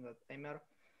direction that Aimer.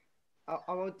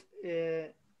 About,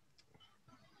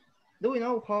 do we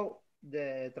know how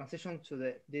the transition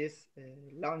to this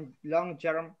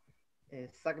long-term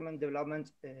segment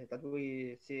development that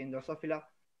we see in Drosophila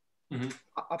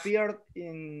appeared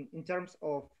in terms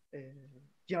of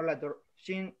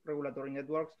gene regulatory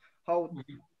networks? How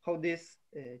these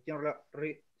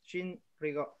gene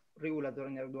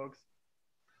regulatory networks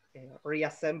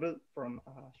reassemble from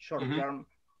short-term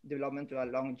development to a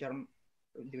long-term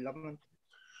development?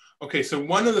 Okay, so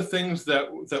one of the things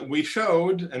that we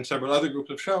showed, and several other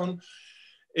groups have shown,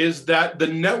 is that the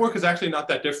network is actually not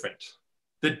that different.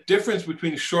 The difference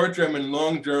between short-germ and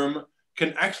long-germ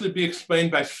can actually be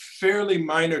explained by fairly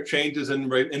minor changes in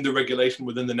the regulation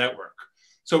within the network.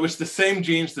 So it's the same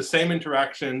genes, the same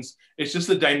interactions, it's just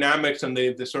the dynamics and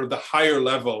the sort of the higher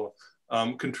level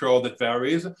control that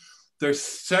varies. There's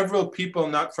several people,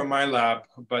 not from my lab,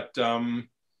 but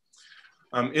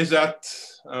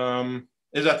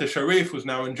Izzat the Sharif, who's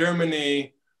now in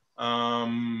Germany,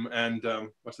 and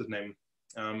what's his name?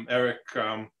 Eric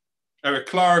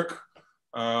Clark,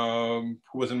 who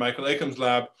was in Michael Akam's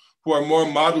lab, who are more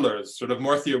modelers, sort of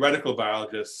more theoretical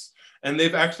biologists. And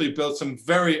they've actually built some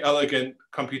very elegant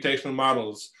computational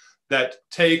models that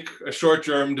take a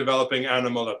short-germ developing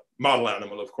animal, a model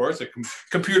animal, of course, a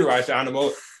computerized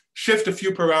animal, shift a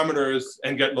few parameters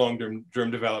and get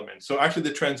long-term development. So actually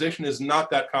the transition is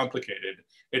not that complicated.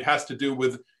 It has to do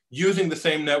with using the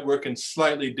same network in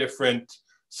slightly different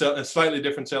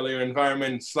cellular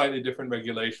environment, slightly different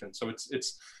regulation. So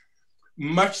it's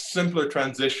much simpler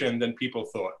transition than people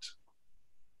thought.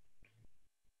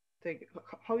 Thank you.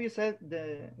 How you said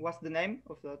what's the name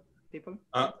of the people?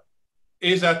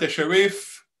 Izzat the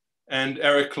Sharif and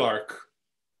Eric Clark.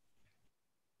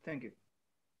 Thank you.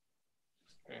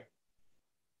 Okay.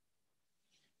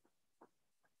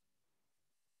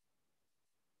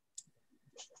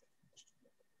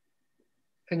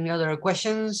 Any other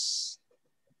questions?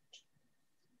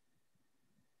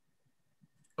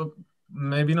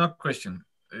 Maybe not question.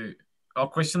 A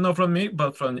question not from me,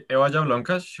 but from Eva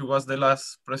Jablonka. She was the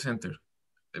last presenter.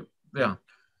 Yeah.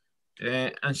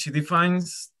 And she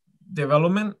defines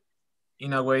development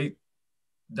in a way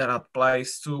that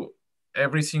applies to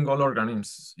every single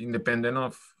organism, independent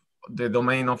of the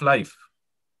domain of life.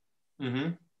 Mm-hmm.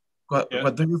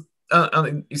 What do you?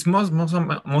 It's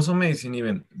most amazing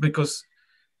even because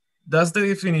that's the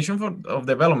definition of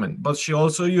development. But she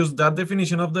also used that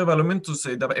definition of development to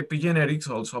say that epigenetics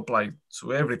also applies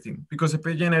to everything, because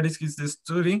epigenetics is the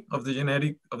study of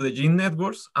the gene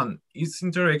networks and its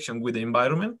interaction with the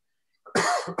environment.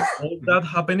 All that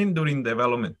happening during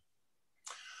development.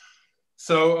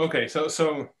 So okay, so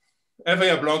Eva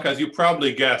Jablonka, as you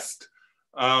probably guessed,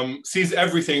 sees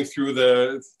everything through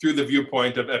the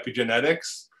viewpoint of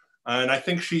epigenetics, and I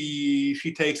think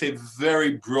she takes a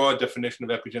very broad definition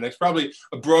of epigenetics, probably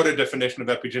a broader definition of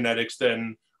epigenetics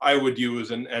than I would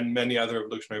use and many other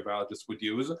evolutionary biologists would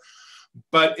use.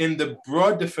 But in the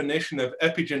broad definition of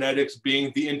epigenetics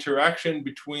being the interaction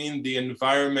between the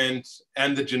environment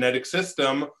and the genetic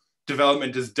system,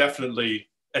 development is definitely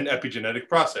an epigenetic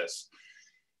process.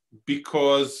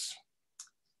 because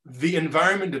the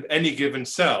environment of any given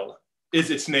cell is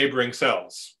its neighboring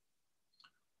cells,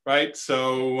 right?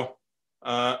 So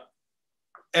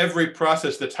every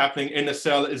process that's happening in a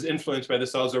cell is influenced by the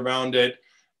cells around it,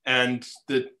 and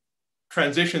the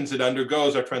transitions it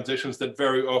undergoes are transitions that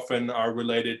very often are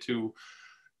related to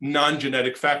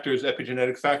non-genetic factors,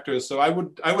 epigenetic factors. So I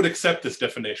would accept this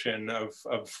definition of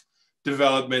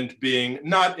development being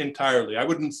not entirely. That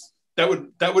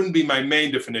wouldn't be my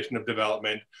main definition of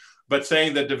development, but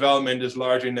saying that development is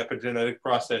largely an epigenetic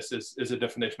process is a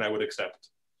definition I would accept.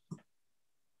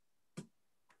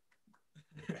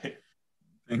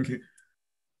 Thank you.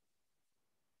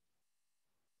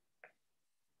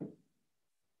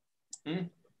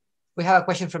 We have a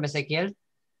question from Ezequiel.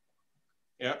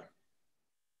 Yeah.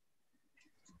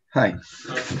 Hi.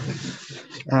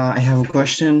 I have a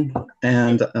question,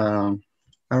 and I'll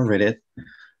read it.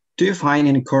 Do you find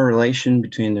any correlation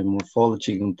between the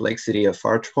morphology complexity of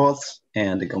arthropods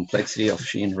and the complexity of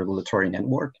gene regulatory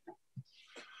network?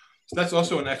 So that's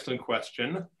also an excellent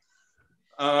question.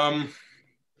 The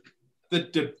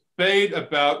debate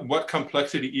about what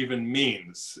complexity even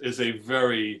means is a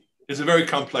very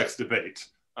complex debate.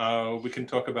 We can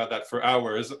talk about that for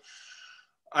hours.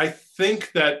 I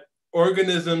think that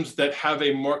organisms that have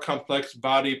a more complex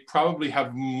body probably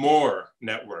have more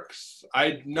networks.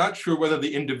 I'm not sure whether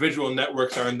the individual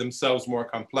networks are in themselves more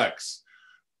complex,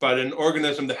 but an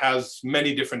organism that has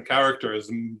many different characters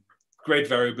and great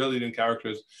variability in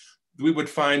characters, we would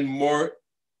find more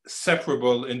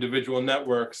separable individual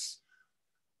networks.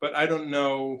 But I don't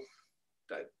know.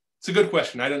 It's a good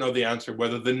question. I don't know the answer,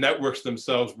 whether the networks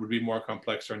themselves would be more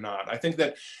complex or not. I think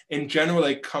that in general,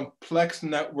 a complex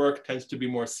network tends to be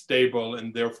more stable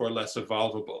and therefore less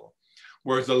evolvable,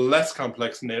 whereas a less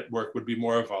complex network would be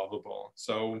more evolvable.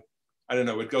 So I don't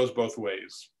know, it goes both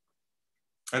ways.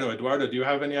 I don't know, Eduardo, do you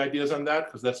have any ideas on that?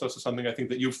 Because that's also something I think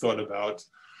that you've thought about.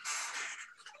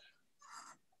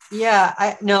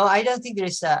 Yeah, no, I don't think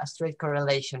there's a straight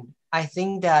correlation. I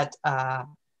think that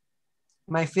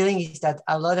my feeling is that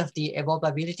a lot of the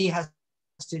evolvability has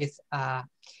to do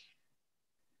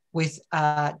with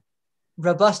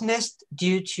robustness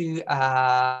due to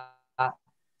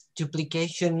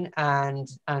duplication and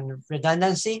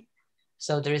redundancy.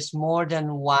 So there is more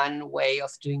than one way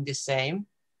of doing the same.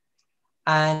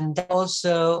 And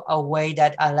also a way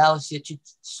that allows you to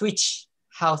switch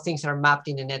how things are mapped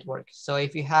in the network. So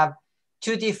if you have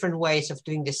two different ways of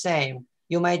doing the same,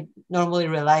 you might normally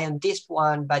rely on this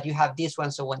one, but you have this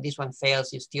one. So when this one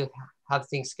fails, you still have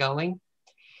things going.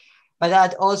 But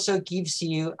that also gives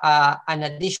you an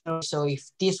additional, so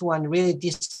if this one really,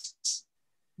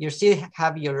 you still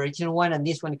have your original one and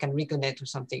this one can reconnect to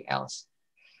something else.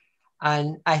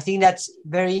 And I think that's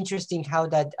very interesting how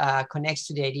that connects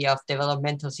to the idea of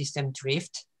developmental system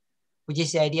drift, which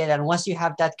is the idea that once you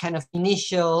have that kind of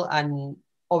initial and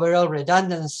overall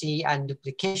redundancy and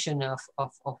duplication of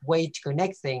way to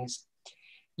connect things,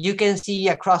 you can see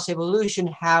across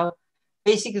evolution how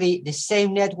basically the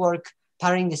same network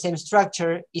powering the same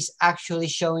structure is actually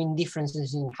showing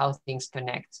differences in how things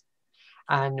connect.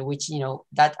 And which, you know,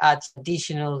 that adds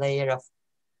additional layer of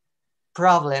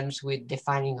problems with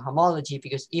defining homology,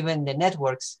 because even the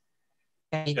networks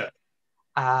can be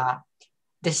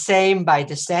the same by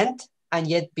descent and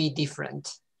yet be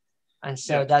different. And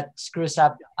so that screws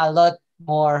up a lot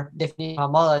more defining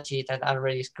homology that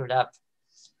already screwed up.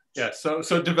 Yeah, so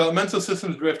developmental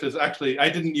systems drift is actually, I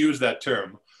didn't use that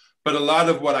term, but a lot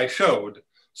of what I showed,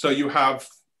 so you have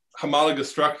homologous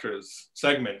structures,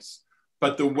 segments,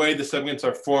 but the way the segments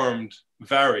are formed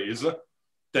varies,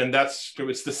 then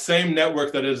it's the same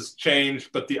network that is changed,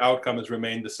 but the outcome has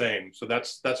remained the same. So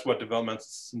that's what developmental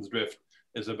systems drift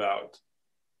is about.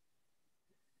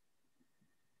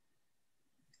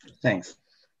 Thanks.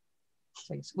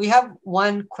 Thanks. We have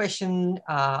one question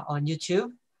on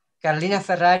YouTube. Carolina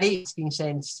Ferrari has been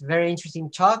saying it's a very interesting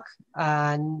talk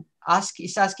and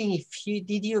is asking if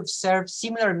did you observe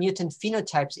similar mutant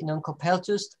phenotypes in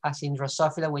Onchopeltis as in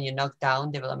Drosophila when you knock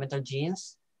down developmental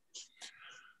genes?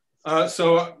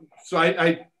 So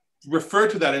I refer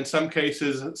to that in some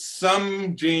cases.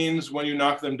 Some genes, when you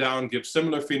knock them down, give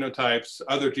similar phenotypes.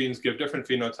 Other genes give different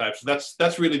phenotypes.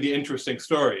 That's really the interesting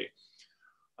story.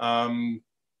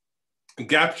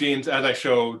 Gap genes, as I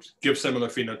showed, give similar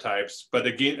phenotypes, but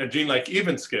a gene like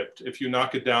even skipped, if you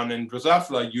knock it down in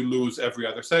Drosophila, you lose every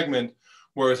other segment,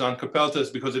 whereas on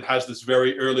Onchopeltis, because it has this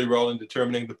very early role in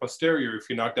determining the posterior, if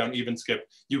you knock down even skip,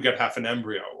 you get half an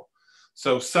embryo.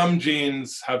 So some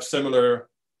genes have similar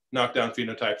knockdown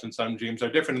phenotypes and some genes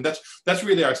are different. And that's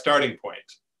really our starting point.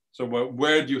 So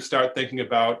where do you start thinking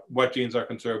about what genes are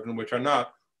conserved and which are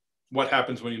not? what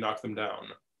happens when you knock them down.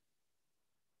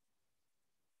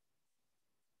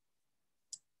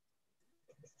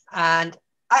 And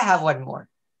I have one more.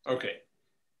 Okay.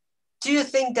 Do you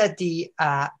think that the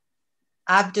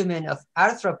abdomen of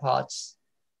arthropods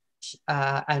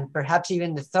and perhaps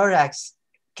even the thorax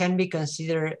can be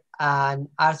considered an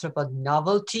arthropod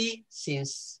novelty,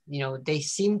 since they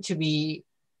seem to be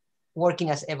working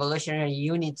as evolutionary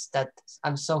units that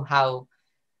are somehow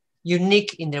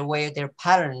unique in their way they're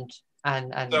patterned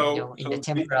and in the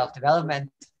temporal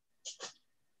development?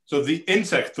 So the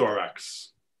insect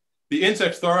thorax,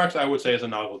 I would say, is a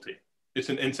novelty. It's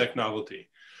an insect novelty.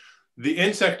 The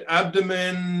insect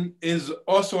abdomen is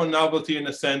also a novelty in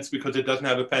a sense because it doesn't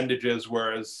have appendages,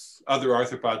 whereas other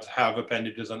arthropods have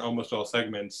appendages on almost all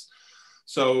segments.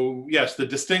 So yes, the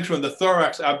distinction of the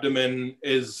thorax abdomen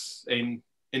is an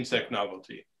insect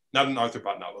novelty, not an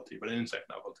arthropod novelty, but an insect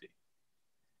novelty.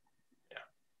 Yeah.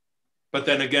 But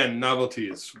then again,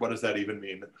 novelties, what does that even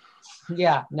mean?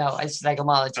 Yeah, no, it's like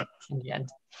homology in the end.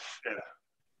 Yeah.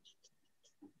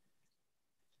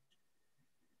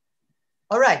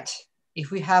 All right, if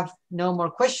we have no more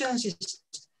questions, it's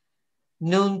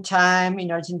noon time in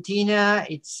Argentina.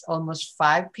 It's almost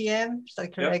 5 p.m. Is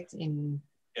that correct? Yep.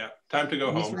 Yeah, time to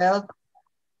go home. Israel.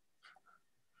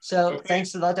 So okay.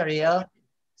 Thanks a lot, Ariel.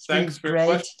 It's been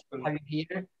great to have you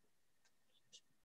here.